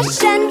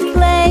 splash and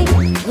play.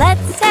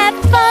 Let's have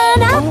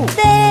fun out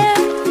there.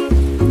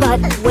 But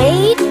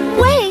wait,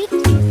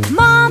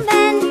 Mom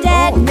and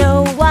Dad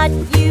know what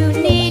you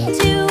need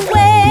to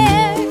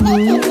wear.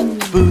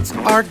 Boots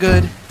are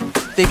good,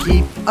 they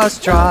keep us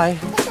dry.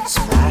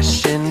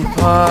 Splash in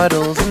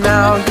puddles,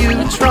 now you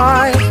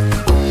try.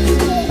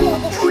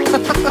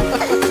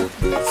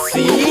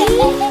 See?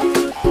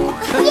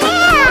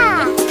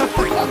 Yeah!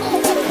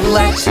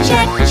 Let's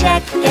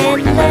check,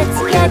 and let's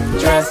get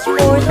dressed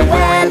for the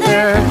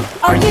weather.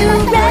 Are you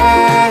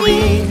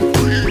ready?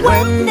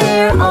 When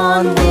they're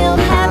on, we'll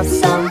have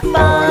some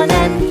fun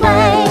and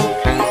play.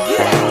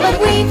 But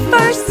we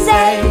first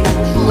say,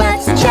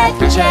 let's check,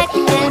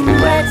 and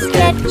let's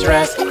get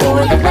dressed for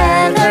the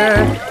weather.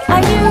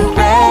 Are you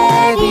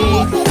ready?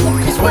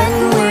 'Cause when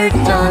we're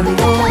done,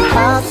 we'll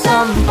have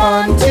some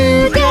fun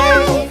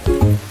today.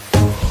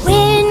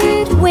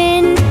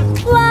 Wind,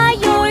 fly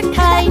your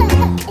kite.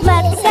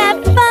 Let's have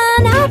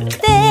fun out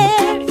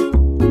there.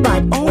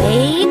 But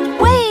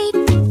wait,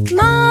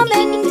 Mom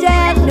and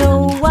Dad know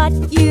what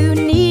you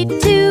need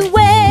to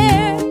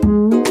wear.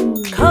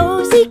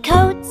 Cozy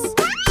coats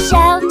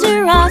shelter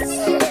us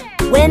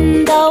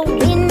when the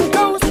wind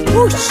goes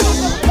whoosh.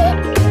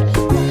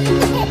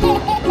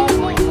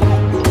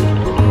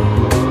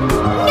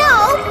 No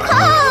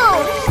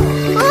cold!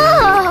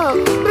 Oh!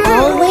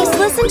 Always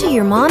listen to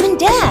your mom and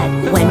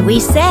dad when we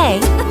say,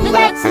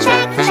 Let's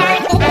check,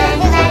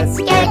 and let's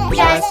get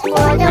dressed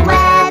for the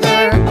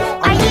weather.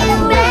 Are you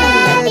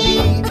ready?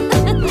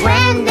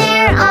 When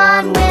they're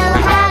on, we'll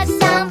have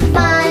some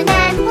fun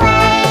and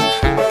play.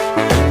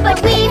 But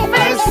we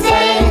first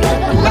say,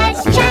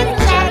 let's check,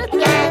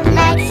 and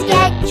let's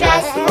get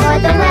dressed for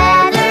the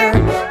weather.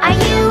 Are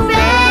you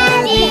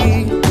ready?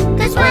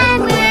 'Cause when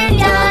we're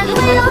done,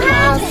 we'll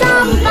have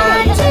some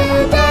fun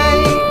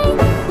today.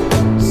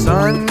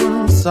 Sun,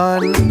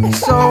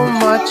 so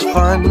much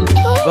fun,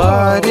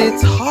 but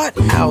it's hot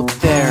out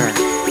there.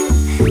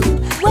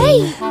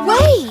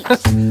 wait.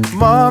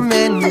 Mom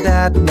and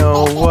Dad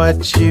know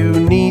what you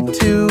need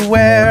to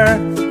wear.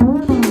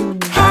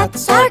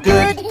 Hats are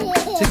good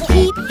to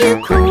keep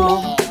you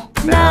cool.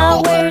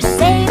 Now we're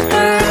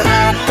safer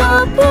at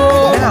the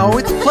pool. Now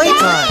it's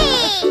playtime.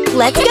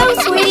 Let's go,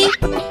 sweetie.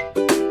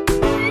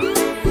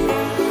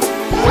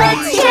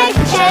 Let's check,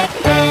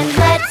 and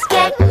let's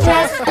get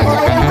dressed for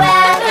the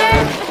weather.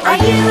 Are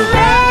you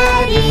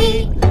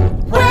ready?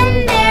 When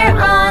they're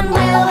on,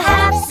 we'll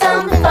have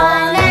some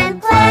fun and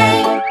play.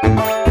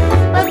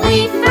 But we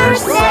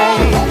first say,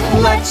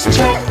 Let's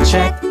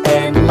check,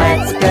 and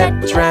let's get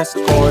dressed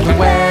for the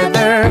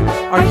weather.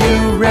 Are you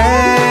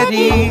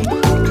ready?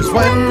 'Cause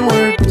when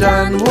we're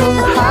done,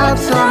 we'll have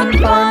some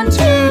fun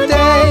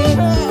today.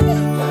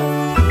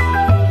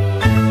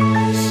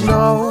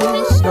 Snow,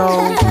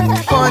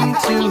 fun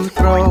to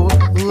throw.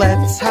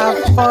 Let's have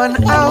fun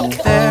out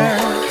there.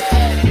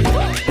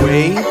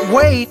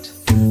 Wait,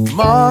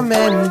 Mom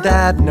and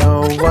Dad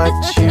know what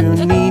you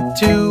need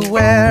to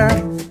wear.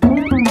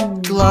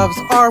 Gloves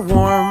are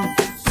warm,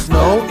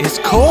 snow is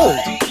cold.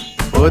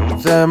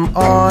 Put them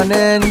on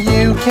and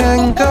you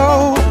can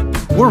go.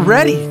 We're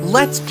ready,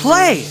 let's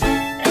play.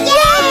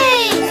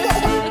 Yay!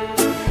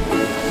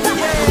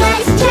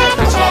 Let's check,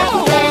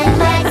 and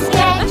let's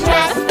get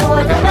dressed for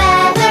the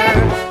weather.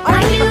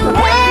 Are you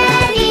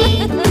ready?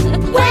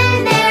 When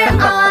they're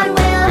on,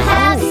 we'll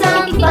have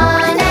some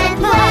fun and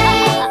play.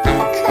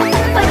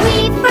 But we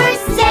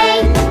first say,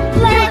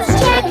 let's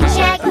check,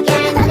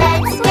 and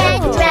let's get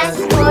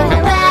dressed for the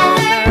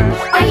weather.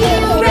 Are you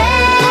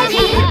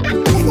ready?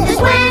 'Cause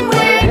when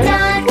we're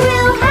done,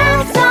 we'll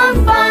have some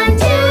fun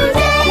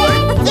today.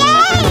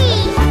 Yay!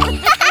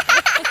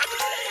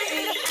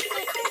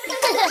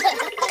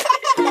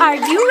 Are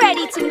you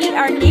ready to meet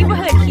our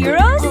neighborhood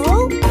heroes?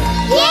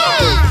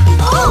 Yeah!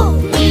 Oh!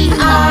 We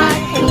are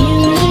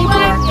community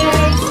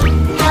workers,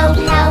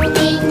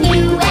 helping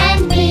you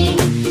and me.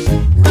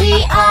 We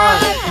are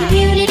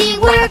community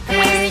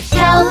workers,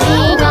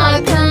 helping our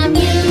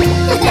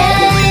community.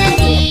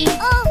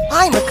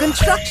 I'm a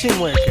construction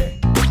worker.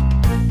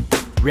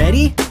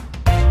 Ready?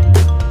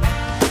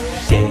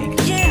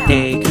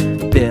 Dig,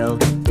 build,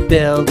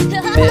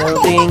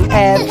 building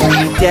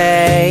every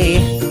day.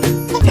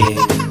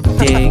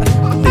 Dig,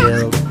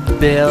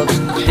 build,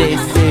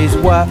 this is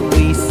what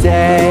we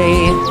say.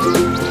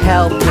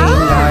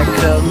 Helping our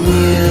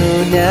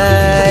community.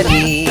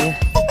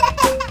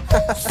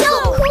 So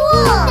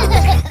cool!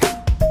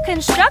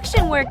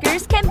 Construction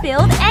workers can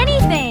build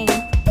anything.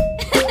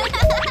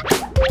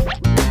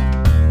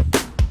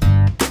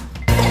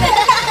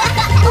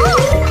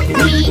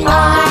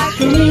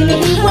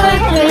 community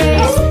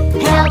workers,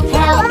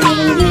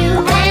 helping you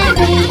and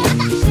me.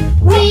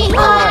 We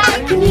are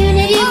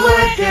community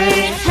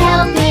workers,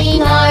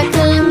 helping our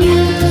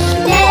community.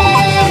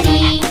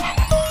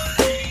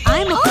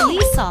 I'm a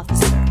police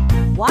officer.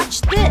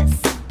 Watch this.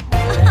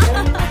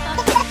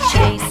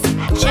 Chase,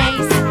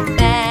 chase,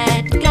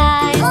 bad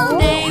guys,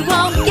 they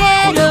won't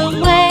get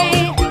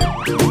away.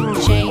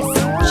 Chase,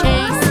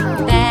 chase,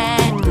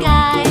 bad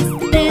guys,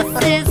 this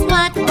is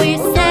what we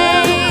say.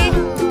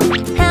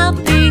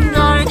 Helping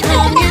our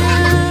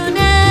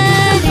community.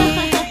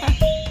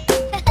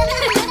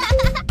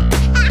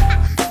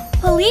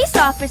 Police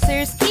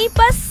officers keep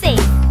us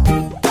safe.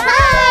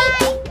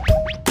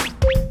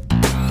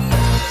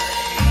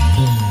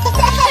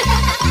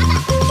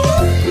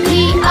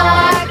 We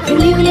are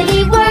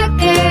community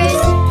workers,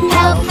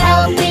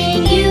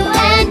 helping you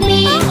and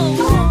me.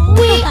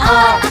 We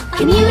are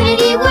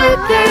community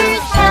workers,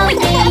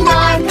 helping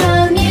our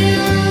community.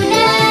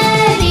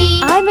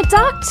 I'm a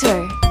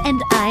doctor.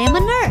 And I am a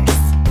nurse.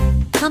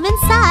 Come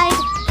inside.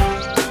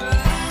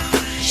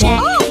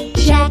 Check,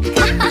 check,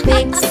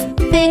 fix,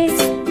 fix,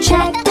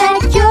 check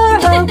that you're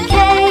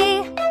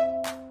okay.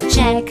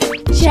 Check,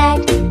 check,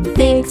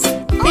 fix,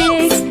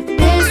 fix,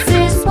 this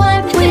is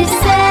what we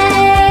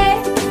say.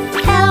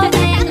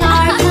 Helping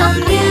our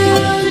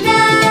community.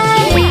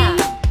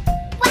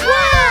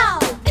 Wow!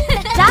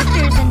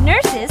 Doctors and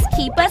nurses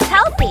keep us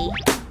healthy.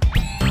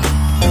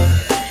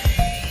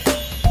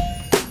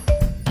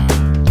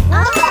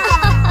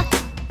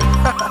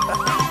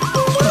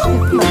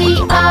 We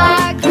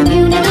are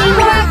community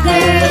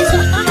workers,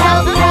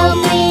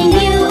 helping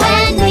you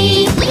and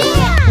me.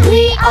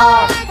 We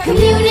are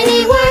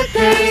community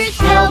workers,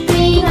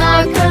 helping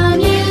our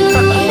community.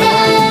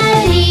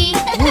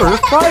 We're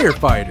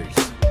firefighters.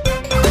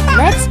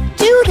 Let's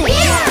do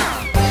this.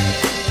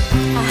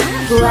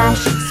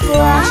 Splash,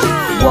 splash,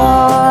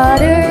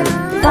 water,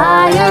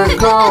 fire,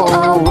 go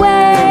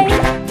away.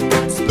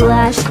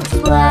 Splash,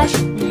 splash,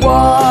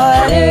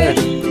 water,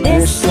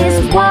 this is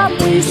what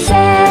we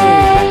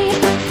say.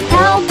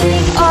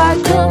 Helping our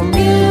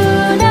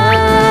community.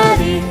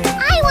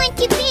 I want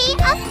to be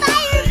a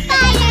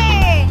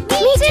firefighter.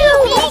 Me too,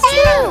 me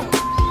too.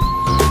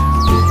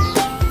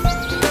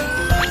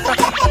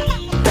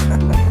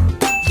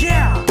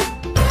 Yeah!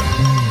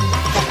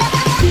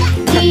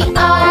 We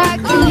are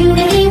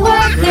community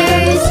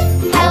workers,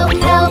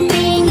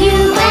 helping you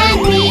and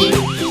me.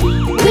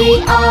 We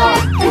are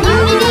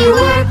community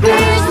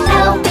workers,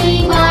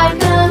 helping our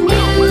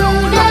community.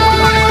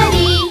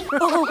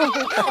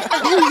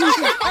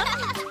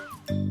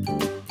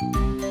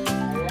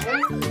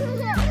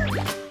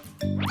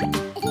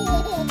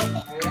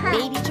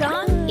 Baby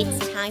John, it's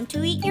time to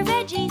eat your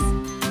veggies.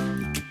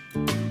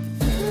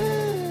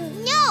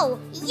 No!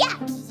 Yuck,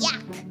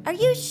 yuck! Are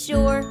you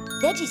sure?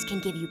 Veggies can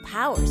give you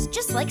powers,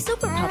 just like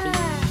Super Puppy.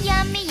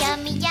 Yummy,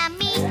 yummy,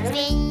 yummy.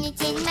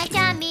 Spinach in my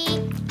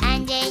tummy,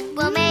 and it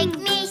will make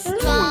me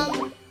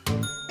strong.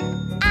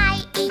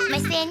 I eat my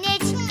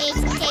spinach, it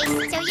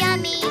tastes so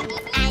yummy,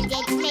 and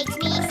it makes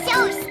me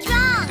so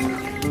strong.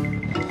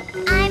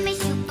 I'm a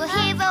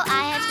superhero,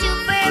 I have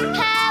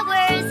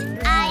superpowers.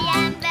 I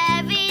am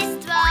very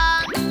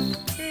strong.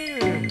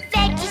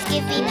 Veggies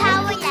give me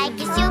power like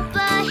a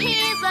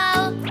superhero.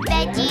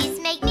 Veggies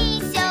make me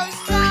so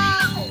strong.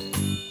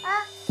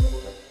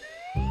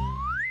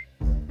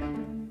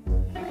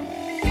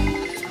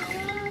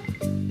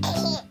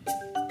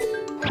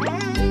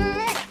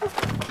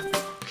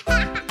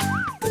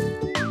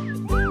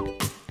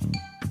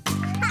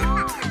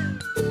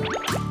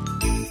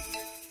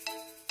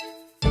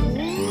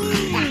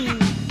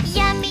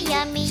 Yummy,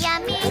 yummy,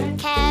 yummy.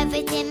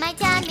 Carrots in my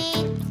tummy,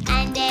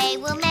 and they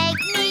will make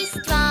me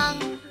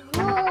strong.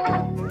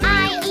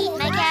 I eat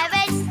my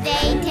carrots,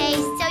 they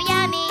taste so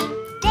yummy.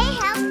 They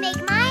help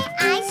make my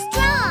eyes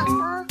strong.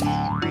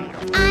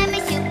 I'm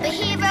a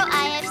superhero,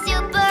 I have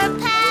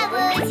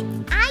superpowers.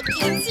 I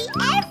can see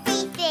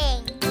everything.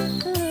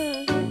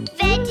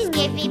 Veggies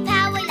give me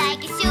power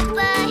like a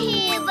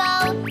superhero.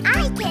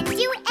 I can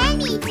do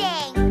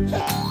anything.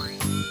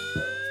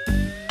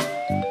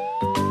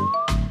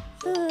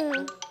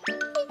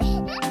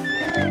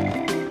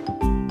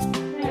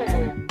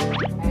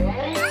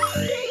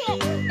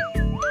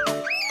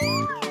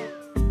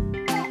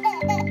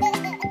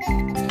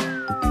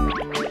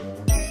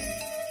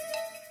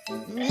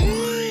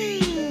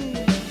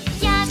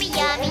 Yummy,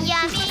 yummy,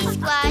 yummy.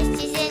 Squash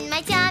is in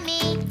my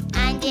tummy,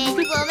 and it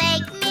will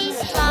make me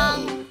strong.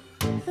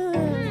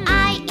 I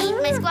eat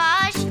my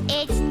squash,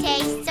 it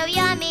tastes so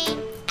yummy,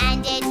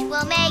 and it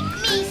will make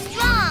me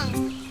strong.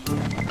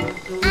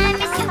 I'm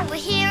a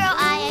superhero,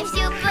 I have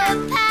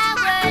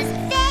superpowers.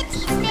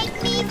 Veggies make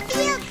me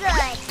feel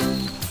good.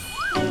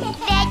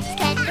 Veggies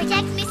can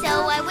protect me so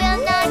I will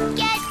not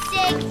get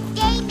sick.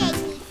 They make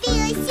me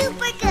feel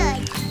super good.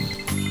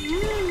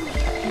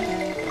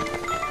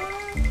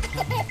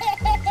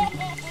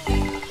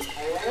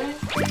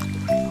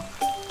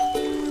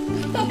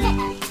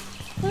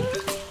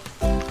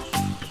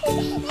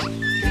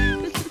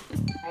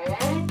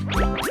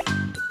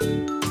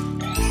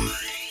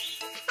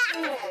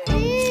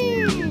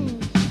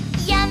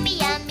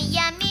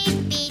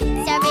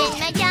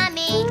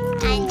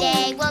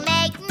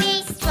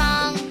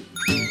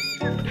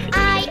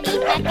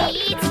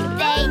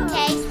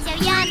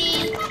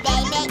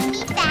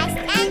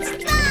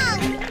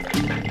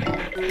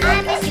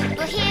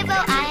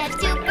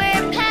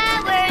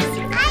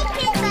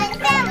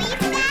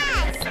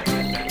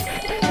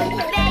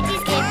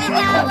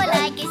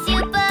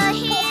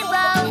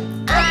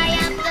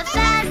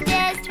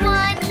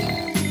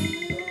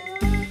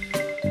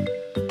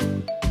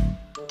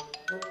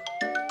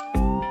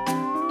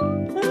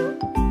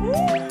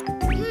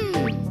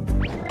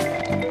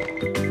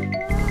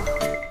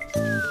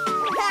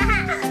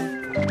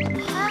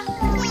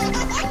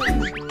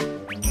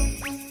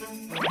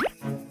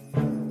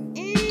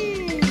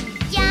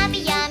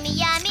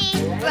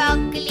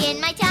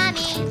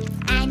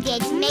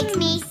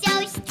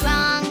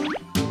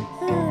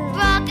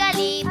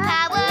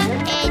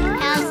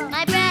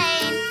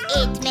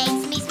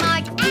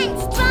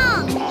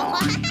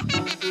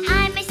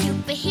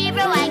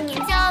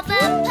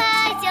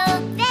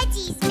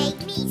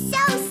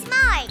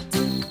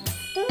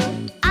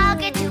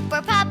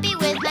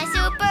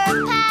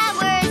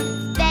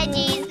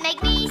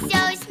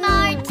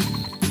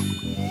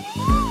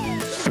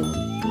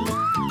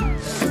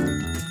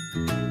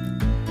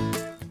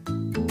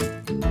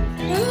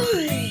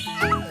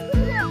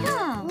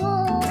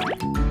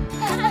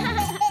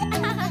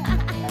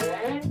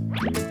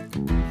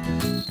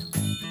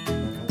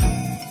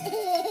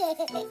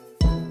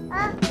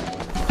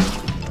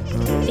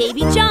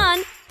 Baby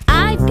John,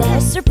 I've got a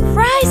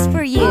surprise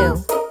for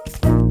you.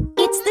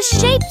 It's the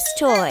Shapes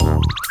toy.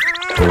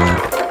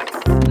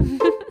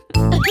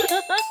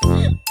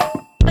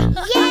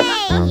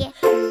 Yay!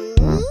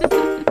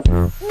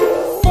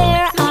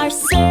 There are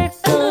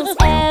circles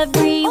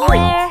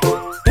everywhere.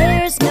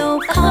 There's no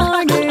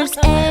corners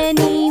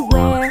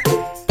anywhere.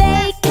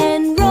 They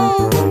can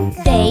roll,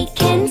 they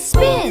can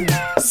spin.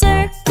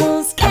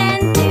 Circles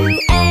can do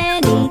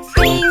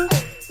anything.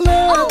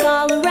 Look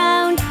all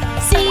around,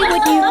 see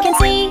what you can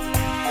see.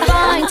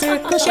 Find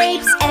circle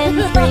shapes and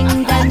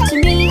bring them to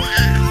me.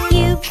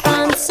 You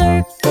found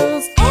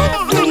circles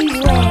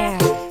everywhere.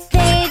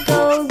 They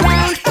go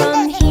round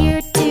from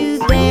here to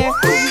there.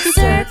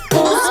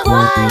 Circles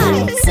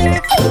fly,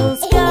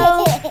 circles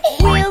go.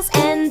 Wheels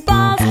and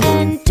balls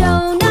and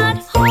donut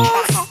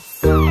holes.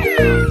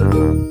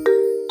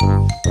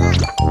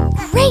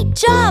 Great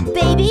job,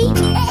 baby!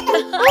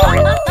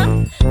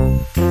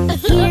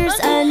 Here's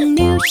a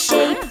new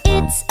shape,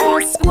 it's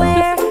a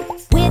square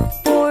with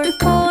 4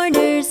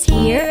 corners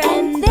here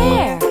and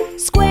there.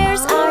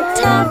 Squares are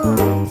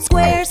tough,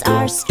 squares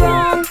are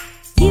strong.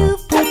 You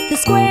put the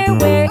square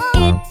where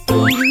it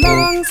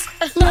belongs.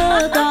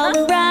 Look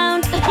all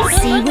around,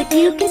 see what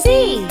you can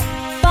see.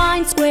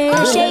 Find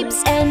square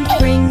shapes and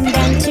bring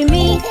them to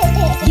me.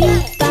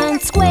 You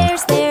found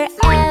squares, they're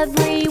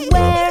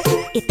everywhere.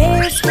 If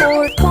there's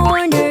 4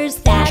 corners,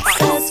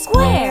 that's a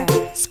square.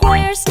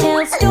 Squares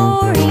tell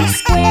stories,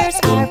 squares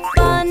are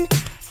fun.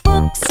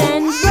 Books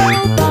and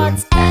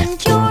robots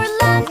and your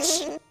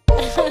lunch.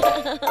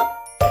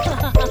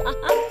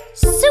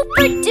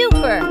 Super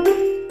duper!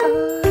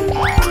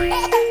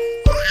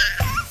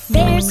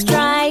 There's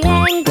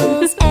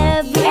triangles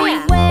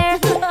everywhere.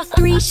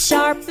 3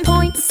 sharp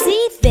points,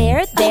 see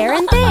there, there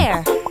and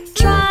there.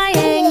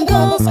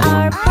 Triangles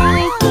are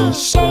pointy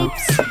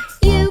shapes.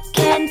 You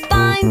can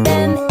find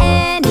them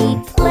any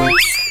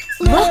place.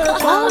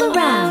 Look all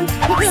around,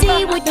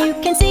 see what you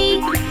can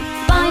see.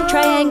 Find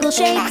triangle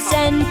shapes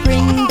and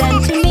bring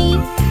them to me.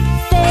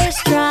 There's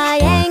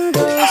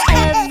triangles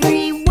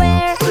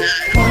everywhere.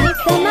 Point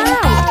them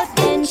out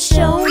and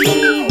show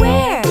me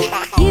where.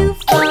 You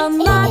found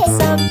lots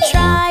of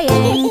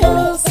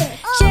triangles.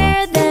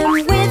 Share them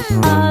with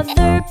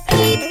other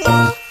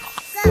people.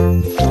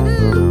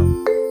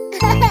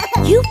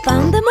 You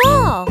found them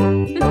all.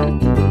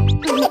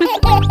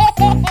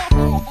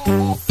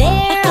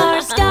 There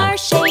are star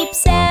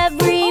shapes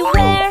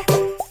everywhere.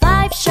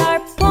 5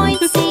 sharp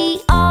points,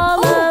 see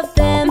all of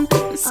them.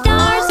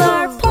 Stars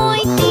are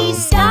pointy,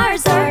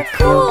 stars are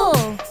cool.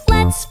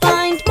 Let's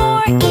find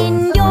more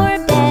in your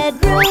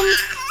bedroom.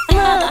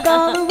 Look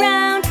all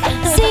around,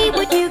 see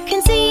what you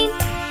can see.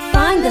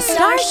 Find the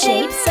star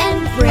shapes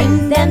and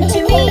bring them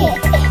to me.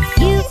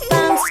 You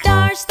found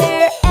stars,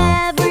 they're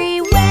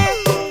everywhere.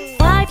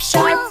 5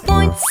 sharp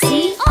points,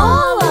 see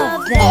all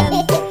of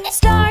them.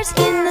 Stars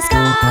in the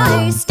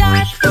sky,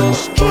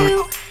 starfish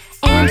too,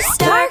 and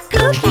star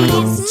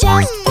cookies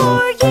just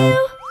for you.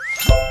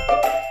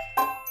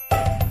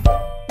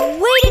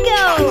 Way to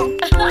go!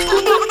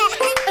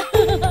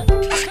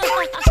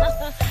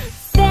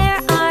 There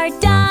are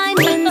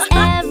diamonds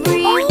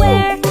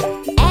everywhere.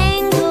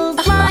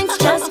 Angled lines,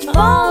 just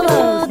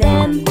follow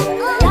them.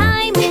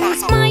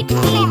 Diamonds might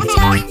be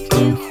tough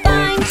to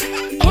find.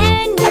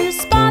 Can you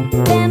spot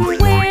them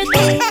where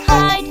they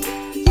hide?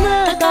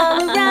 Look all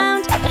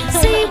around,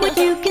 see what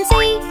you can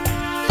see.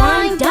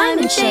 Find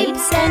diamond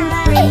shapes and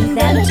bring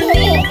them to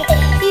me.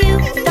 You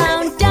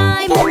found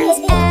diamonds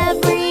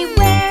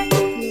everywhere.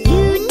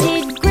 You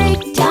did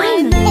great,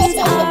 diamonds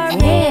are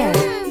rare.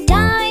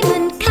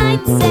 Diamond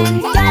kites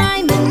and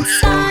diamond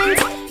signs.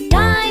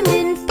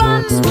 Diamond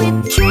box with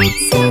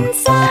treats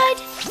inside.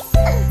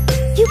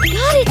 You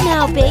got it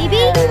now,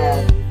 baby.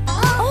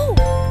 Oh.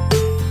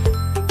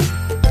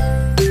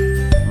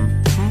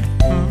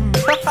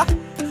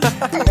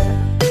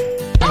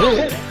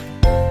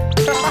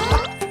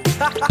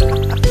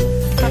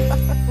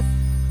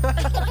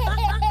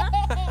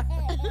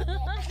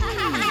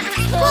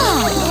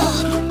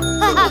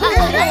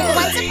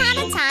 Once upon a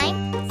time,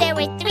 there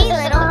were 3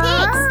 little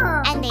pigs,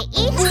 and they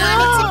each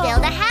wanted to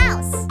build a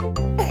house.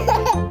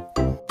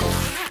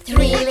 3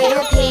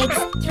 little pigs,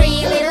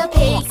 3 little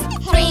pigs,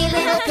 3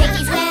 little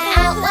piggies went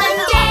out one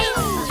day.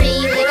 3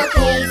 little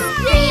pigs,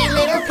 3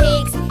 little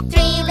pigs,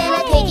 3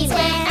 little piggies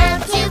went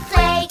out to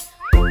play.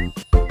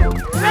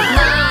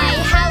 My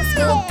house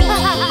will be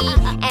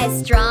as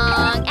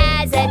strong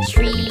as a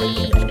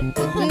tree,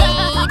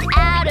 made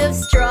out of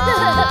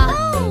straw.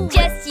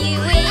 Just you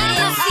wait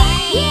and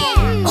see.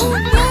 Oh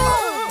no!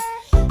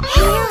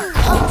 Here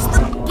comes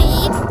the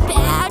big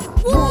bad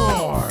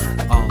wolf.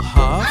 I'll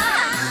huff,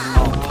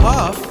 I'll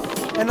puff,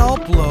 and I'll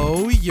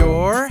blow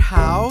your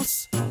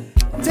house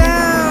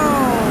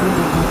down.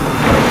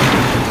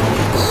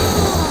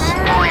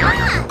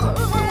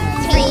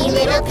 3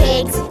 little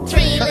pigs,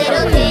 3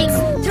 little pigs,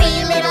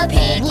 3 little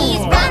piggies,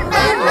 run,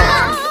 run,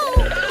 run.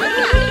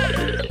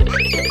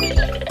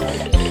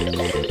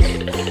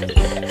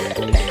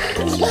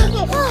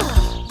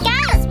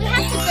 Guys, we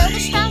have to build a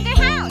stronger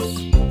house.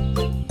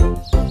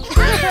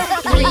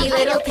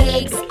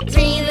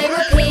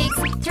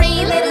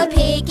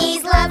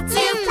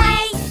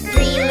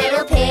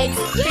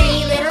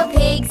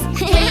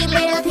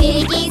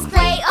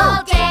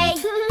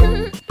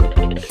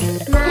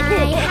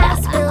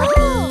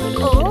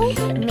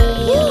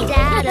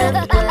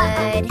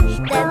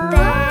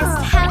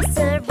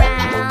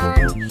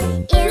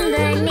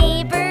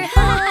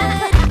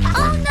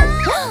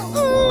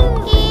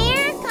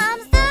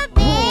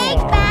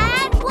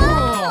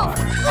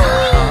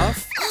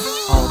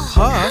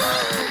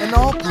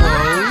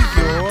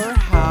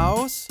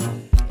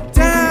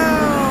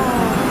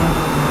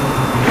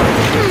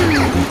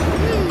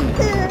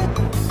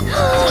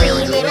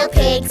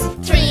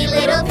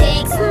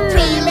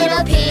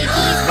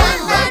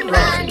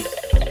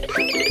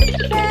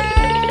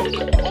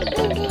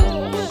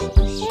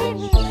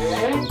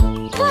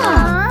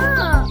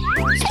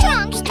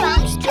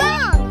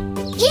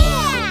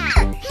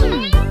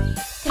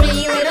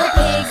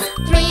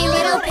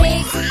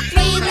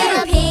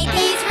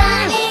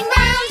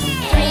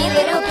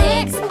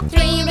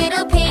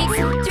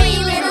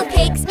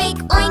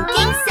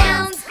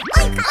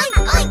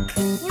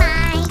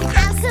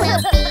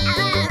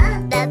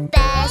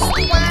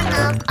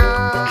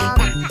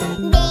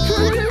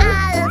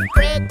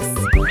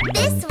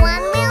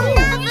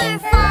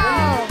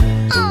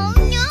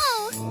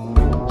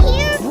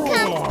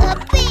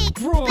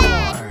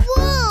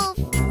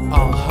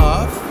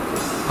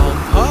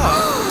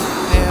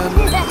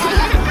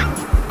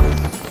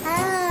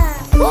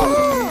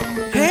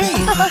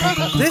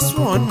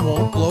 one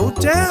won't blow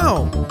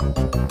down.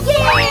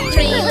 Yay!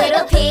 3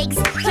 little pigs,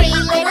 3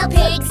 little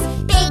pigs.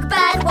 Big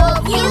bad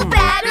wolf, you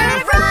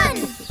better run!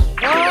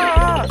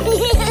 Yay!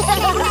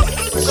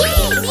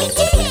 We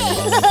did it!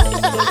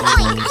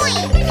 Oink,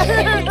 oink!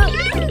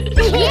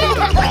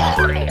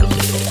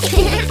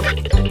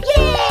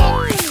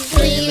 Yay!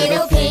 3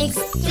 little pigs,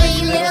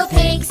 3 little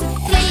pigs.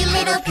 3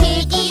 little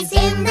piggies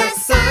in the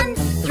sun.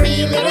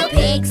 3 little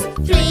pigs,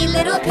 3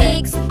 little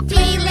pigs.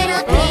 3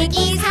 little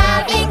piggies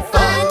having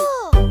fun.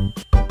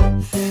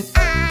 I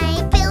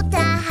built a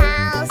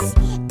house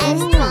as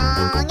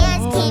strong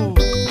as can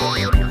be.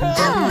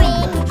 A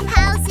brick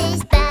house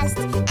is best,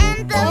 and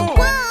the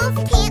wolf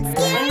can't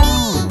scare me.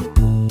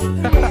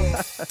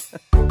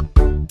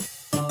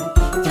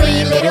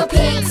 3 little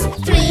pigs,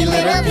 3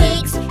 little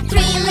pigs.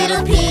 3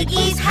 little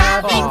piggies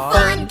having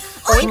fun.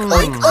 Oink,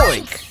 oink,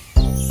 oink.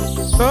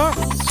 Huh?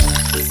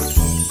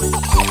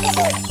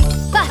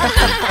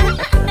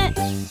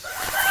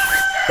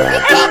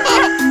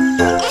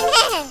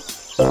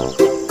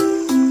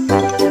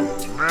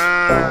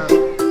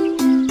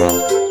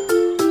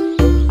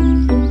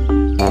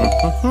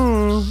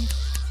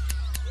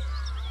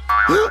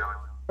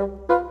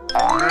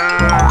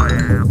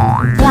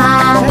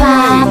 Baba,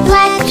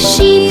 black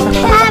sheep,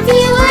 have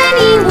you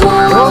any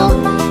wool?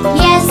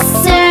 Yes,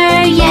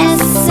 sir,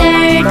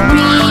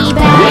 3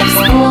 bags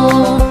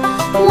full.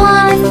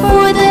 1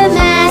 for the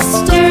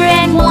master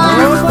and 1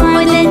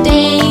 for the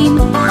dame.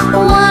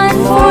 1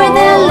 for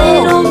the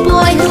little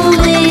boy who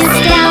lives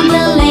down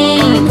the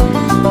lane.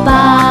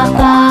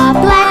 Baba,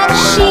 black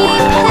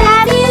sheep,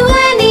 have you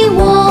any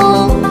wool?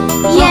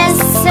 Yes,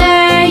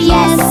 sir,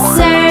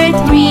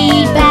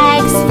 3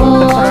 bags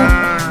full.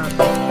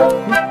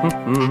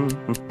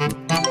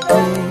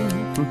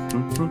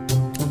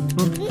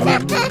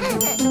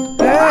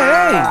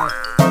 Hey!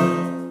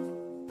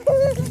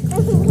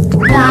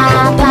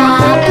 Baba,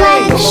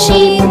 black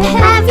sheep,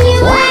 have you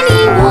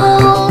any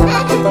wool?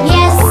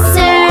 Yes,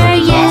 sir,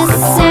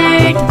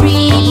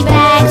 3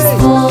 bags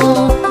full.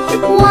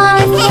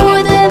 1 for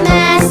the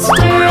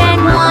master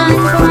and 1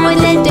 for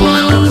the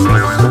dame.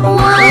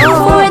 1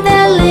 for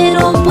the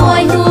little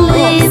boy who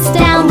lives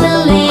down the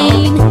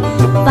lane.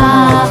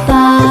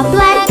 Baba,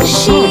 black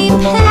sheep,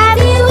 have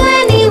you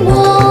any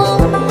wool?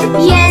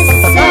 Yes,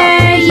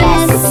 sir,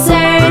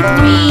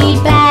 3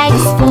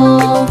 bags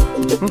full.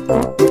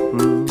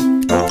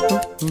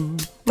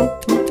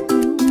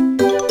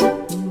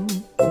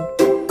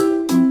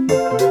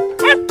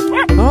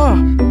 Ah,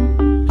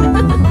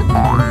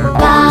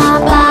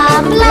 Baba,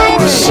 black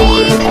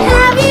sheep,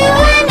 have you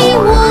any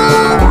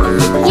wool?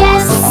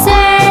 Yes,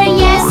 sir,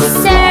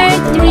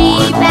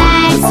 3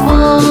 bags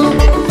full.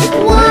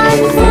 1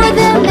 for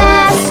the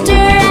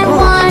master and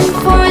 1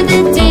 for the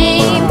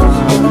dame.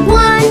 And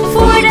 1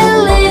 for the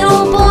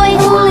little boy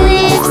who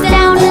lives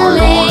down the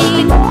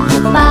lane.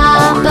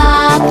 Baba,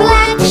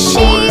 black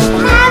sheep,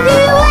 have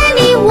you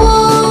any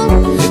wool?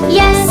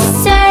 Yes,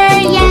 sir,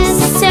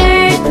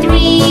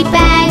 3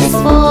 bags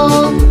full.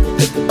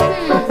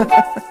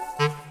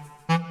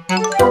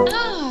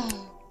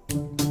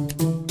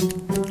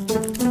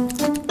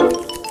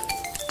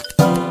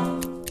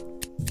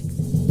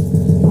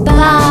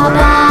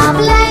 Baba,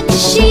 black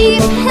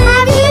sheep,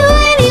 have you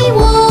any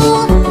wool?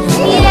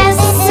 Yes,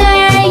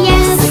 sir,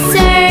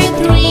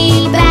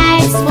 3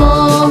 bags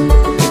full.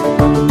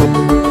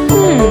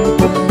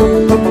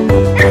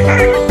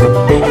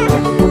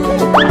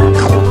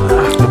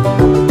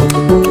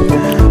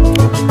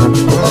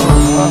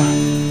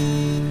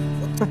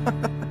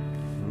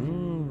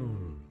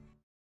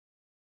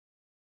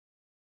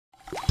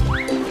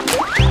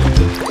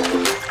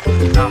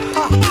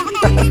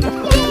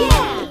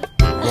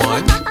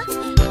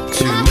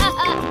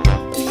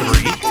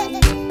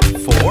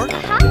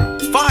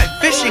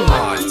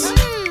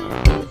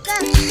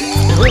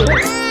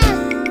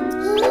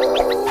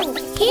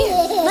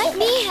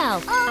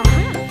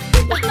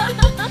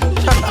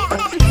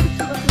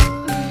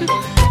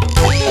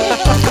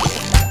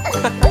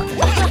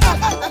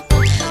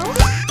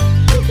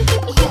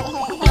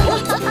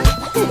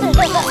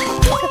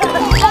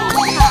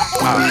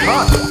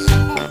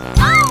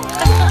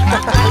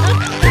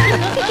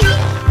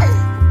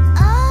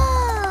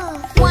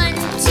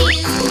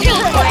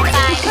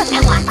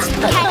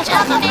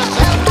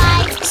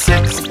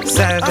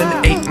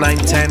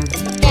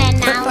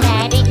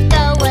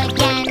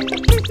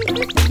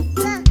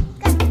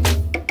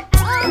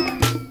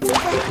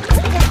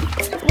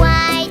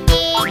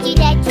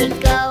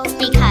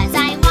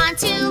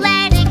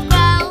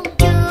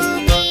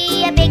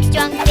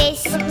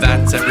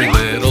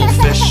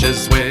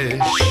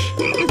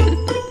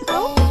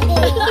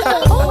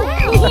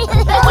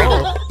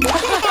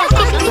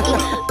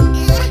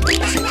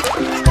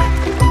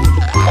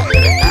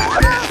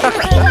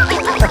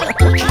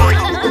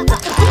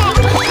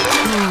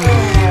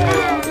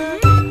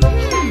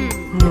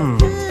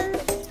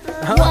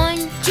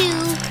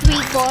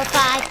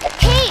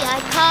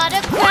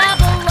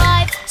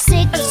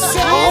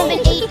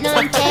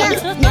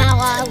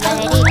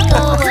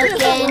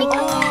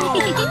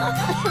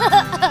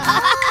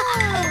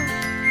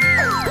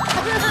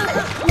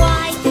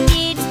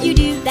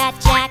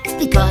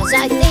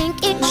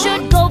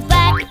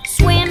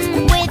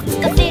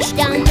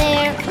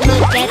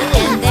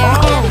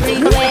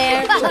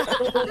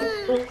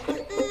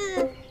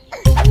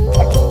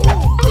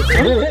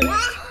 Let's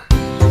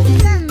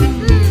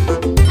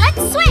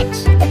switch.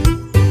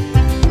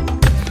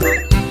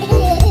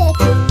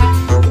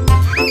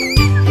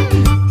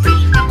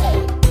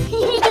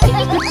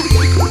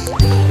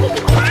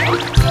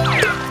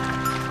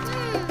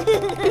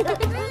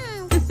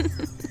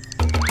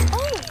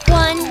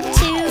 1,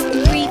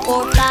 2, 3,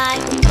 4,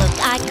 5. Look,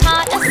 I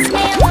caught a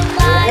snail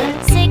alive.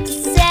 6,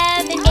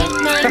 7, 8,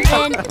 9,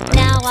 10.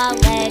 Now I'll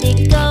let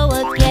it go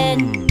again.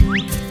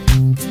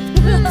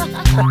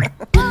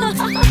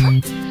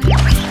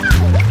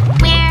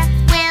 Where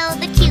will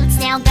the cute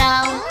snail go?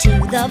 To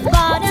the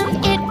bottom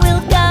it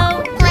will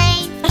go. Play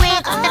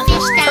with the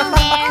fish down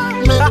there.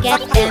 Look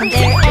at them,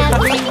 they're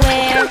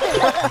everywhere.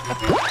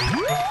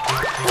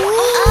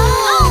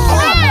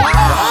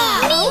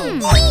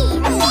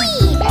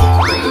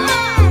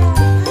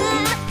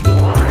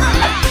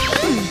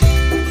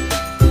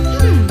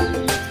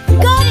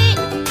 Got it!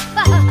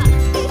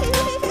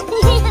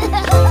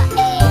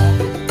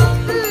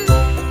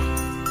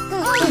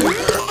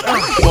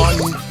 1,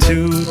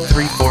 2,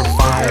 3, 4,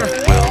 5.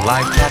 Will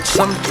I catch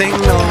something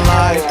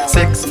alive?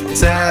 6,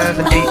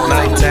 7, 8,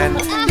 9, 10.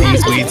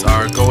 These weeds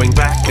are going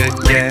back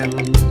again.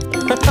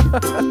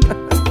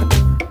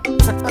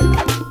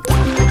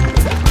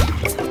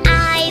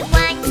 I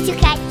want to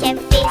catch a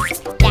fish.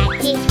 That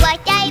is what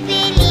I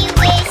really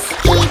wish.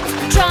 Keep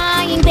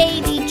trying,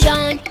 baby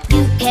John.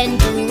 You can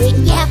do it,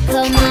 yeah,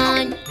 come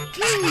on.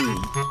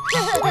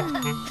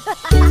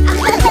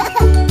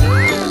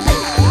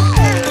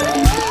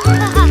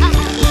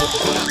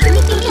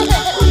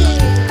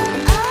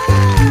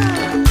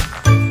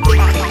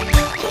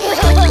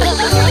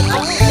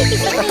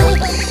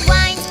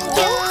 One,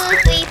 2,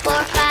 3,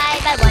 4,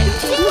 5. I want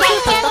to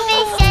catch a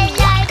fish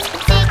alive.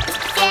 6,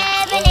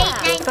 7, 8,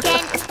 9,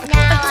 10.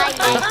 Now I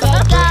let it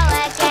go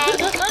again.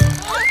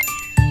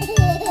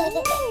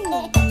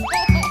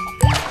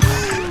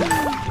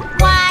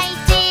 Why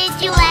did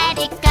you let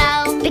it go?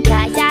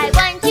 Because I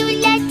want to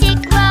let it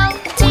grow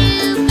to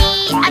be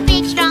a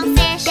big strong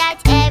fish.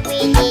 That's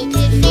every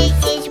little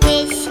fish's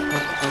wish.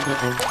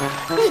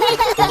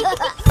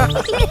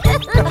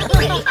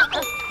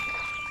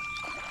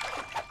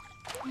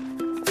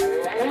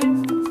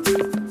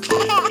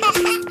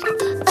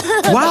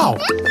 Wow!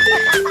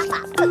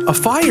 A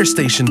fire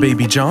station,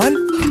 Baby John.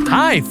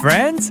 Hi,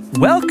 friends.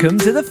 Welcome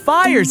to the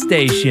fire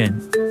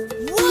station.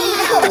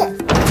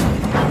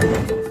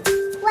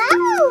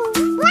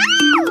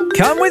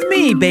 Come with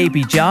me,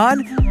 Baby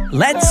John.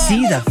 Let's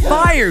see the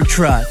fire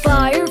truck.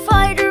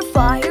 Firefighter,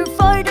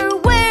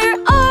 firefighter, where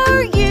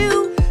are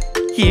you?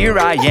 Here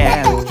I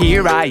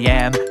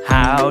am.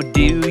 How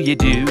do you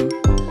do?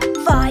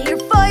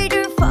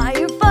 Firefighter,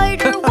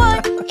 firefighter,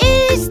 what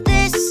is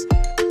this?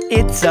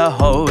 It's a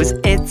hose,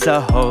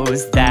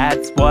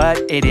 that's what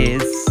it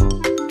is.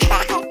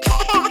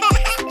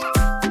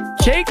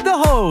 Shake the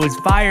hose,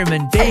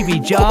 fireman Baby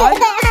John.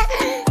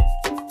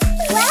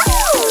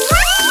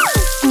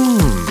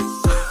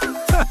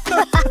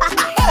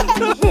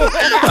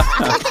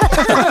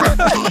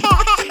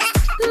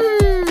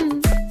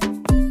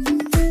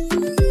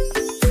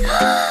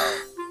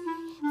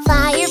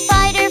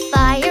 Firefighter,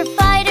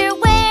 firefighter,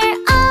 where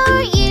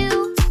are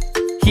you?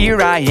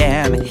 Here I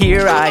am.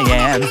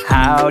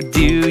 How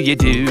do you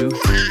do?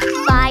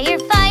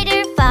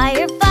 Firefighter,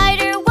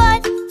 firefighter,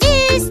 what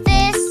is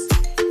this?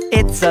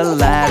 It's a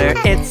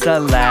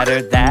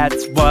ladder,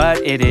 that's what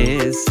it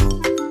is.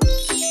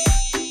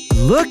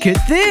 Look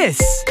at this!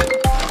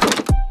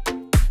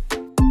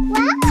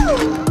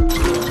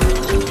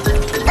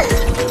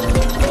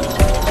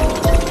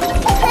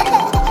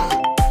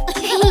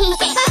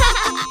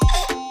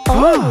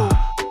 Oh!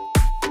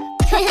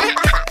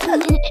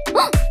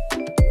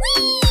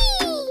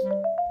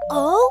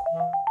 Oh?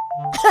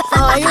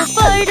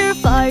 Firefighter,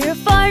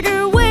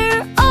 firefighter,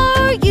 where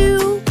are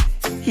you?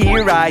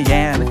 Here I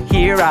am.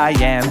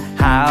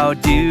 How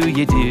do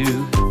you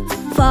do?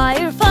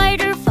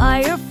 Firefighter,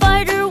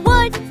 firefighter,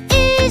 what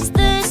is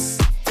this?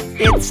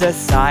 It's a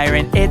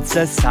siren,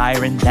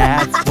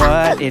 that's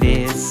what it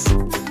is.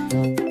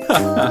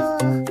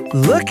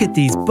 Look at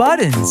these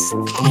buttons.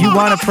 You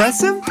want to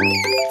press them?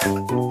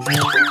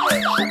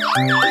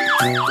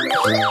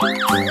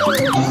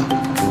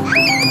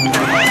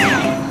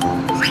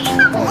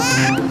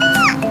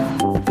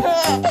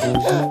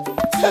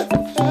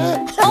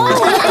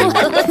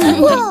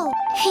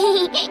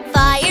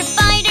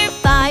 Firefighter,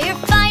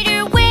 firefighter,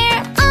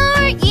 where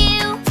are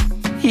you?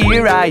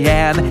 Here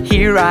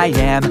I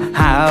am.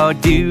 How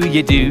do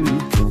you do?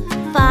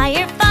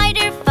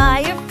 Firefighter,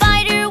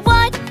 firefighter,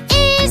 what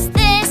is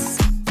this?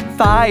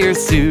 Fire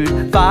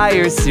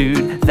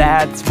suit,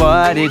 that's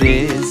what it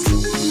is.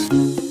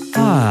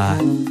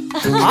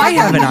 I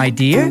have an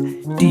idea.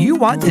 Do you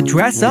want to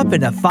dress up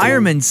in a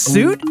fireman's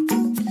suit?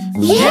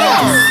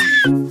 Yes!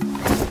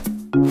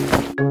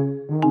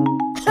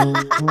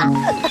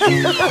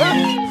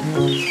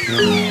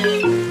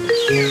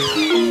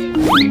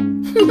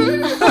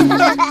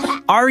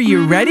 Are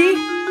you ready?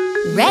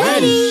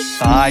 Ready?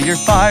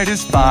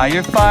 Firefighters,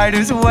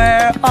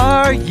 where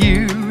are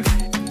you?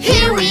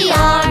 Here we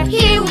are,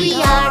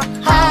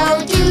 how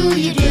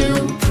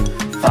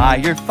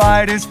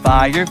Firefighters,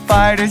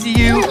 firefighters,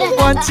 you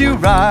want to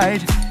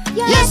ride?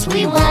 Yes,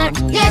 we want,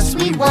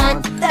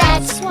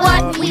 that's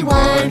what we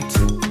want.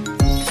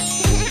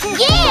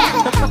 Yeah!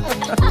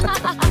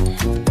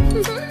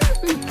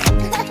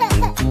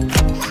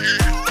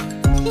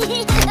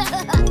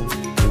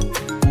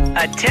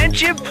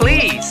 Attention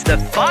please, the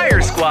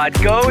fire squad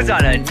goes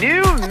on a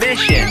new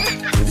mission.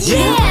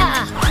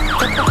 Yeah!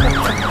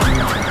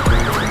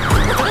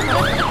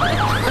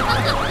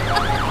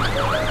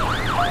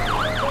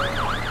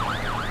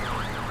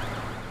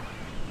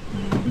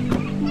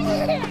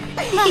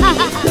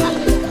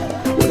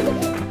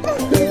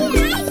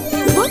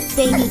 Look,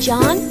 Baby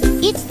John,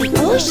 it's the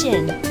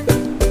ocean.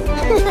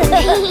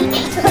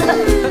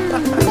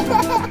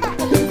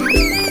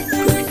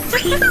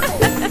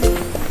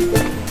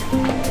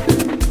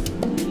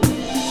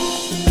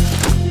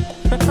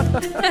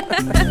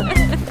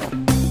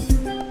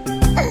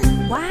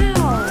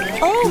 Wow.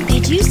 Oh,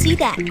 did you see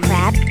that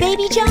crab,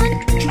 Baby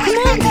John? Come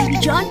on, Baby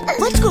John,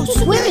 let's go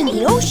swim in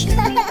the ocean.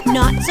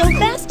 Not so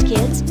fast,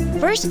 kids.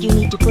 First, you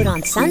need to put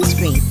on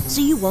sunscreen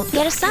so you won't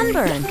get a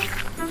sunburn.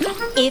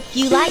 If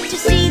you like to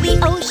see the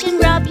ocean,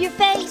 rub your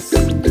face.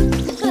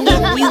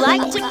 If you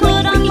like to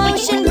put on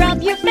lotion,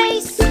 rub your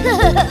face.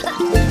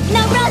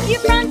 Now rub your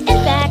front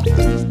and back,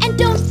 and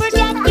don't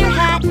forget your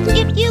hat.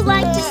 If you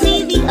like to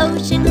see the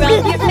ocean,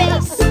 rub your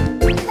face.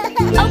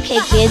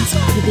 Okay, kids,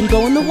 you can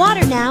go in the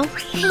water now.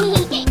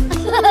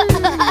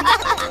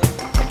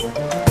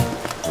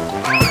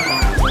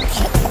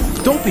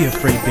 Don't be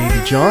afraid,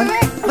 Baby John.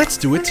 Let's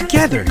do it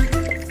together.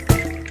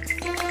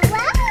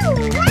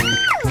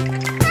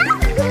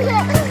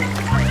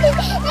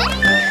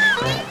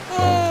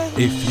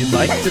 If you'd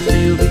like to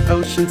feel the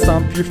ocean,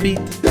 stomp your feet.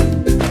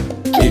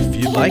 If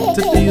you'd like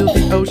to feel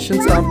the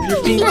ocean, stomp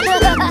your feet.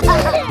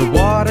 The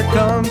water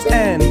comes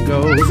and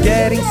goes,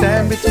 getting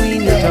sand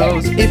between your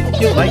toes.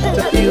 If you'd like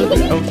to feel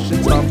the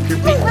ocean, stomp your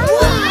feet.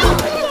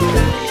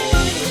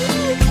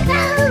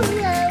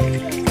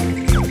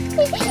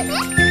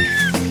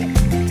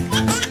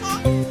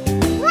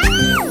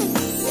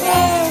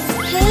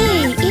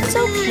 Hey, it's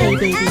okay,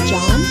 Baby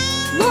John.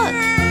 Look,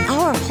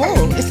 our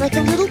hole is like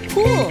a little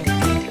pool.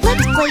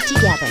 Let's play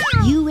together,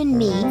 you and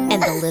me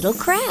and the little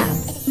crab.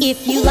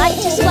 If you like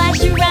to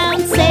splash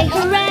around, say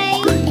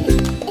hooray.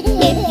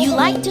 If you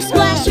like to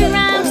splash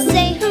around,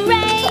 say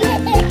hooray.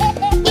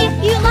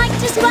 If you like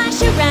to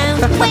splash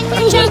around when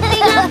you're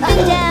jumping up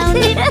and down.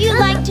 If you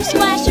like to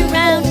splash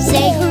around,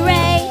 say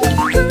hooray.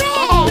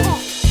 Hooray!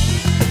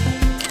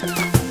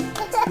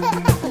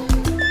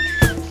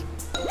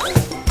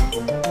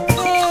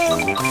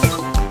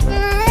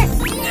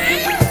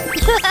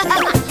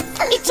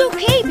 It's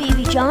okay,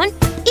 Baby John.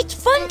 It's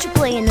fun to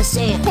play in the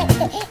sand.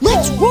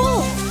 Let's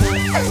roll.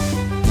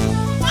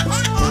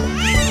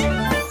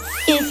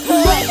 If you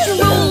like to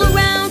roll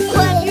around,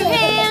 clap your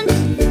hands.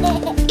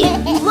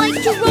 If you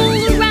like to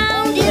roll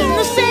around in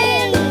the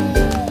sand.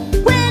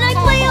 When I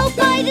play out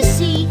by the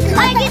sea,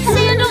 I get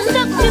sand all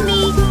stuck to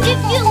me. If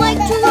you like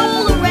to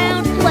roll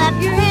around, clap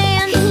your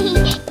hands.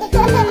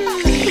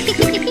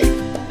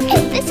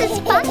 This is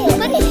fun,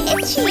 but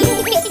it's itchy.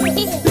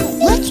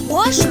 Let's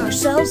wash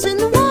ourselves in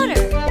the water.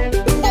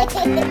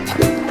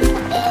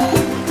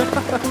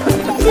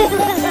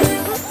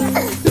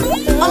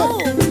 Oh,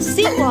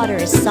 seawater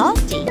is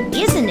salty,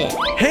 isn't it?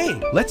 Hey,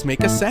 let's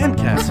make a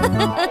sandcastle.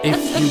 If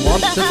you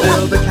want to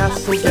build a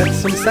castle, get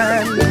some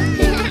sand.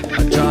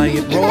 A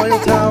giant royal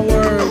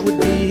tower would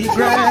be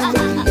grand.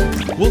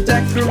 We'll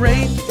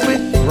decorate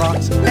with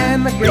rocks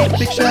and a great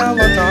big shell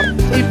on top.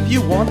 If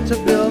you want to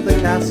build a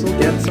castle,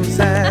 get some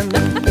sand.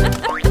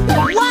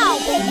 Wow,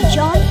 Baby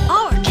John,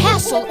 our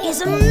castle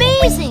is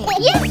amazing!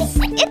 Yes,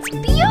 it's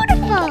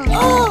beautiful.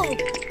 Oh!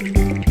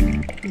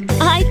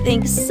 I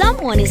think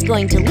someone is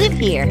going to live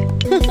here.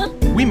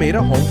 We made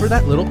a home for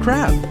that little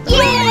crab.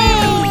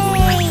 Yay!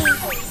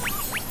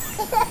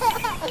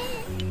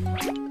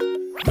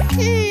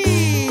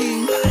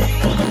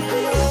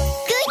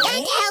 Good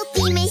and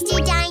healthy, Mr.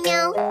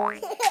 Dino.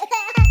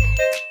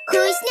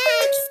 Who's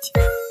next?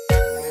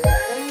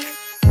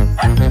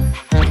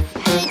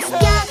 It's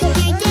Doctor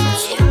Day.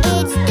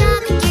 It's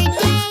Doctor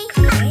Day.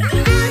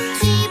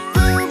 Ouchie,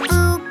 boo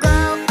boo, go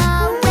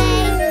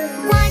away.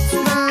 What's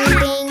wrong,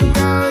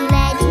 Bingo?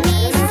 Let me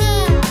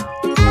see.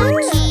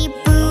 Ouchie,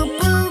 boo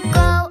boo,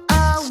 go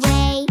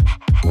away.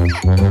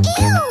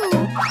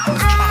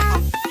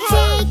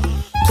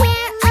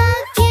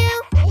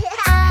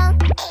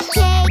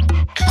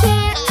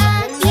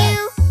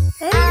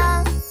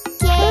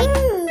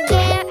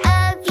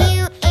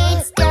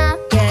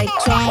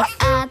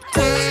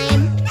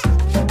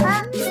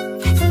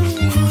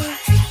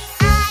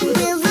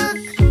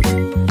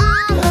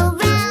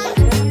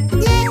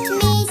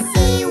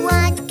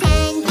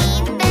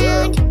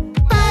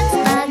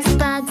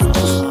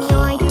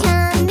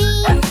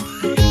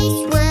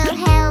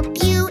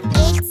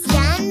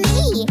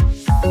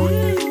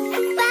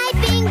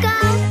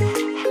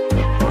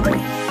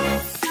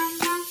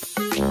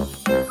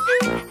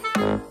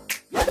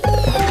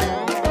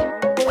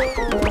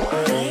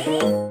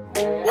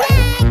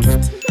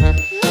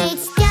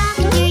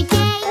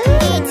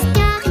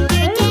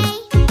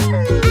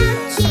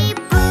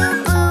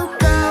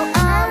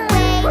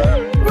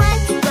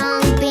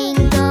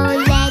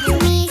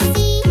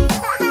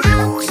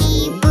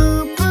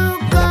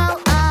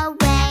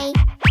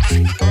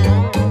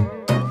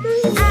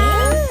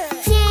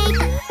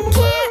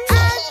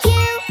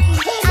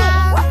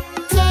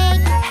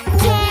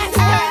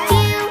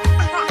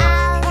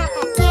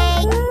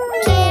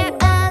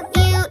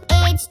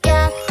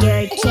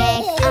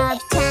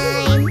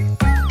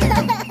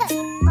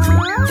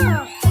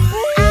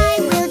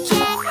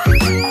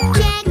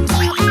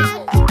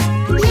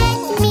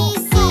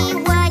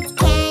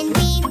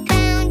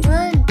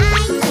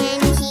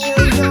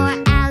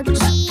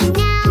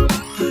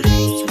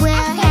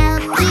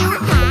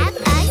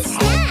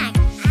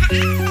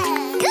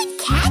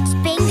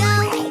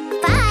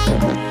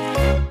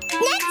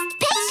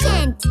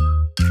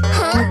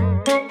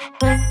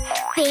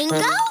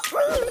 bingo.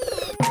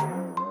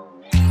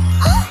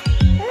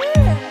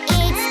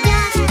 It's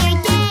Duster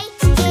Day,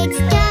 it's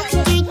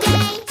Duster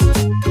Day.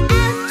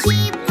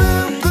 Ouchie,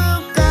 boo-boo,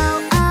 go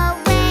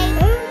away.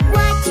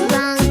 What's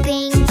wrong,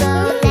 bingo?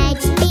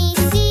 Let me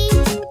see.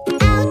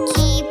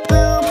 Ouchie,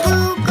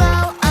 boo-boo, go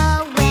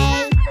away.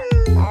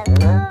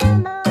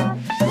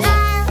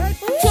 I'll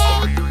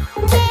take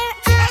care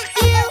of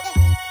you.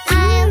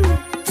 I'll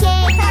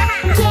take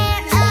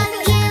care of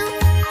you.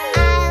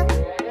 I'll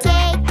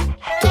take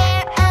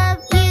care of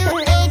you.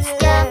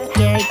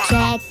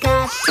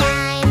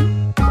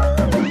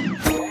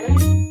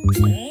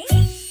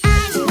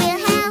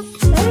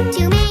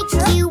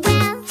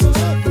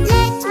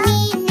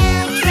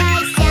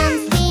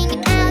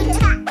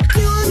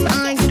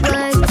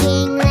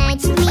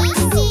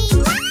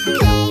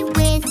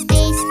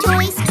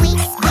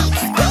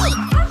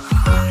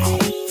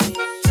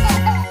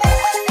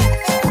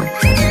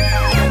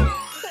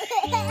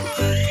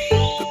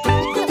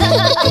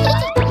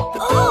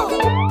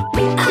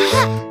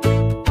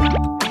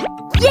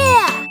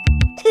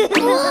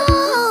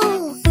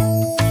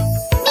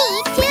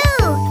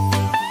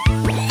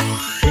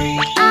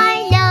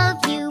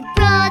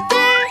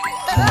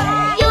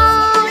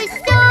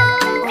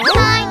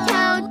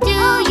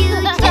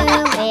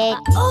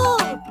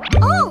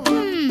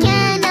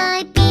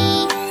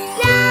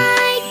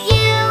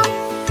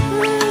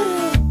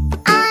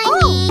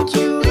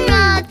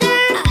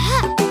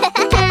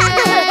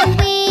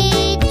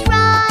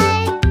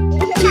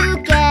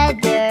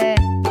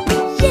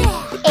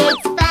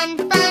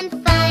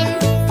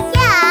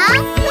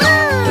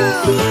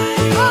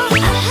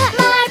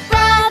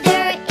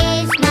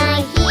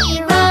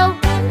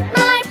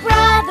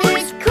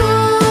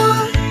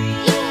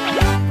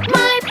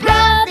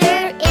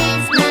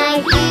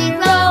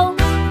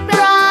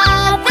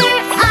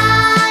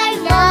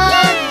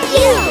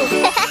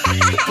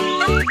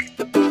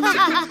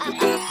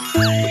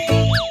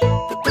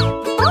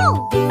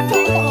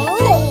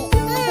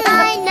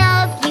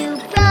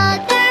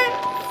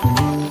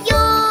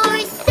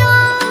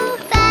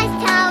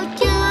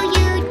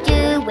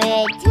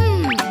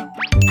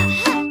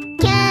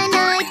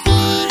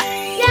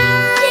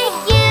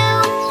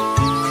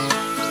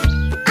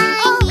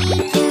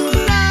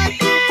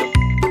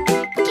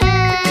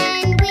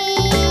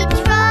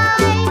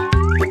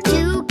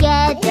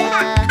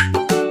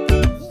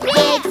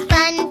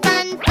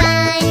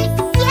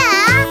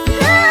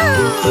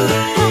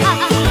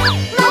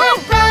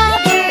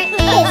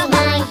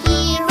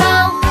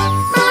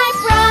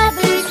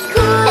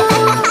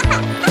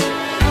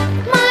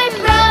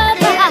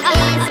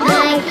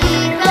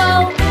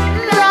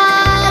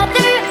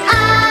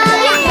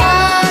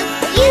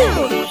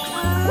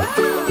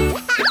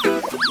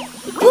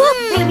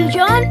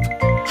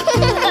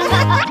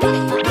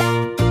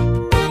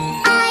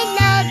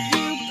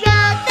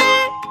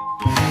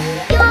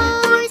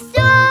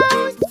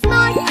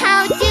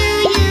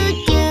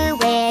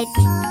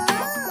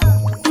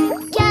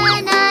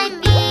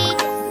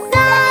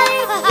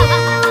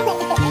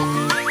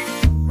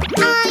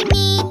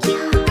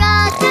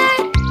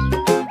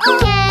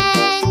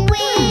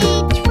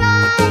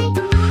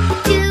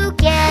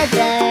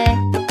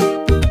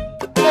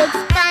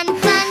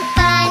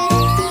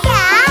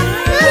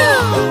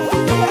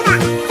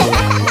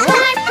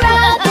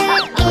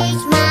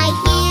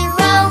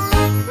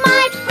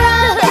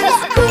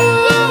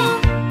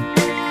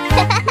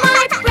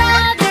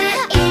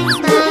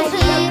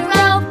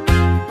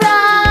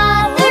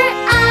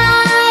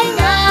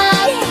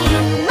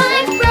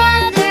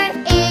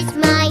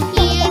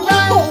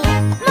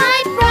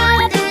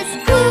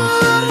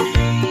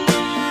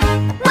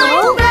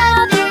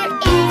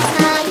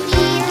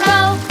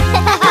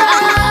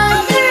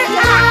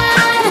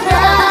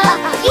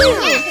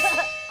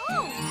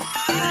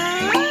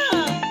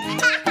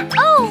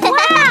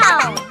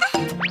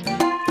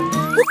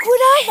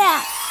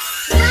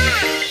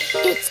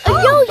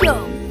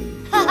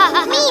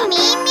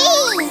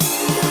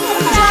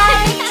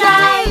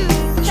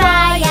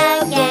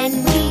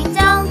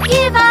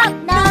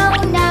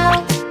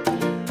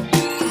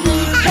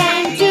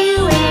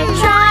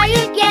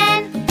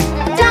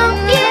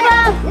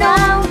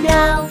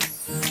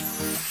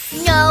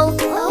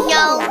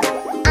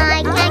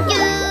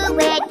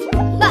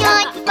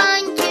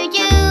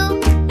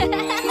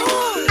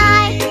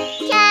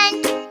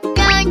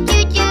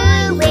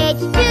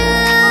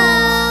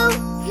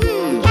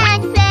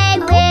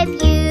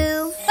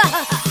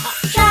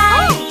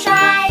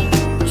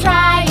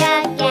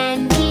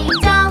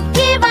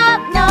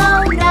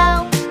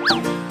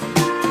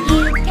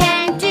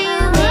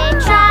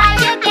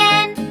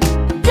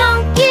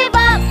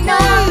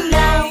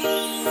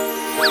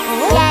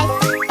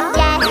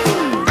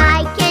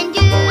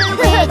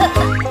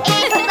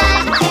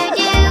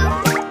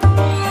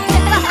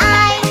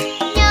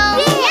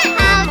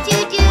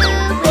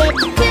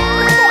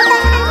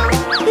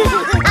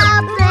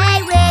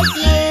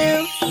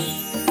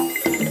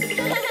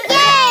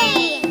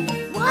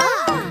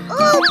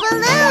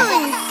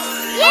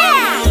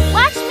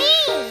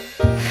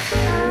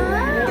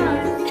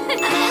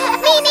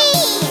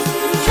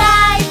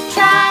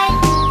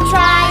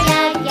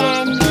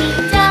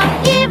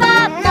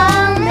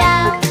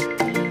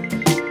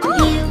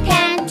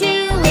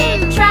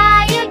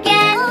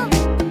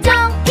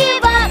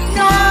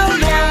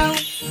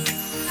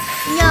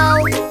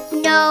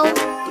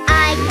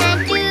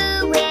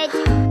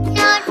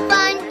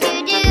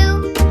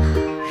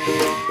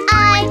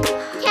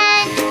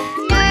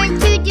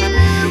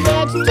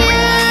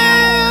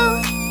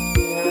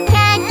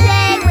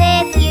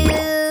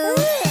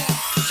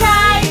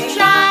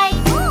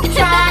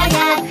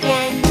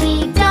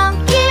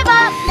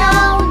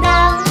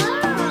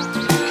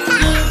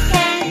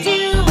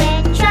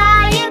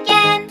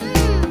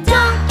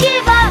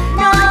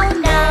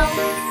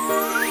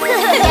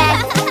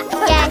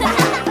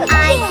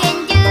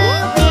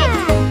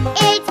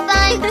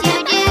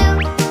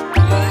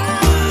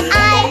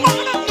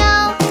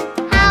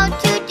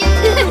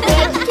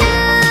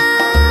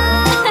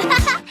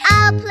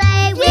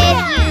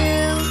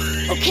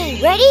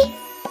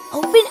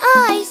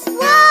 eyes.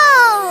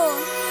 Whoa!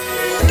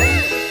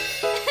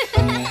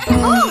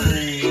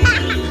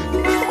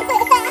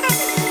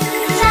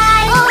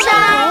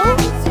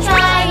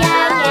 Try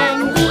again.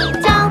 We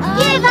don't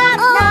give up.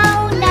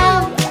 No.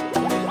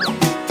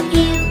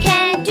 You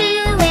can do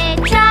it.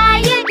 Try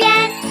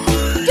again.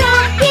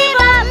 Don't give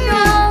up.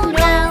 No.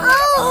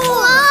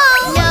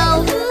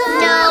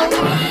 No,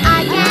 I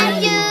can't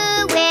do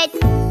it.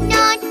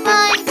 Not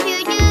fun to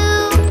do.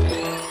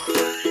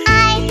 I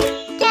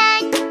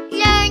can't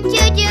learn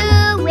to do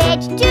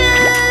it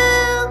too.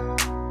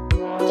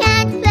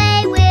 Can't play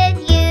with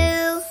you.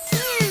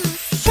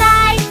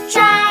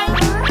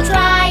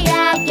 Try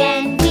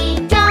again. We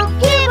don't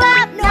give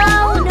up. No.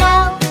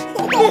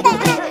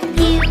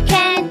 You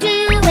can do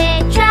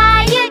it.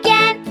 Try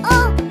again.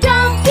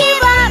 Don't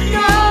give up.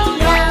 No.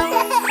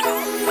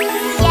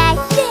 Yes,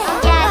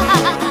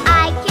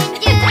 I can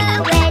do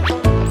it.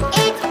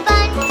 It's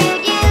fun to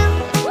do.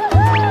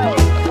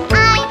 I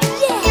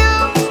know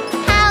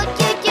how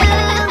to do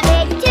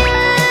it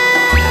too.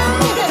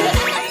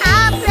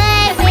 I'll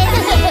play with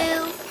you.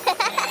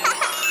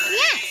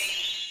 Yes.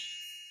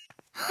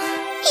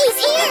 He's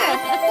here.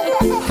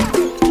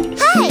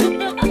 Hey,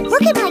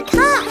 look at my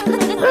cup.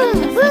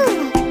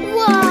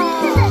 Whoa.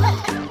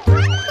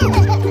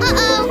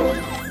 Uh-oh.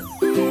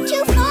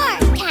 Too far.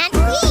 Can't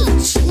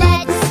reach.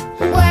 Let's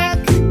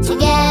work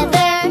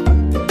together.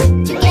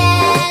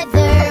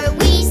 Together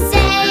we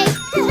say.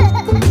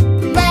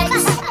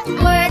 Let's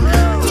work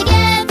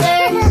together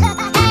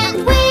and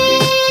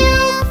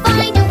we'll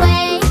find a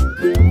way.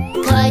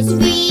 'Cause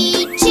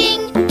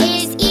reaching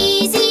is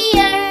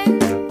easier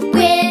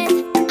with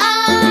a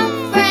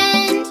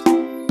friend.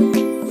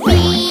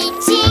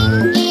 Reaching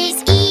is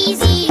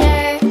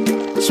easier.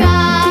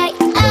 Try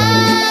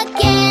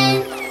again.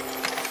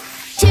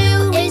 Two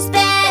is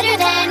better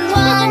than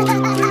one.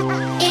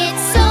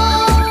 It's so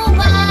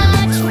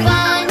much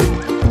fun.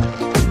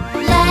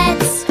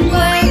 Let's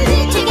work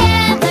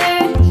together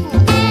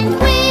and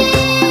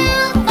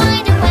we'll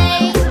find a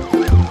way.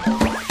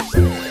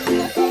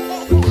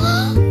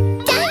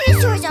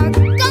 Dinosaurs are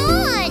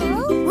gone!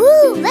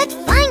 Woo, let's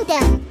find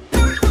them.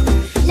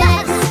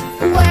 Let's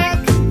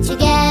work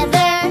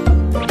together.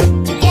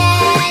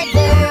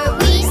 Together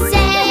we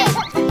say.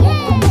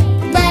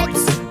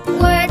 Let's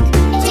work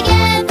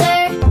together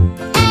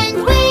and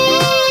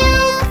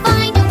we'll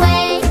find a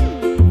way.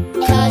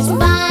 'Cause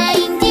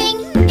finding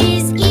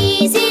is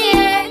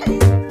easier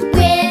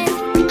with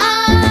a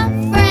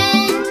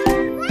friend.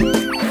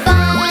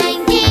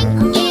 Finding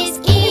is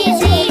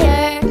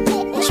easier.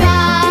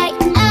 Try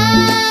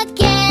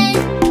again.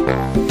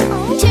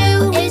 Two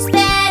is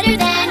better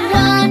than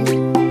one.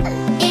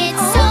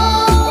 It's so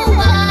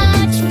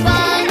much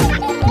fun.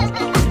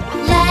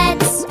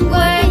 Let's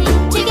work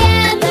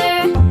together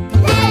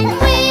and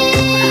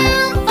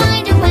we'll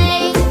find a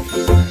way.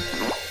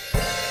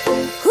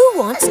 Who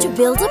wants to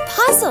build a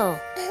puzzle?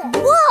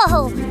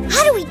 Whoa!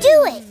 How do we do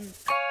it?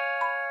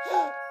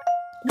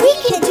 We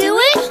can do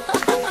it!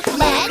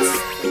 Let's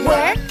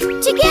work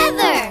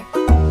together!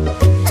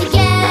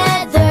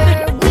 Together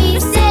we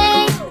say.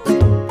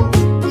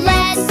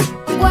 Let's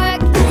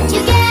work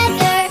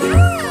together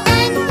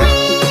and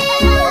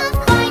we'll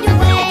find a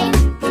way.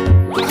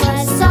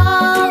 'Cause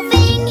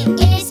solving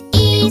is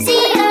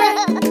easier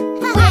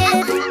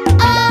with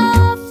a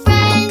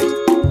friend.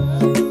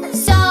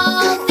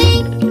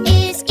 Solving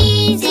is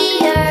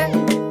easier.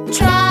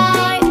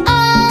 Try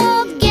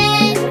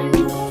again.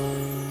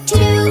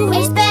 Two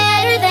is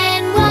better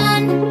than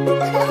one.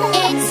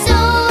 It's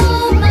so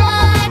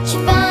much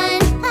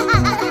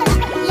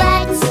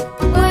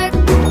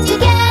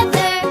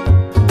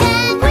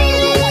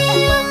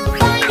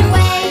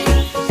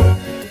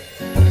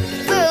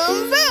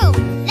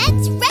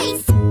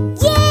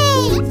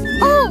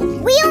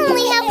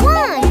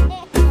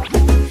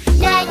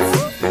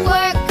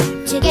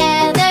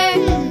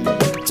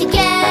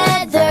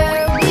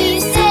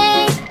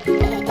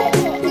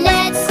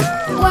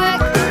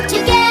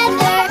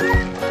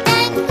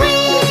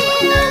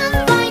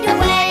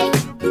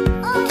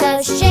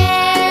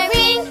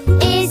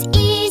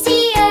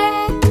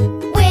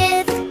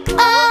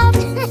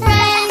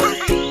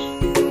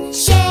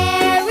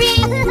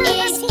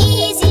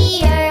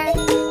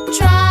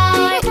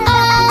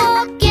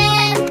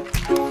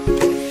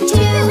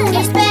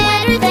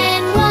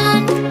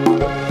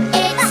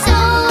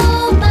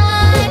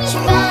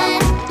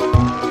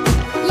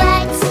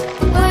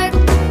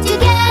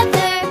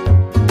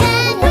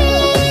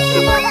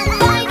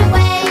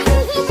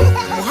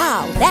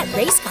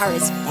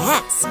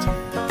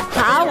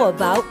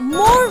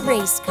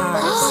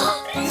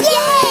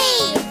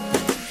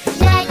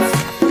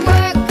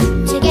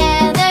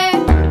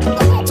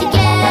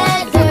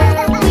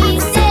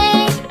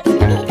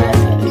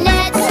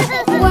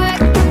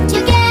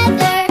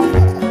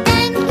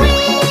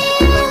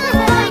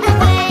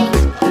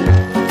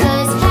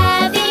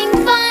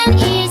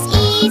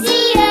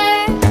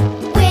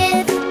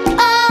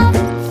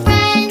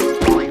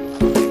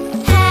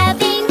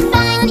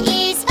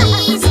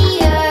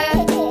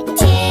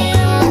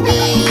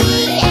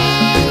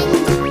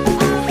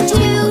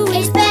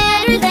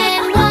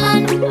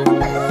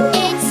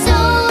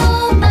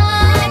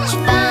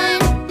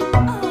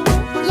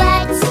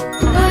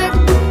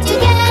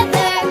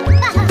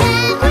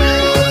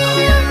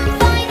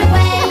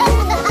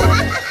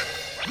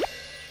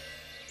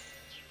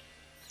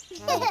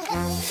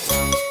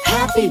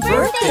Happy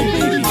birthday,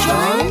 Baby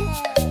John!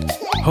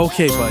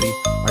 Okay, buddy,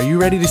 are you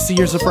ready to see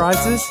your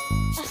surprises?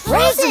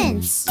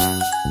 Presents!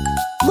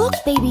 Look,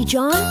 Baby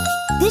John,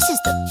 this is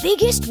the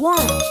biggest one.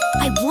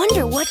 I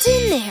wonder what's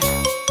in there.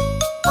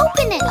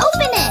 Open it,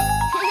 open it!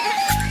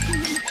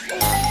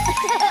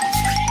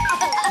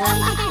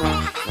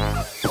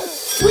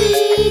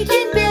 We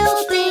can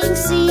build things,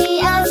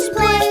 see us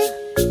play.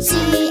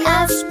 See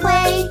us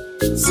play,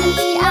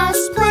 see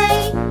us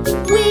play.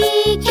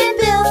 We can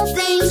build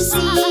things,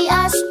 see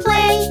us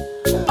play.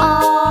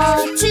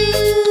 All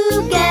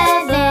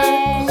together.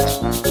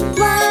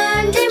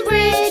 London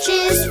Bridge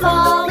is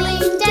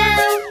falling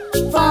down,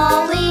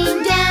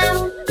 falling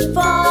down,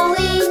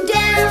 falling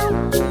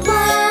down.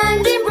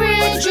 London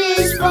Bridge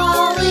is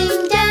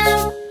falling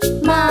down,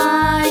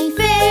 my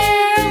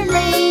fair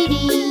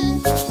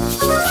lady.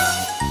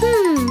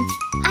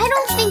 I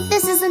don't think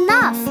this is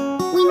enough.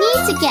 We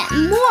need to get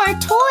more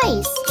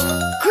toys.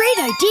 Great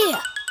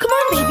idea. Come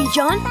on, Baby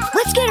John,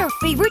 let's get our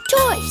favorite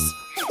toys.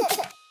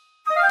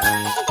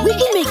 We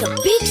can make a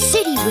big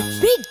city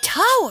with big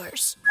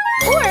towers.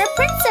 Or a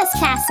princess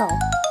castle.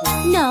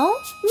 No,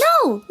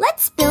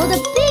 let's build a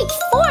big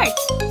fort.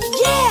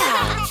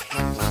 Yeah!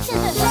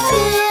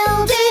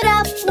 Build it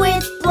up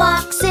with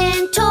blocks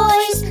and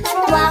toys.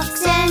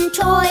 Blocks and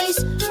toys,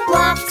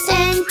 blocks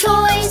and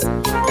toys.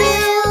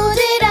 Build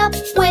it up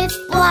with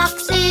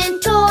blocks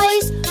and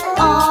toys.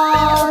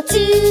 All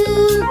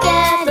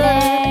together.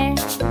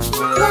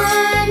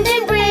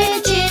 London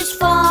Bridge is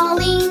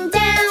falling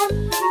down,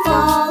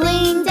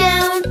 falling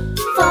down,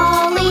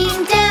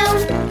 falling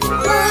down.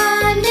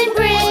 London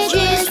Bridge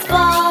is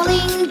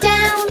falling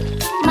down,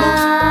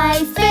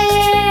 my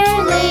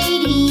fair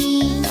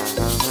lady.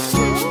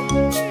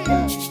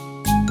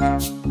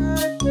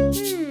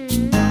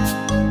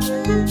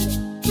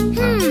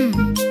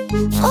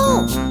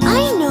 Oh,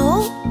 I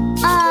know.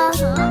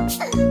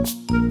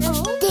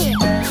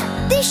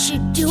 There, this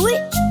should do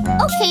it.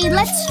 Okay,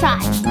 let's try.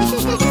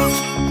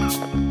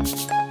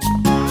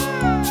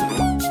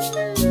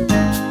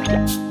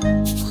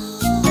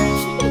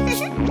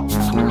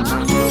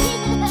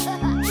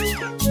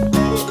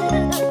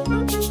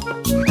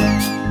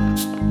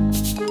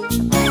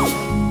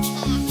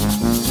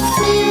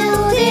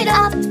 Build it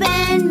up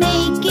and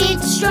make it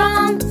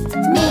strong.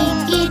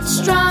 Make it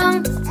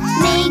strong.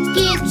 Make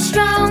it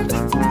strong.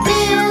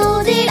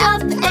 Build it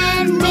up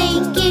and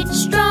make it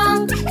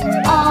strong.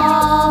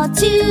 All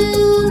together.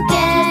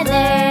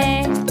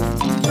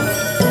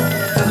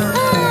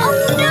 Oh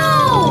no!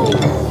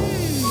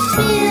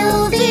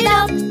 Build it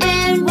up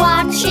and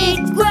watch it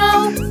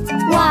grow.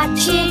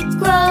 Watch it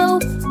grow.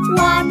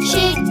 Watch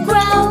it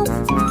grow.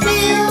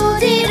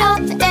 Build it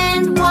up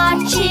and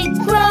watch it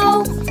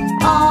grow.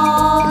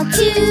 All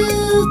together.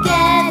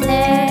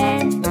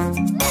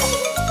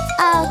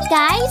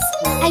 Guys,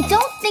 I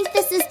don't think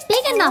this is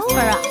big enough for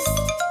us.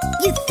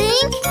 You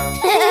think?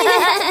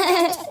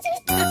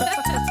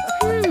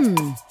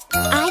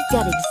 I've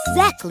got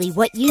exactly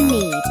what you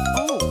need.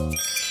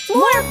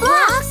 More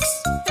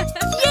blocks!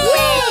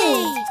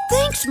 Yay!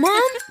 Thanks,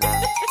 Mom.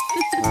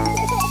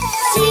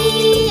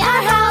 See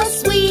our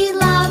house we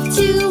love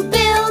to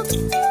build.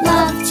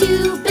 Love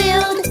to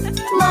build.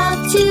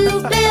 Love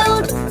to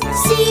build.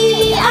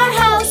 See our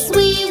house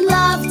we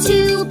love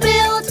to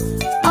build.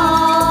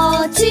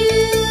 All together.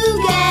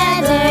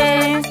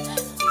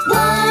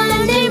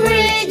 London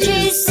Bridge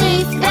is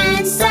safe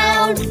and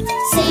sound.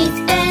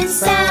 Safe and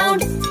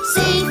sound.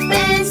 Safe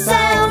and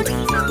sound.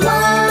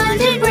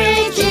 London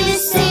Bridge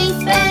is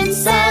safe and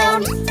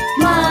sound.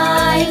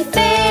 My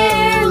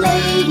fair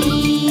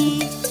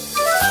lady.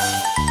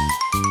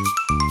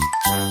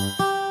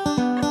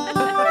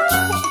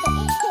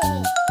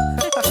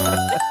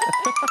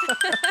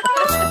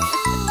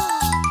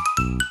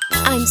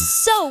 I'm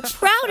so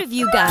proud of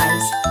you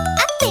guys.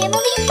 A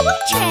family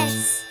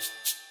fortress.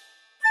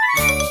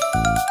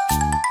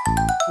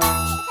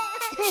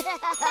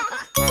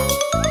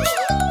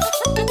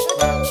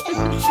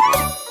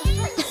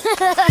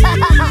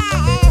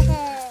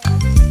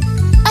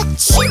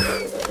 Achoo!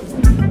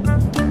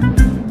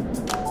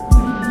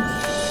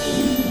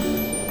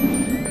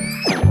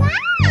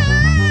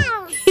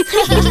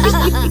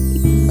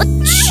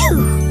 Achoo!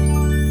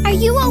 Are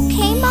you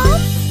okay, Mom?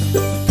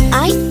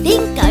 I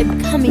think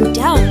I'm coming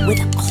down with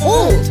a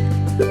cold.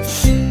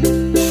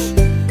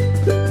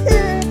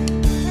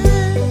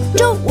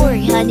 Don't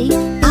worry, honey.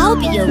 I'll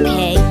be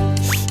okay.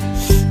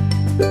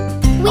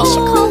 We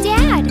should call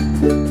Dad.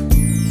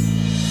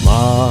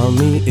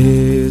 Mommy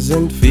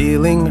isn't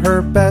feeling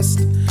her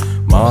best.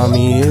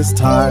 Mommy is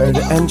tired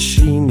and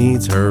she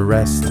needs her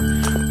rest.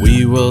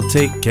 We will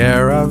take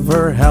care of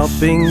her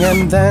helping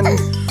and then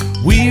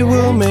we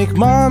will make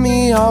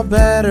Mommy all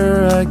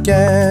better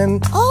again.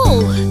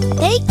 Oh,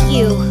 thank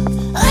you.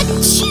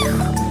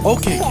 Achoo!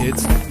 Okay,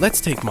 kids,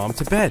 let's take Mom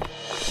to bed.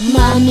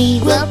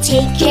 Mommy will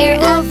take care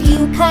of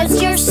you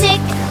 'cause you're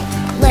sick.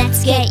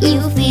 Let's get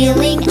you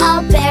feeling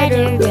all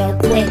better real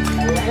quick.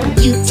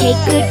 You take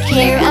good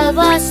care of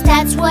us,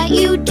 that's what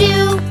you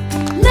do.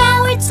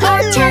 Now it's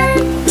our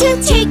turn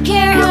to take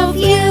care of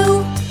you.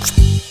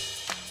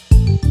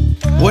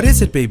 What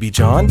is it, Baby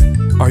John?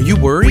 Are you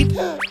worried?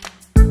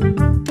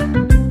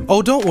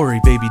 Oh, don't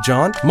worry, Baby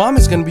John. Mom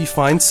is gonna be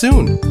fine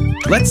soon.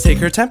 Let's take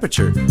her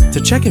temperature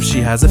to check if she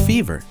has a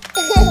fever.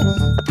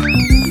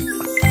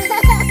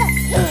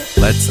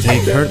 Let's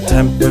take her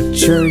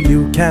temperature,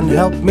 you can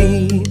help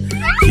me.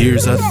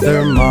 Here's a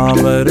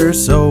thermometer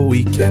so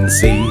we can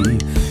see.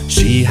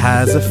 She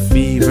has a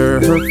fever,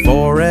 her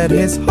forehead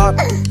is hot.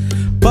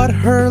 But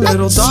her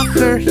little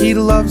doctor, he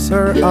loves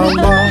her a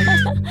lot.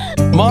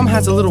 Mom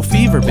has a little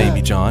fever,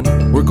 Baby John.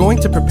 We're going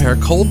to prepare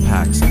cold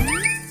packs.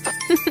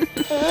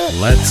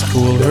 Let's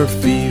cool her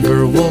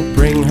fever, we'll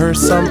bring her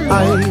some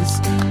ice.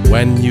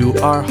 When you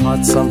are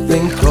hot,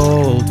 something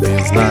cold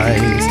is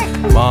nice.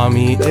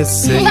 Mommy is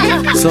sick,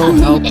 so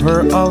help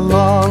her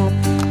along.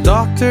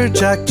 Dr.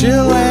 Jack,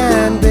 Jill,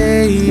 and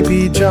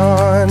Baby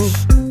John.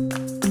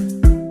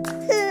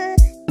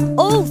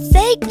 Oh,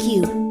 thank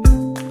you.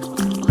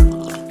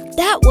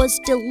 That was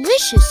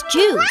delicious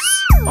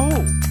juice.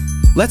 Oh,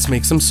 let's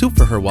make some soup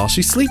for her while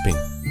she's sleeping.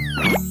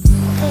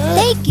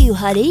 Thank you,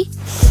 honey.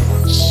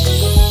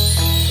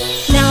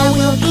 Now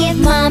we'll give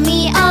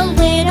Mommy a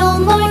little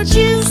more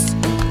juice.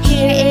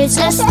 Here is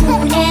a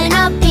spoon and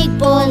a big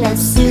bowl of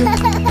soup.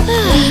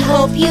 We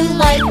hope you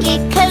like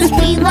it, 'cause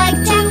we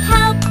like to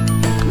help.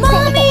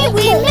 Mommy,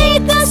 we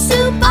made the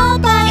soup all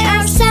by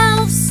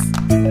ourselves.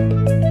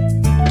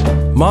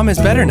 Mom is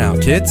better now,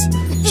 kids.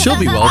 She'll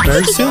be well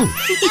very soon.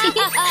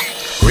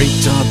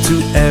 Great job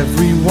to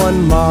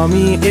everyone,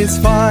 Mommy is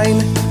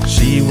fine.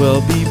 She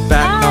will be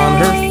back on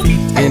her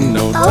feet in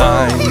no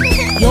time.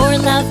 Your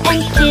love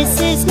and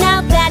kisses,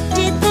 now that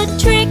did the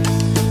trick.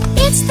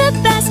 It's the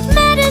best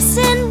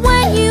medicine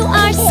when you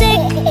are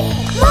sick.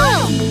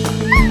 Mom!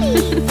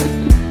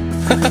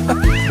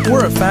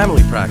 We're a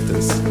family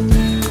practice.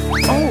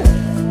 Oh.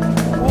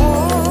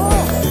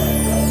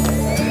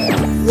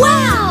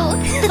 Wow!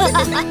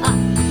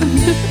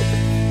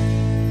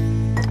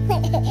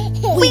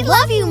 We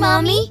love you,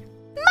 Mommy.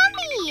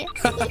 Mommy!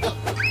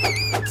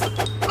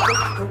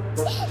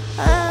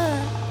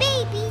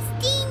 Baby's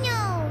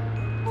Dino.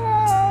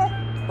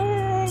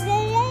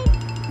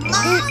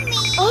 Mommy!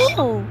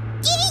 Oh!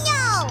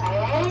 Dino!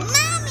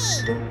 Mommy!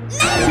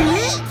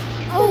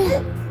 Mommy!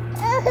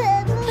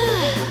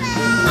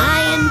 I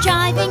am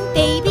driving,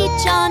 Baby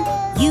John.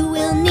 You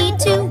will need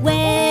to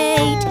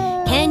wait.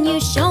 Can you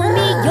show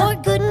me your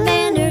good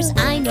manners?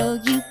 I know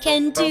you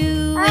can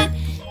do it.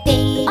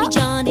 Baby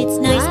John, it's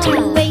nice to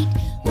wait.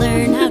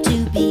 Learn how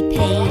to be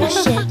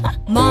patient.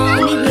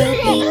 Mommy will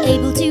be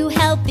able to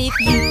help if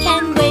you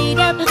can wait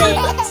a bit.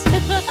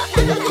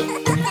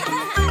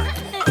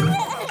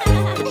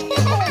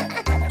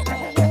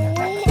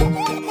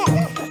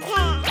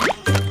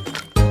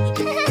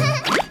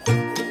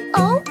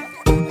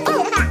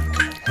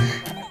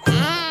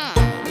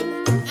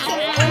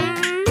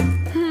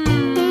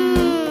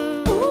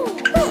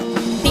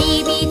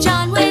 Baby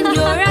John, when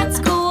you're at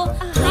school,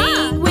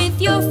 playing with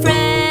your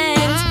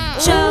friends,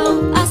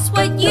 show us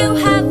what you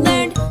have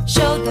learned.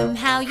 Show them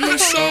how you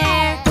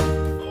share.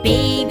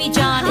 Baby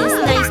John is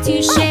nice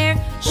to share.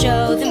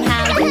 Show them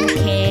how you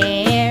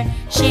care.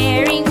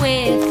 Sharing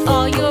with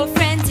all your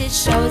friends, it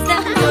shows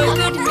them your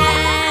good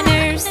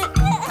manners.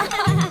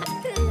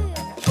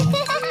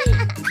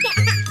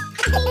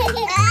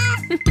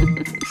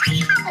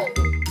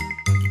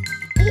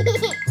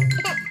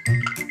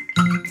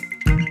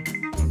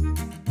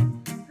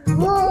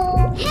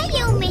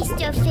 Hello,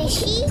 Mr.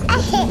 Fishy.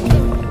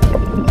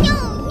 No,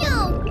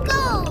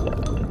 go.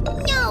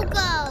 No,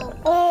 go.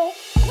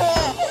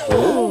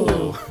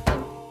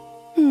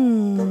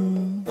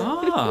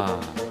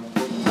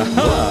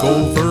 Look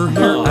over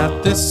here at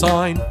this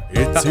sign.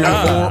 It's here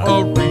for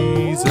a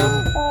reason.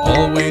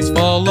 Always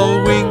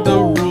following the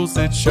rules.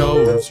 It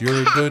shows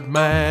your good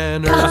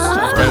manners.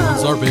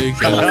 Friends are big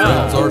and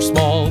friends are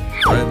small.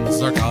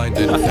 Friends are kind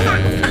and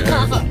fair.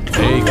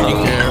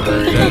 Taking care of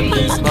them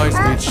is nice.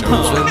 It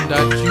shows them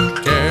that you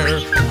care.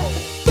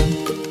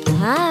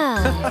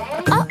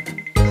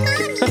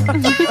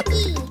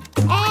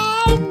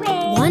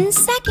 One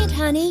second,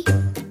 honey.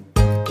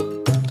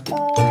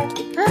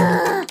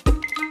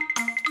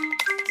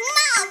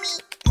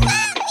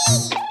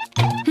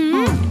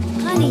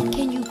 Honey,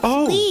 can you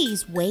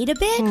please wait a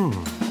bit?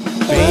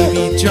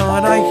 Baby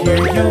John, I hear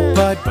you,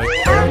 but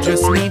you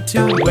just need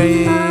to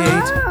wait.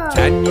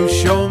 Can you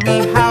show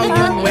me how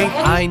you wait?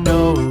 I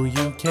know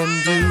you can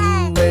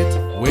do it.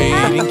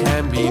 Waiting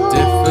can be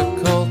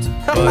difficult,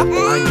 but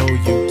I know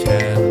you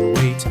can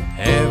wait.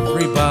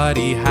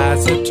 Everybody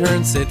has a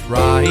turn, sit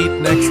right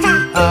next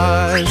to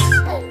us.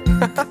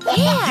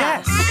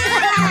 Yes!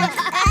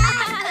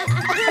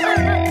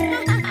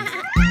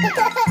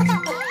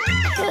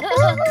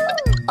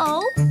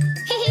 Oh?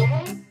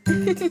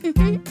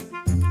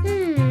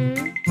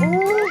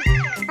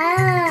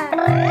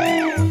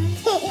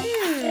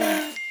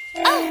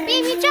 Oh,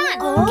 Baby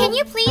John, can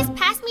you please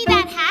pass me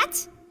that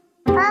hat?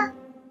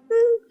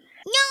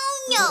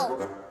 No,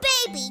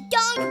 Baby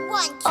don't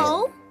want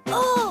to.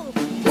 Oh,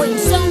 when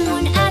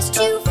someone asks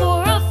you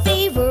for a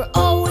favor,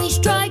 always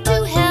try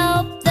to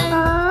help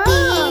them.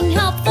 Being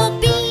helpful,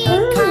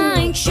 being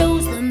kind,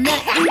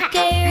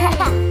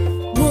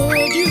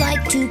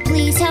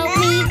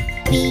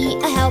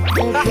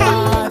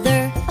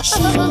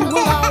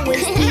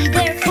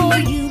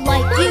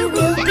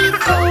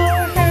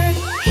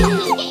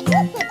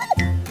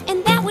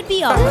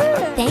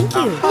 Thank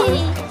you.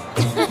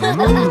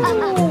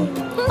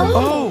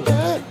 Oh!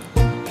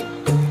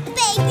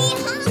 Baby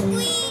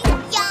hungry.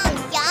 Yum,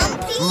 yum,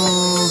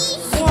 please.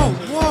 Whoa,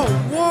 whoa,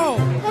 whoa!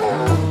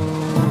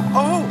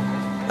 Oh!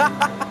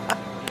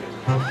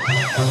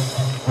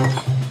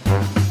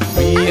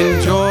 We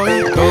enjoy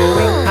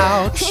going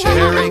out,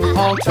 sharing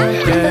all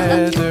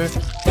together,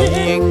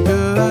 being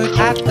good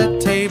at the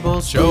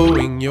table,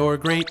 showing your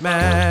great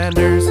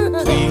manners.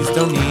 Please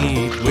don't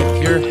eat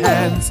with your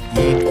hands,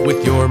 eat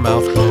with your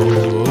mouth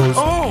closed.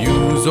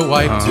 Use a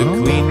wipe to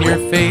clean your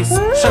face,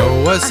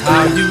 show us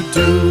how you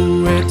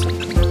do it.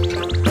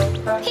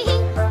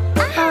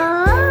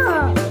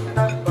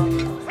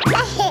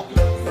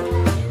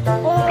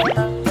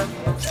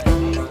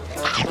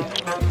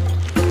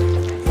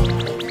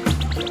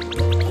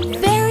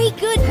 Very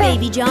good,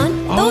 Baby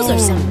John. Those are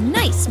some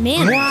nice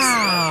manners.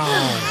 Wow!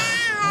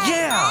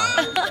 Yeah!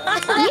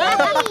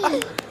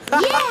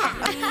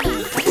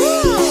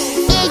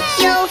 It's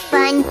so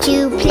fun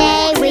to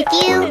play with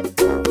you.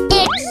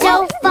 It's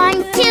so fun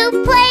to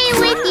play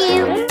with you.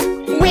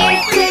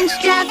 We're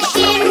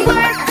construction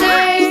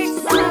workers.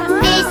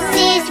 This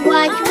is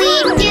what we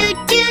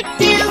do.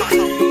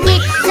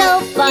 It's so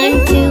fun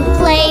to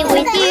play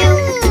with you.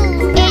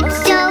 It's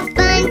so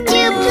fun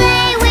to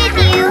play with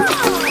you.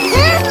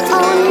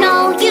 Oh no,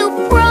 you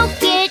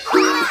broke it.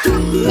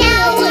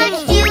 Now what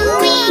do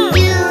we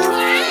do?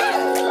 Mine!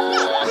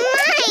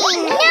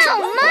 No,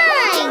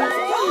 mine!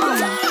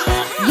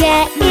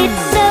 Yeah,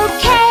 it's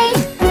okay.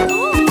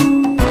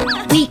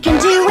 We can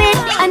do it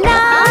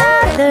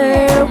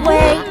another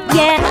way.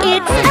 Yeah,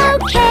 it's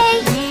okay.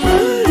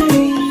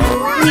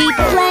 We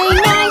play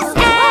nice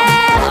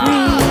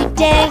every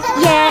day.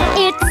 Yeah,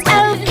 it's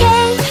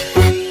okay.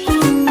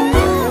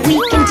 We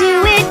can do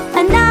it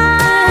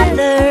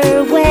another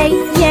way.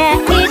 Yeah,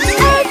 it's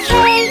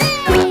okay.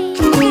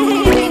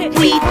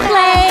 We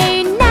play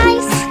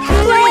nice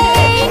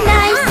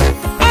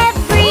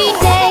every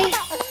day.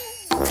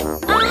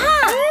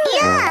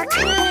 Yuck!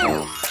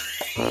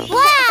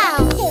 Wow!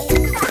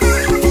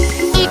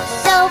 It's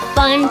so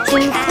fun to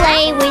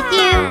play with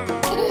you.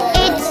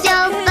 It's so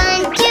fun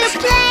to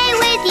play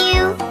with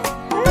you.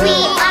 We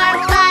are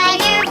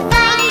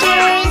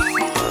firefighters.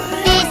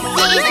 This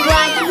is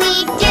what we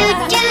do.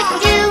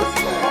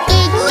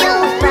 It's so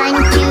fun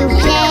to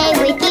play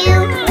with you.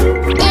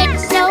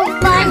 It's so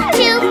fun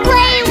to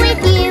play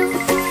with you.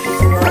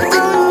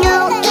 Oh no,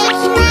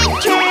 it's my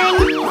turn.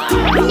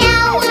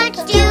 Now what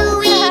do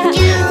we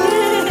do?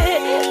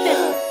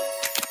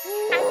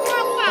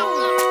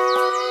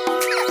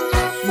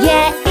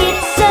 Yeah,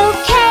 it's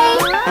okay.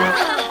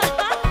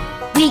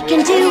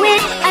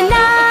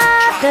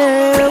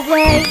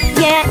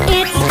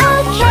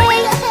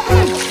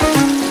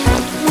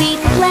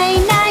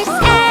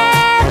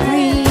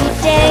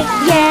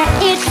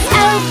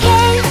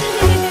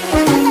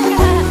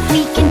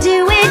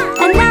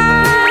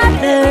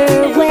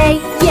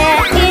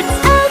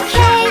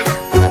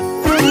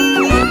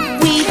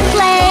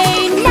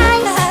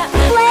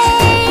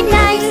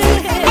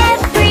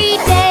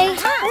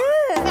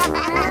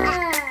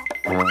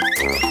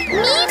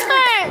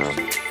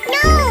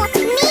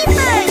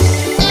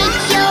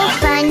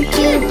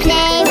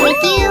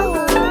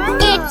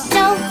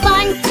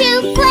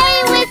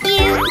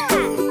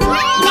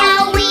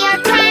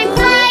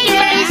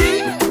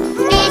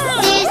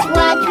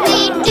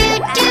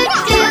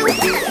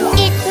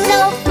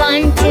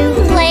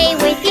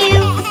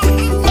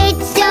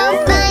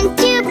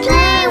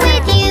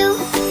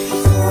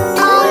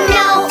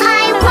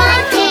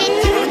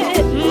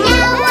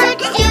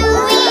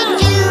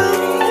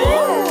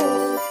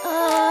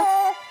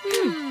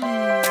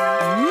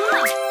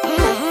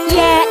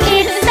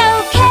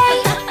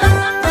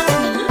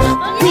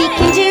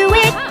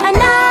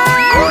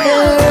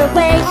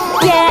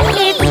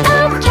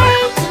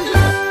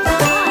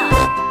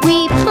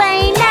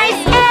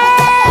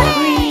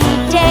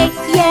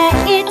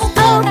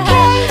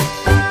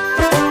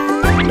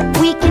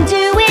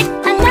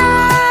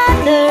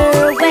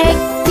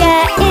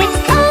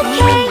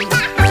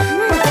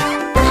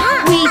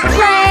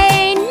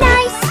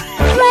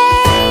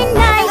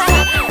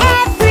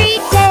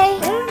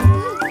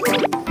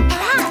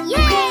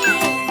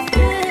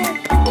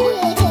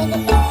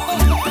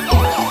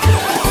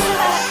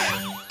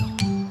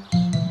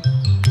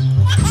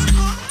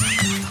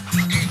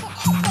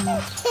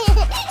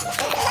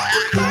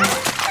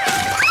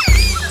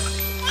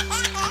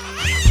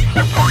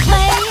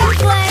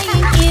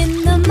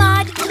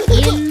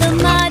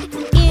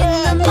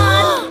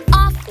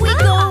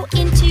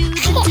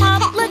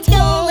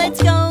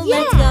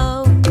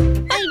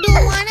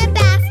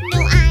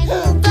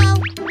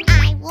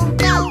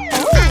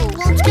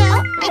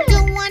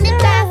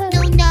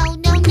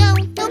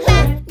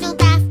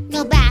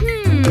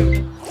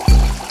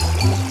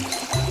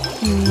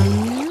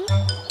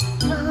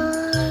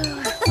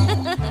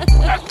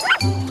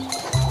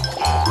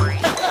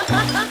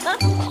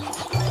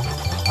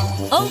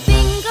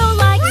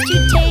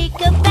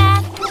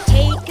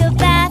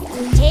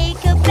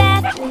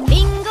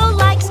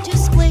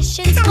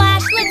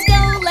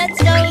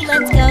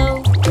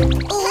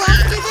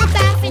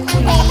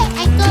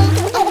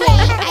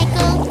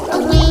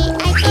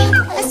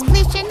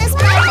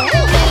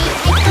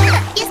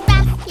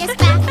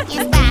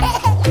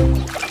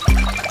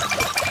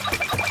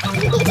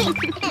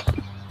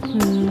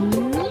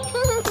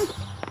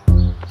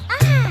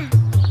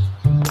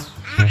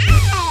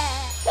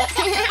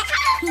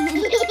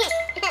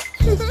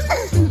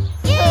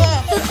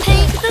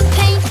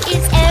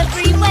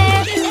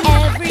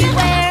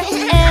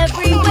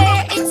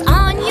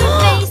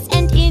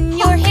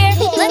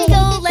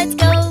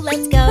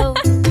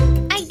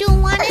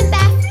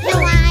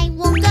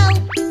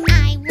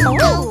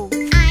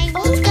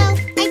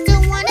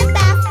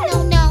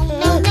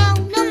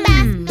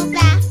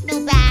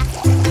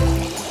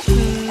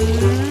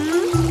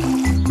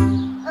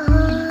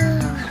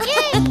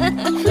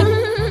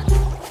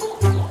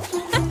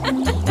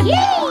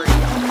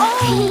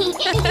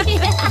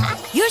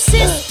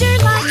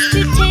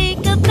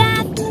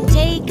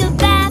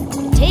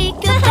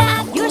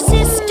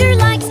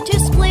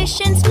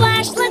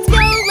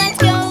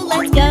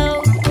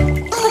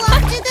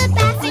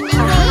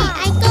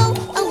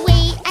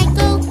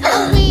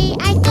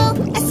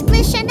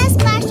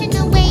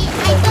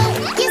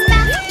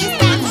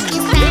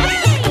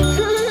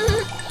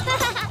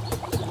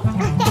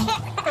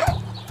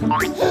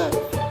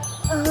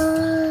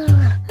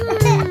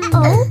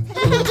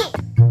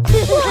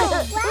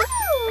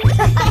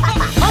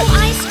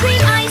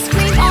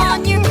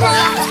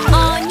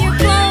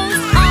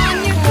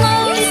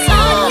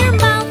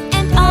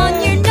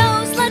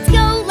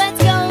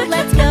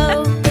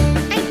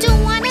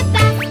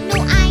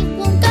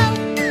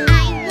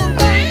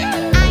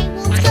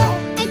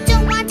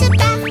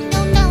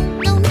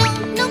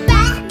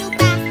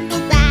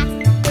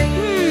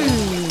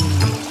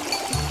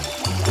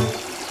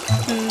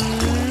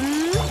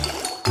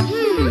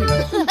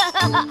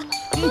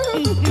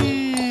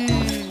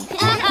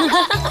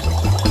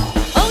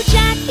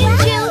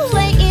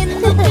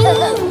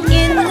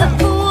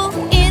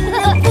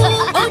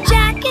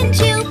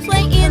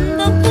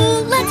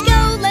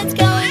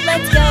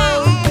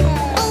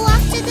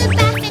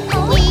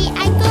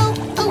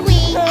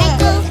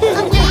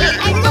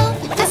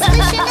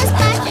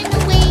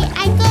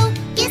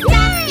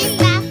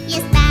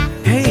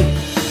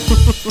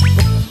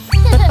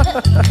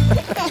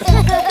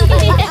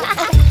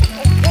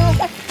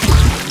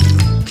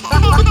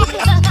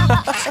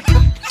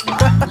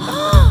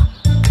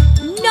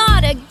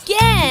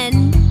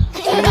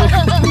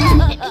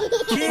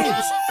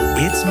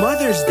 It's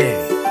Mother's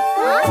Day.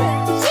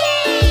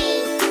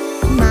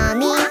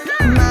 Mommy,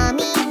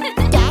 Mommy,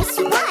 guess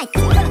what?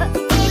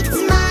 It's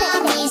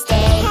Mommy's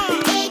Day.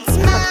 It's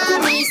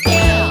Mommy's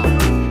Day.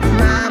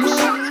 Mommy,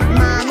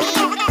 Mommy,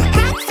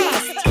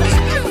 breakfast.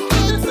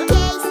 It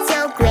tastes so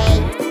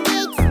great.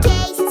 It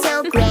tastes so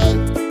great.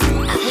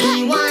 We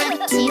want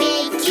to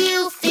make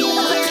you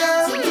feel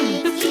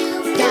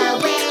the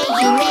way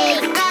you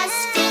make us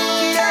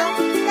feel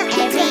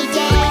every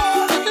day.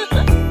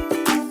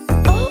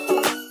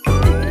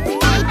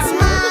 It's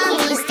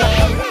Mommy's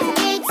Day.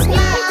 It's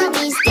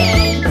Mommy's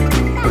Day.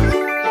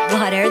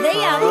 What are they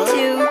up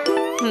to?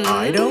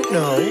 I don't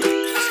know.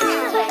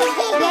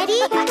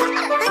 Ready?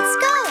 Let's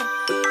go.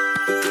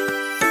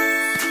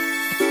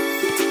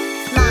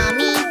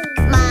 Mommy,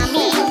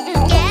 Mommy,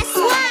 guess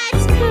what?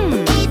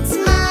 It's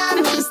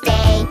Mommy's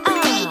Day.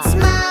 It's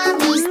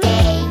Mommy's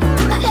Day.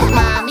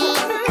 Mommy,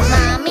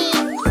 Mommy,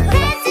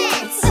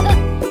 presents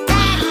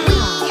that we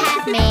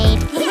have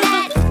made.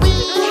 That we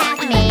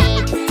have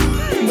made.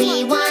 We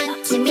want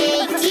to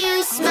make you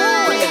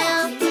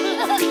smile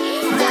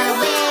the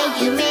way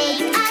you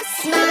make us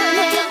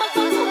smile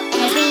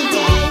every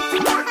day.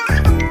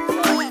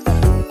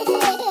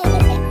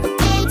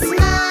 It's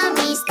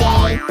Mommy's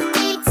Day.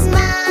 It's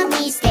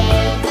Mommy's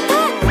Day.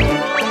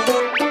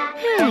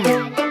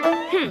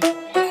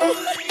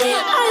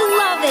 I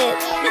love it.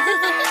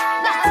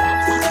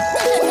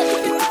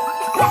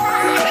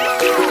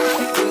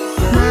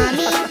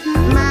 Mommy,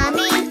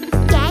 Mommy,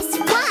 guess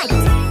what?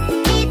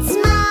 It's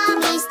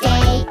Mommy's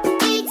Day.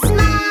 It's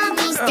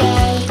Mommy's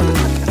Day.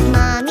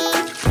 Mommy,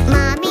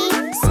 Mommy,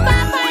 spa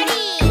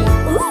party.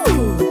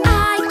 Ooh, I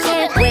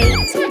can't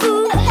wait.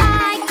 Ooh,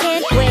 I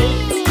can't wait.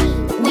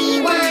 We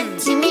want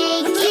to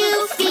make you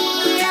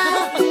feel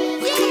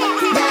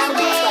the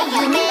way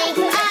you make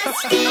us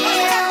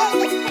feel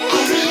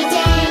every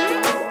day.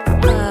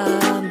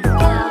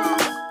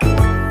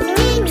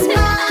 It's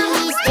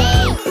Mommy's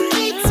Day.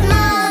 It's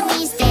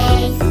Mommy's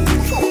Day.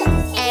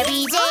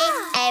 Every day,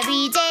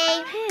 every day.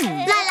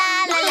 La la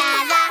la la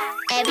la.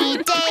 Every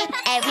day,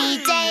 every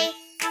day.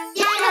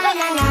 La la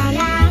la la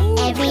la.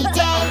 Every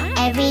day,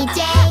 every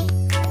day.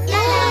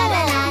 La la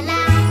la la la.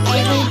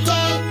 Every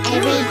day,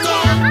 every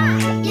day.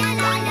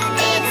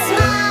 It's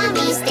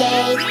Mommy's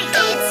Day.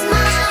 It's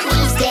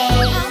Mommy's Day.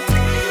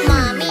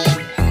 Mommy,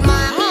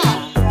 Mommy,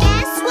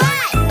 guess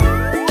what?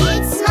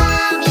 It's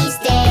Mommy's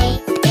Day.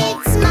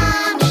 It's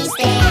Mommy's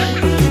Day.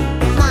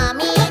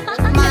 Mommy,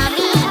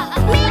 Mommy,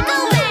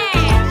 makeover.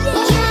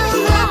 You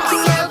look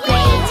so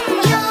great.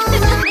 You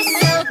look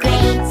so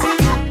great.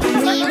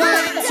 We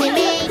want to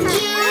make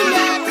you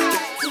look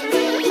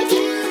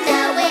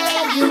the way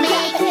you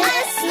make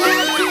us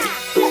look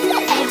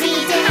every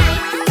day.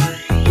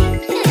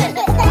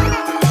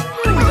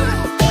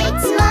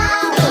 It's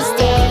Mommy's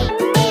Day.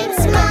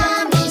 It's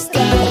Mommy's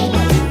Day.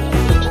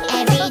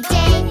 Every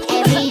day,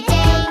 every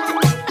day.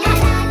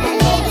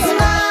 It's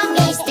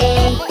Mommy's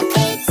Day.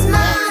 It's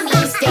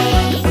Mommy's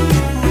Day.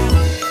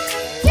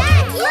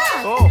 Dad,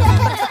 look!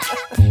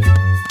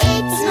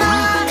 It's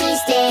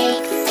Mommy's Day.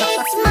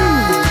 It's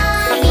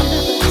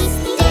Mommy's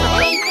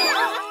Day.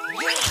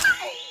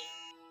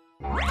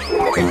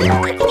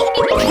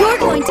 You're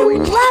going to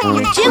love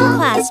your gym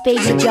class,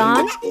 Baby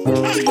John.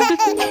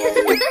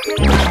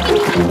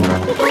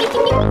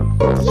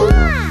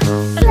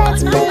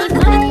 Let's play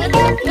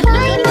and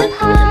climb up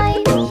high,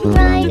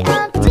 right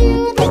up to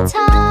the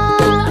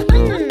top.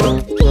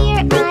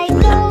 Here I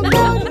go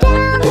down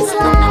the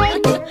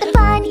slide. The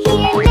fun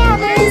here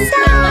never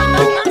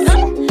stops.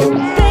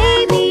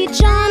 Baby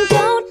John,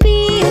 don't be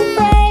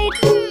afraid.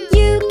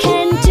 You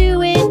can do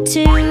it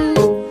too.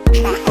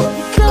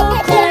 Go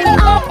climb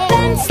up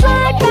and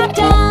slide back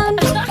down.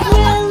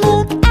 We'll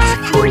look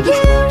after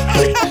you.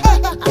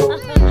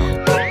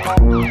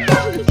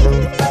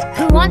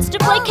 Who wants to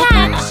play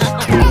catch?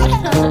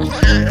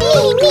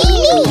 Me.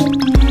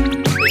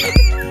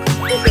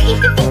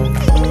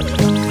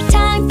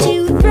 Time to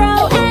throw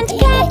and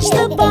catch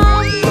the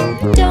ball.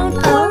 Don't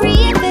worry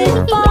if it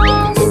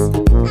falls.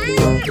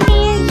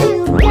 Here you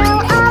go,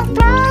 I'll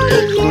throw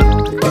you.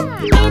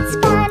 It's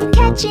fun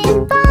catching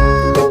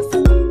balls.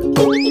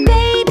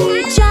 Baby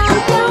John,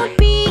 don't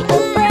be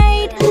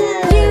afraid.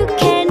 You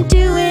can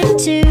do it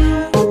too.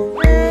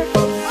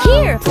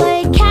 Here,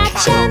 play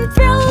catch and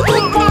throw the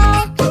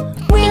ball.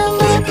 We'll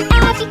look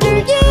after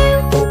you.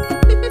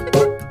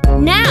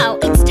 Now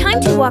it's time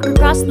to walk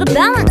across the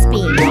balance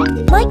beam,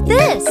 like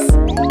this.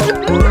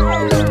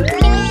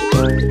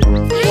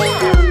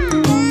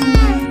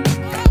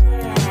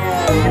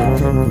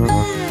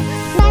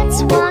 Let's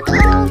walk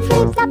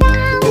over the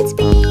balance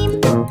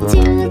beam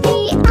to the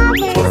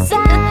other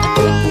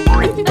side.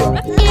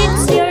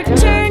 It's your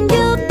turn,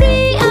 you'll be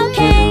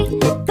okay.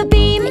 The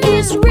beam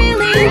is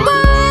really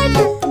wide.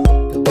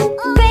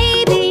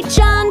 Baby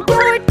John,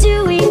 you're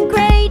doing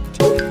great.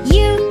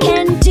 You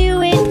can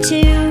do it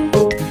too.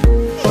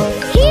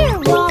 Here,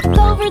 walk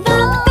over the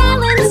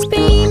balance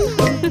beam.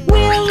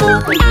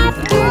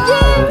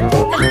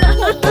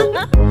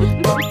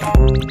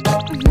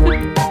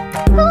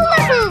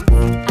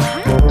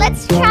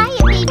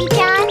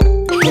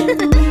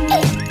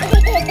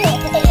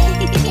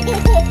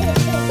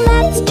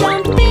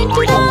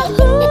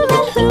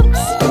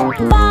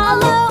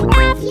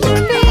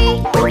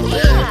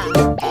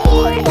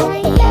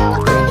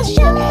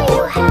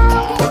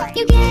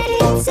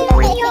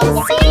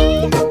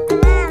 see?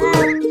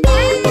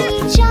 Baby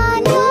John,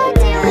 you're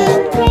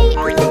doing great.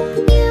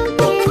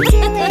 You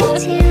can do it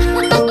too.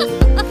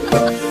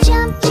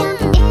 Jump, jump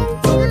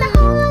into the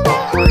hula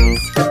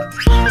hoops.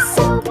 We're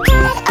so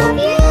proud of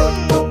you.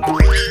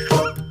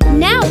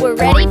 Now we're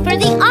ready for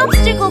the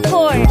obstacle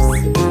course.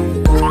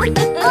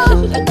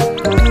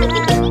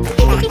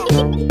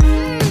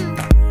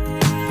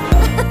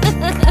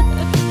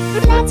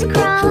 Let's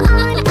crawl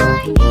on our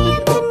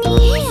hands and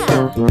knees.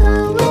 Who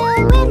will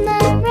win the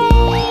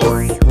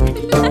race?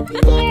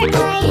 Here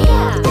I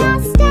am,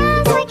 fast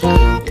as I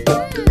can.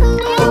 Who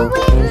will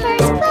win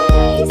first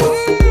place?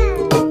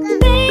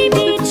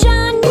 Baby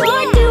John,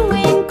 you're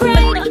doing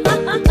great.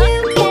 You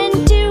can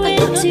do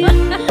it too.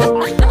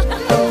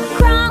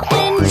 Crawl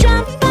and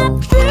jump up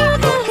through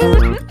the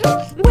hoop.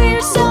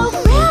 We're so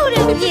proud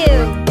of you.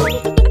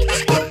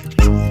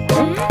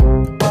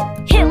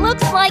 It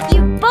looks like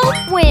you both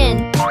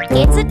win.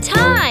 It's a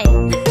tie.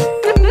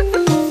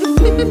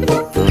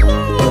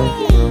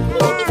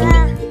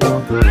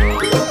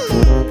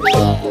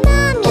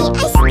 Mommy,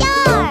 a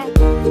star.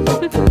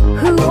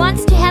 Who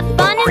wants to have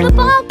fun in the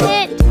ball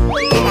pit?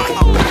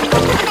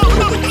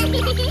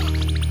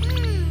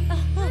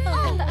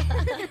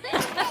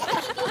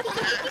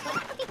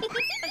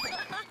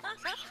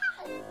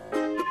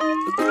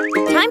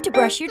 Time to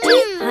brush your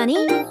teeth,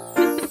 honey.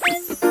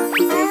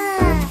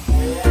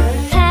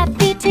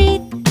 Happy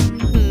teeth,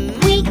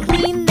 we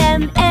clean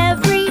them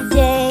every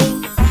day.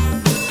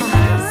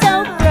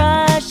 So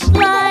brush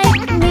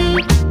like me.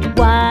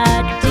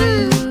 What do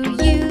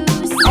you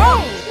say?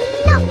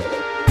 No.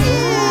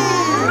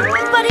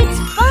 But it's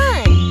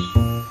fun.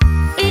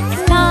 It's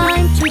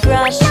time to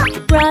brush,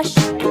 brush,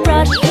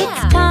 brush.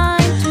 It's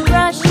time to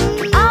brush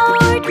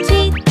our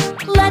teeth.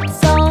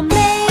 Let's all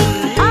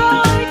make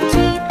our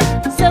teeth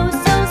so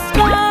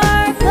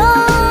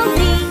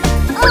sparkly.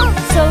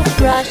 So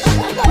brush,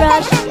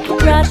 brush,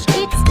 brush.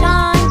 It's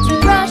time to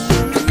brush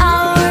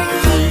our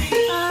teeth.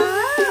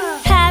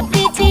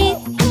 Happy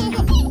teeth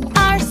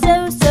are so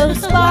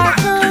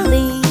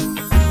sparkly.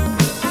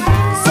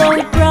 So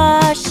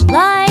brush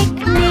like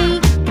me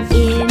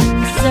in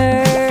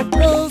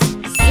circles.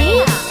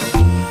 See?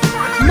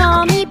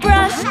 Mommy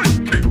brushed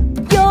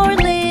your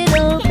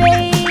little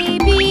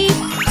baby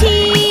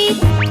teeth.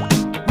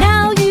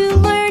 Now you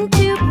learn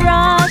to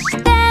brush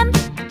them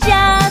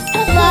just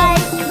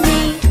like me.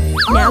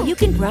 Now you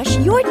can brush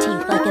your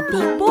teeth like a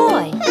big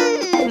boy.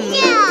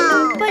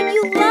 But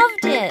you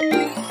loved it.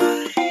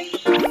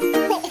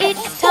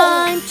 It's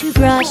time to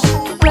brush,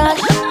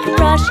 brush,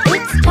 brush.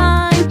 It's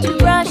time to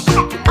brush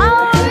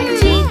our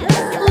teeth.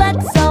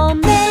 Let's all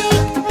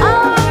make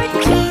our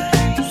teeth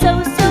so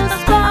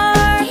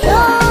sparkly.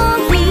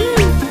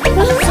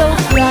 So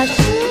brush,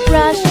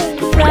 brush,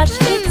 brush.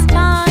 It's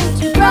time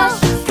to brush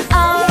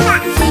our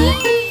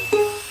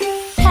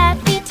teeth.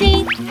 Happy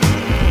teeth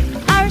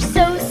are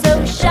so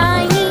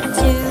shiny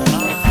too.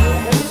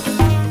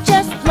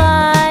 Just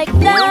like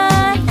the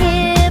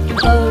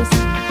hippos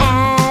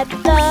at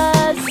the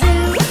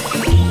zoo.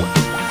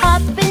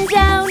 Up and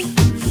down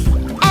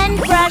and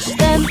brush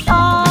them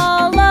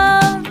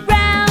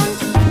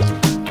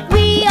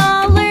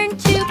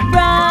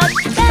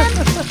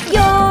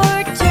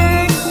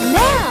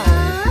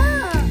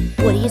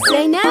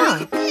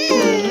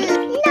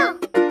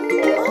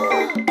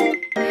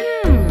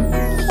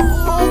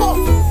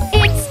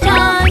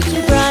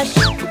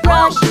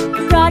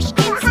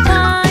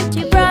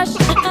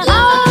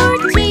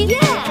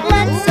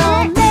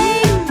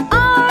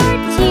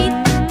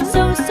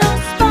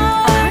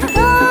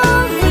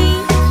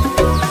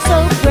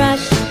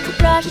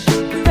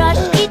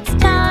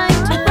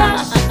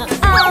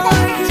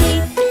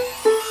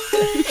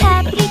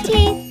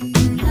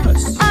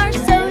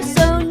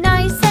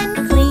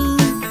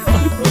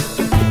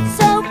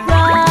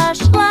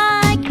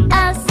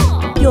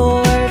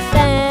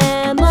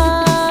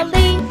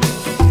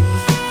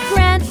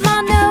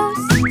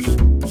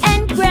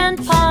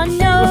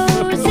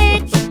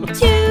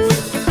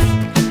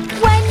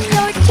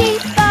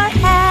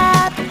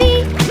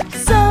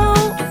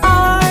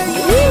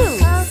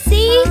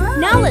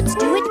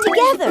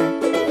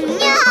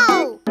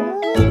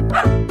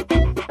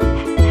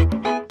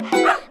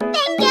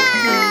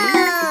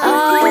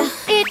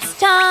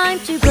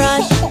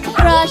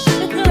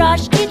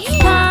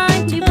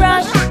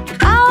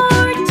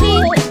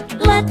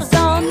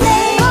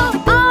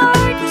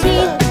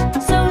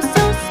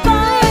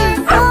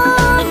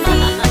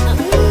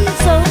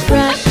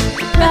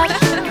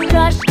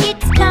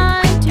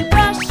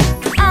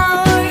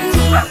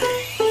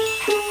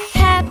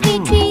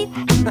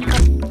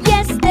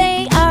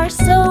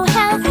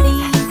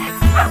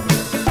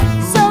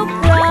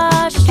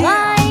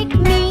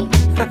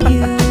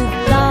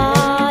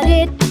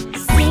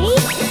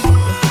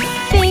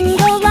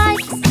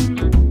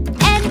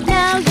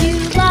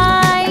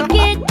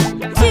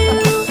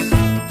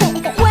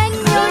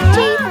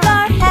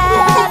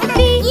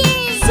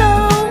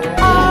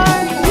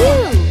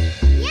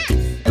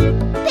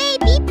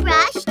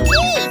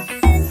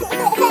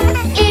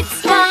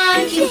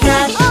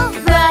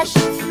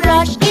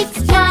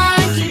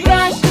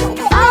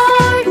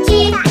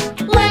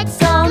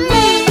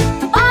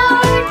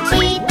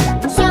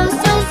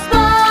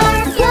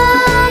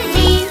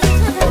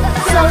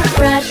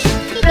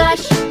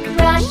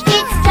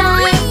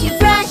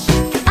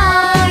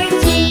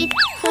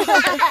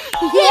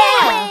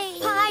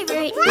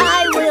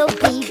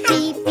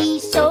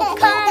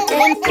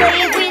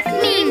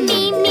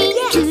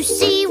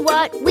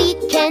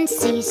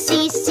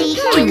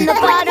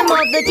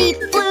the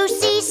deep blue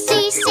sea,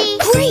 sea, sea.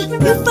 Great!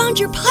 You found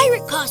your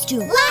pirate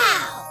costume!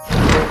 Wow!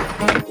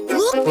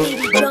 Look,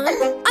 Baby John,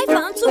 I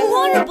found some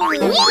water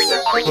balloons.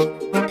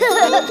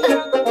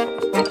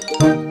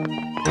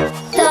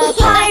 The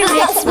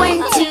pirates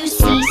went to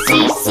sea,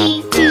 sea,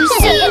 sea, to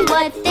see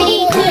what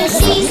they could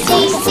see,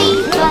 see,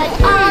 see. But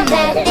all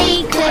that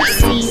they could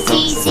see,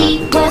 see,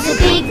 see, was a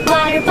big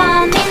water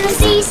bomb in the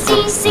sea,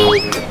 sea,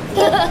 sea.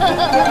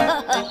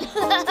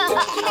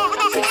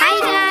 Hi,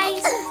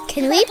 guys.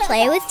 Can we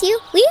play with you?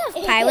 We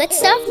have pirate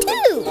stuff,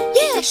 too.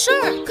 Yeah,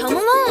 sure. Come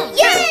along.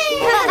 Yay!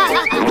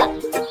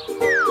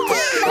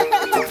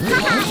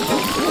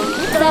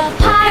 The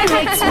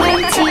pirates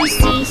went to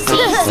sea,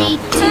 sea, sea,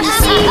 to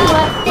see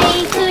what they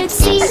could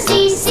see,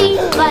 see, see.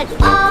 But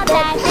all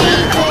that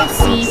they could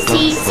see,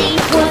 see, see,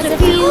 was a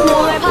few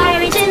more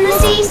pirates in the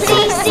sea,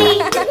 sea,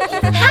 sea.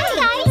 Hi,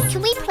 guys.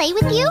 Can we play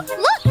with you?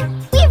 Look,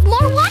 we have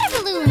more water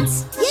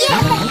balloons. Yeah!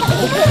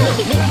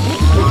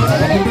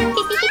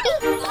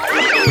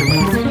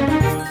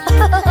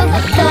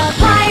 The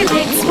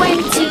pirates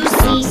went to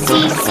sea,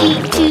 sea, sea,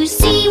 to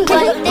see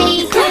what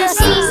they could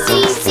see,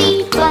 see,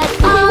 see. But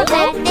all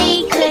that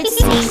they could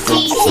see,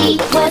 see, see,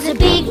 was a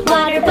big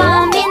water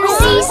bomb in the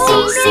sea,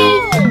 sea, sea.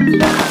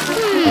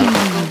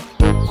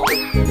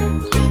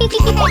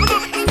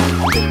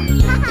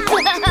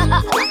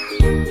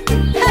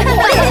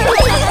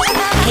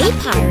 Hey,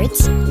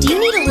 pirates, do you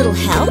need a little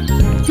help?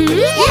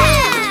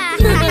 Yeah!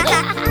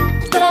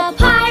 The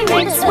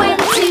pirates went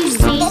to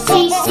sea,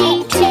 sea,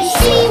 sea, to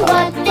see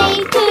what they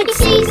could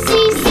see,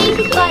 see, see.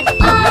 But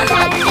all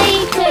that they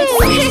could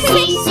see,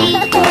 see, see,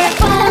 were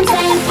bombs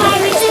and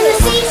pirates in the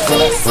sea,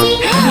 sea, sea.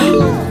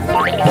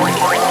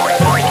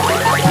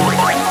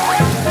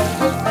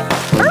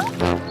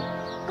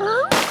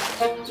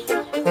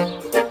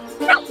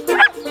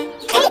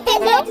 Hey,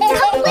 Dino,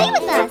 come play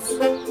with us.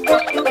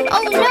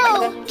 Oh no,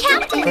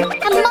 Captain!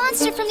 A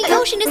monster from the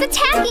ocean is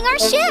attacking our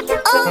ship.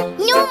 Oh,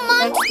 no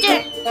monster!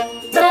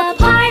 The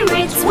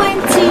pirates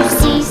went to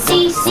sea,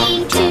 sea,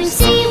 sea, to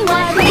see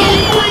what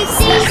they could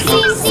see,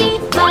 see, see.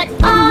 But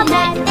all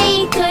that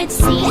they could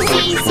see,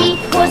 see, see,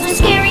 was a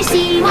scary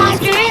sea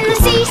monster in the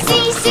sea,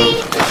 sea,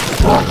 sea.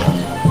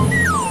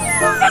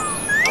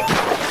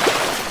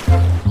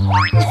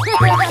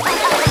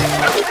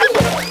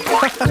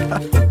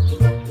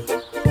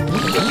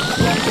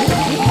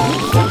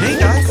 Hey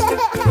guys!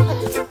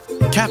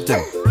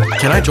 Captain,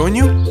 can I join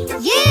you?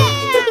 Yeah!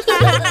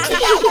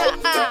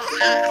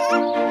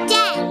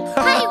 Dad,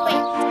 pirate!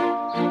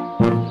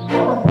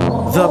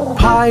 The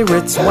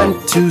pirates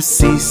went to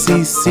sea,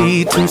 sea,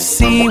 sea, to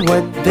see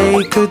what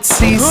they could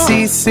see,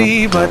 see,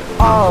 see. But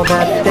all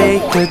that they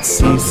could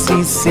see,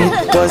 see, see,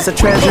 was a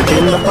treasure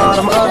in the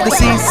bottom of the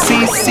sea,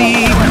 sea,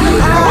 sea.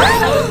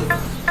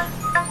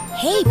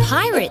 Hey,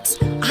 pirates,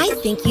 I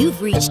think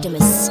you've reached a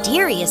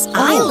mysterious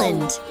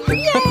island.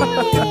 Yay!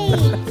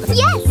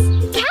 Yes!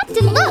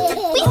 Captain, look!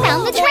 We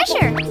found the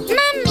treasure!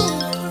 Mommy!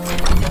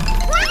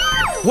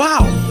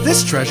 Wow,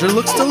 this treasure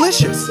looks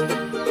delicious.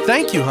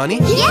 Thank you, honey.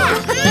 Yeah!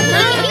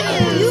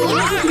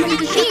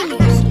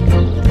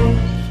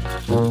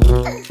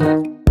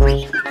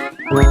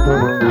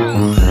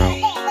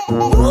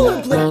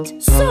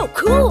 Rollerblades, so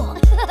cool!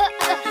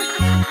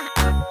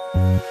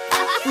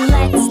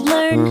 Let's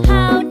learn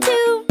how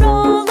to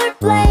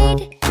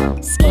rollerblade.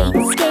 Skate,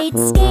 skate,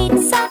 skate,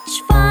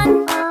 such fun.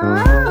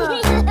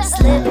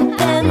 Slip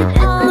them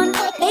on,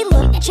 they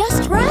look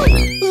just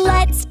right.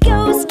 Let's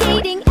go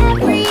skating,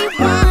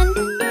 everyone.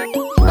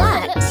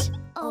 But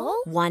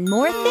one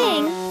more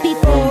thing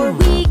before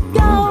we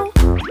go.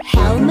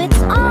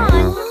 Helmets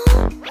on.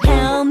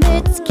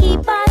 Helmets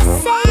keep us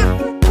safe.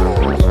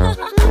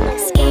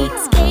 Skate,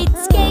 skate,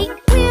 skate,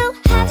 we'll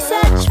have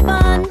such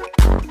fun.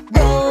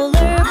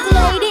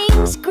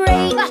 Rollerblading's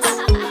great.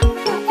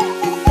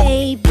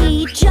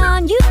 Baby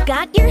John, you've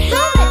got your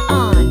helmet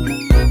on.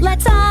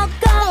 Let's all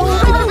go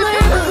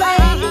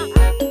rollerblade.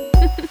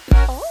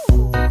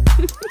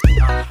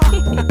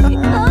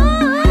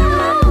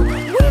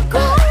 We're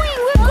going,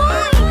 we're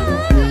going.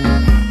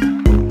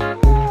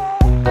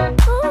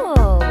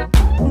 Oh,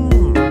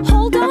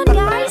 hold on,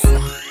 guys.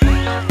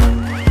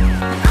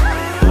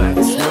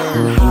 Let's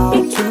learn how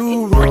to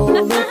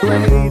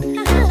rollerblade.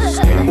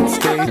 Skate,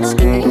 skate,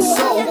 skate,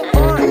 so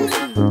fun.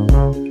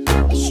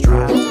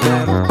 Strap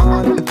them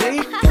on, they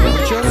feel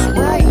just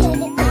right.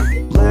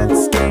 Let's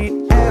skate,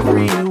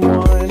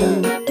 everyone.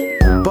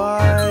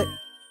 But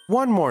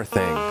one more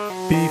thing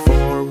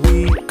before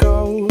we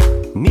go.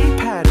 Knee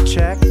pad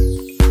check.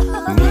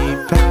 Knee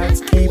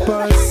pads keep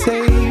us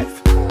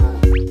safe.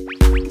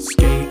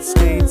 Skate,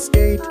 skate,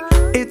 skate,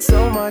 it's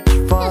so much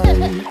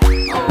fun.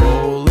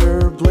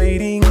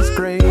 Rollerblading's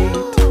great.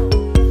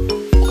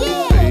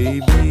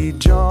 Baby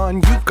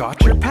John, you've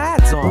got your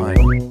pads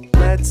on.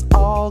 Let's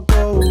all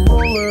go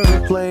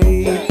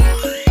rollerblade.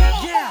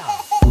 Yeah!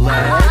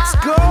 Let's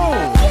go!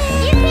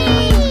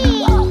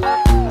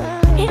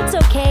 It's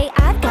okay,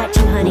 I've got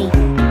you, honey.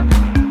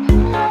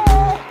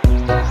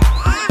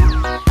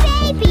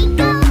 Baby,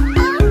 go!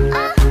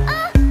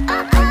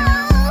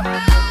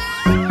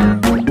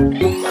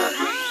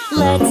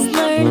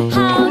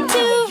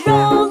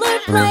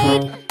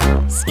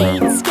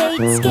 Skate,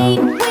 skate, skate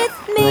with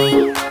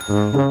me.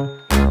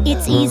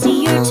 It's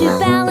easier to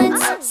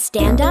balance.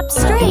 Stand up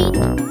straight.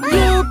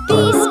 You'll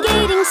be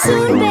skating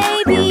soon,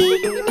 baby.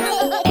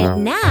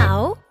 And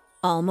now,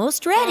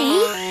 almost ready.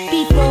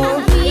 Before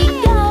we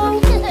go,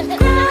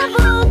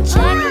 gravel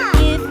check.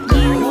 If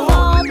you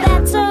fall,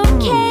 that's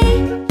okay.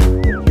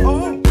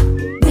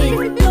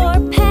 With your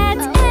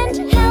pads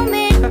and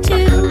helmet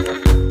too,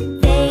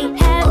 they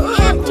have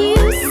kept you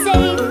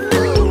safe.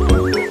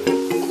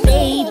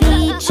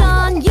 Baby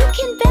John, you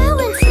can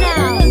balance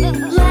now.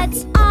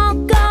 Let's all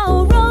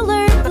go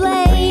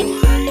rollerblade.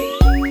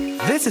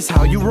 This is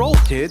how you roll,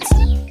 kids.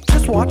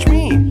 Just watch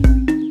me.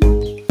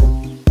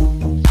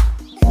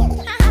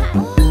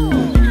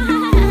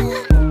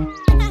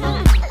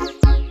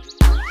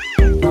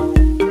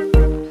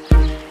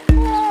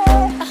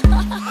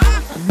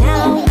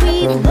 Now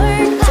we've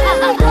learned to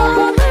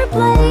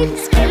rollerblade.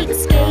 Skate,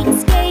 skate,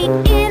 skate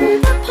in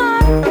the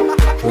park.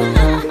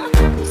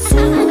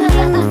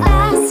 Zooming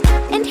fast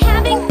and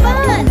having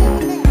fun.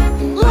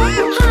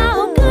 Look how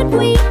good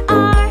we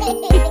are.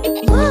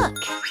 Look,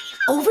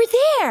 over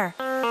there.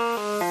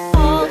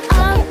 All of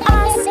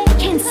us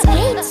can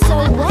skate so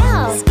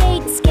well.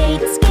 Skate,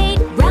 skate, skate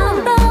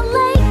round the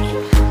lake.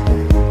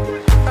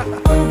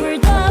 Over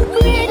the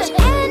bridge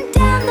and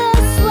down the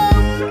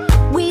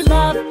slope. We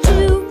love to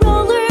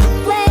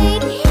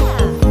rollerblade.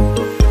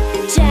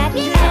 Jack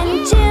and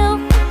Jill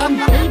and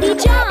Baby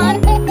John,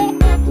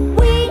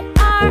 we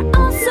are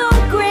also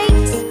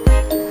great.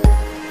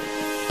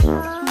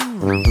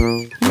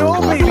 No,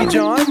 Baby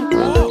John.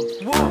 Whoa,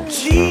 whoa,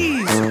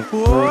 jeez.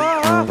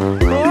 Whoa,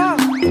 whoa,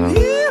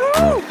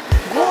 yee-hoo.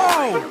 Whoa.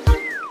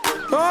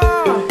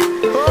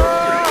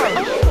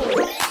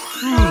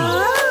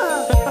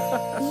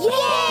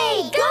 Yay!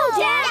 Go,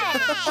 Jack!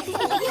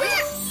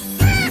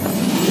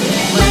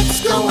 Let's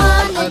go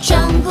on a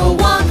jungle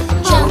walk,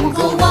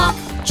 jungle walk,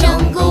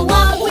 jungle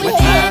walk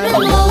with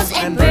animals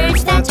and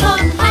birds that talk.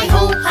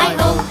 Hi-ho,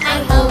 hi-ho,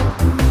 hi-ho.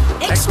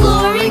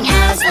 Exploring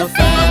as a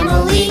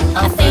family,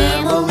 a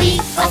family,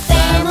 a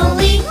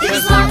family.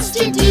 There's lots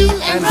to do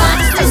and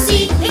lots to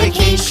see.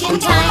 Vacation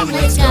time,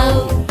 let's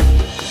go.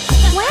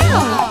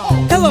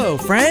 Wow! Hello,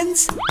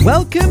 friends.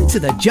 Welcome to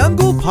the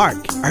Jungle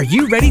Park. Are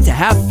you ready to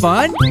have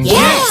fun?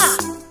 Yes!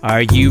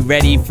 Are you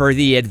ready for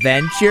the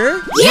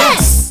adventure?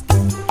 Yes!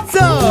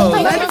 So,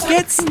 let's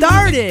get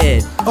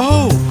started.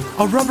 Oh,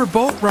 a rubber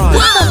boat ride.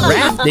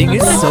 Rafting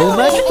is so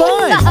much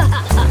fun.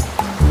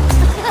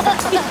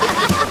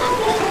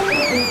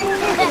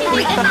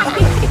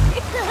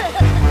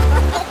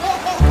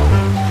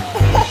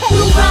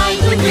 We'll ride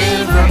the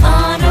river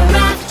on a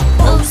raft.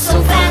 Oh,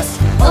 so fast,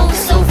 oh,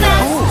 so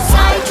fast.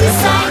 Side to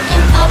side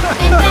and up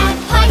and back.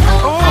 Hi-ho,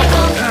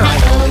 hi-ho,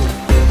 hi-ho.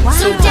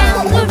 So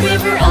down the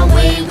river,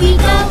 away we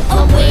go,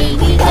 away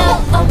we go,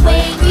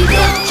 away we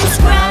go. Just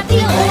grab the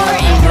oar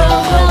and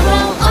row, row,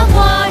 row. A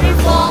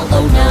waterfall,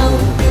 oh no.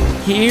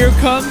 Here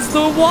comes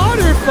the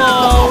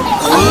waterfall.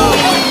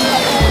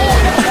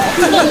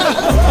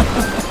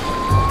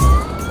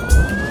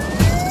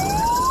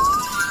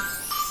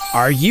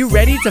 Are you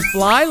ready to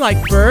fly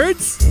like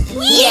birds?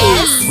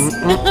 Yes!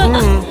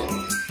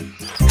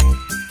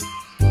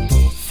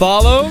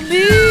 Follow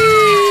me!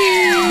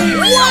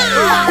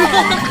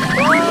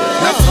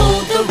 Let's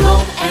hold the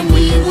rope and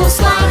we will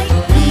slide,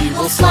 we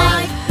will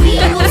slide, we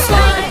will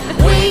slide.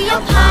 Way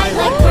up high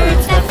like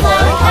birds that fly.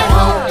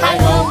 Hi-ho,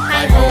 hi-ho,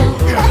 hi-ho.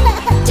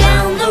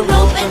 Down the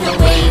rope and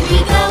away we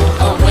go,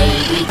 away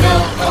we go,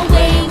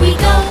 away we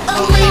go.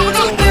 A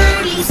little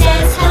birdie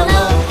says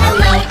hello,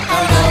 hello,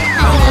 hello,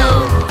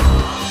 hello.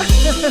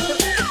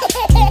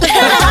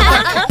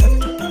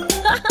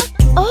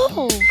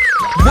 Oh!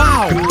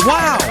 Wow,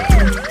 wow.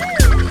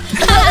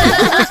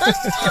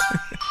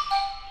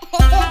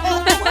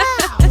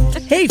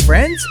 Hey,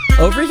 friends,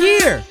 over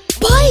here.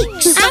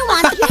 Bikes! I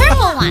want the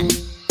purple one.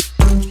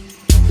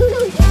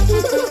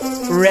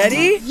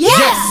 Ready?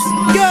 Yes!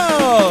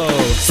 Go!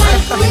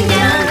 Cycling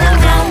down the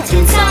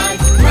mountainside,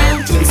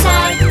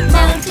 mountainside,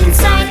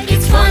 mountainside.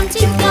 It's fun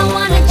to go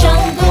on a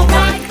jungle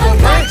ride, but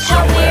watch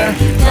out where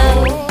you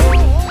go.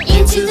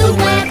 Into the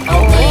web,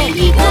 away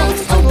he goes,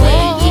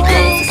 away he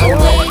goes,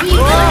 away he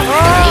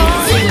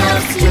goes. He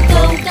loves to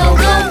go, go,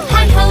 go.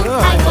 Hi-ho,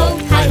 hi-ho,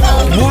 hi-ho.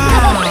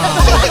 Wow!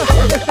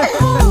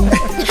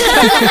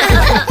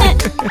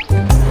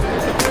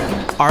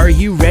 Are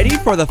you ready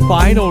for the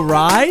final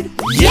ride?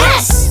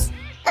 Yes!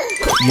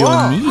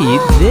 You'll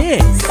need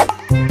this.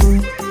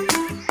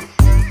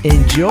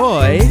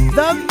 Enjoy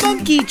the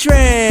monkey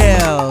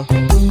trail.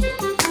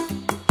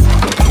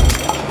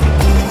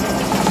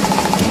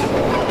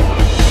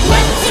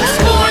 Let's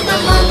explore the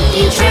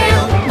monkey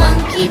trail,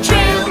 monkey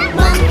trail,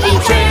 monkey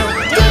trail.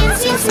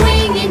 Dancing,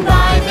 swinging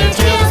by their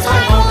tails.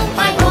 Hi-ho,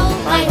 hi-ho,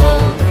 hi-ho.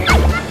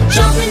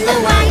 Jump in the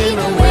wagon,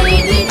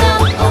 away we go,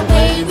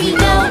 away we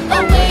go,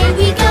 away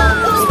we go.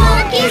 Those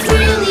monkeys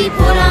really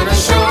put on a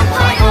show.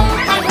 Hi-ho,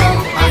 hi-ho,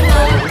 hi-ho.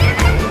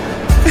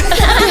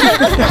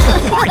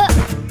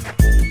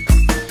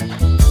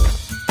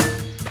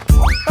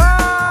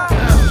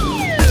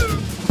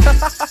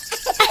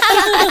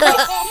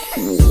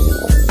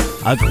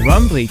 A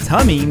grumbly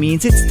tummy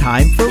means it's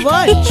time for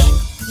lunch.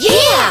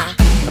 Yeah!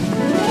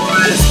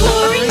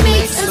 Exploring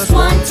makes us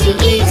want to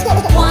eat,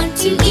 want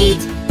to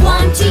eat,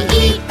 want to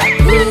eat.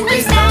 Who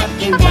is that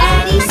in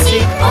Daddy's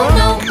seat? Oh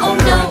no, oh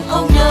no,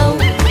 oh no.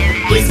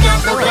 He's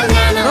got the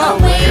banana,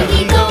 away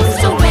he goes,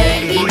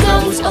 away he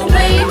goes,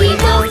 away he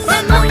goes.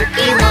 The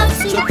monkey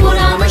loves to put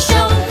on a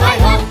show.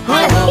 Hi-ho,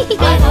 hi-ho,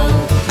 hi-ho.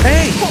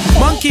 Hey,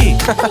 monkey!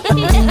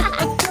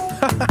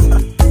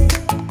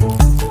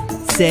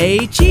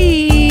 Say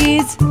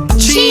cheese.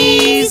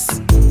 Cheese!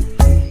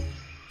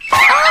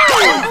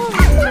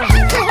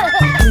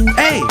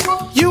 Hey,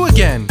 you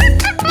again!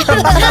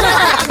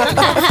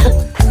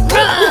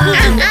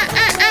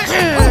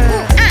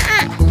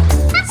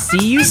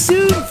 See you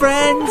soon,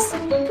 friends.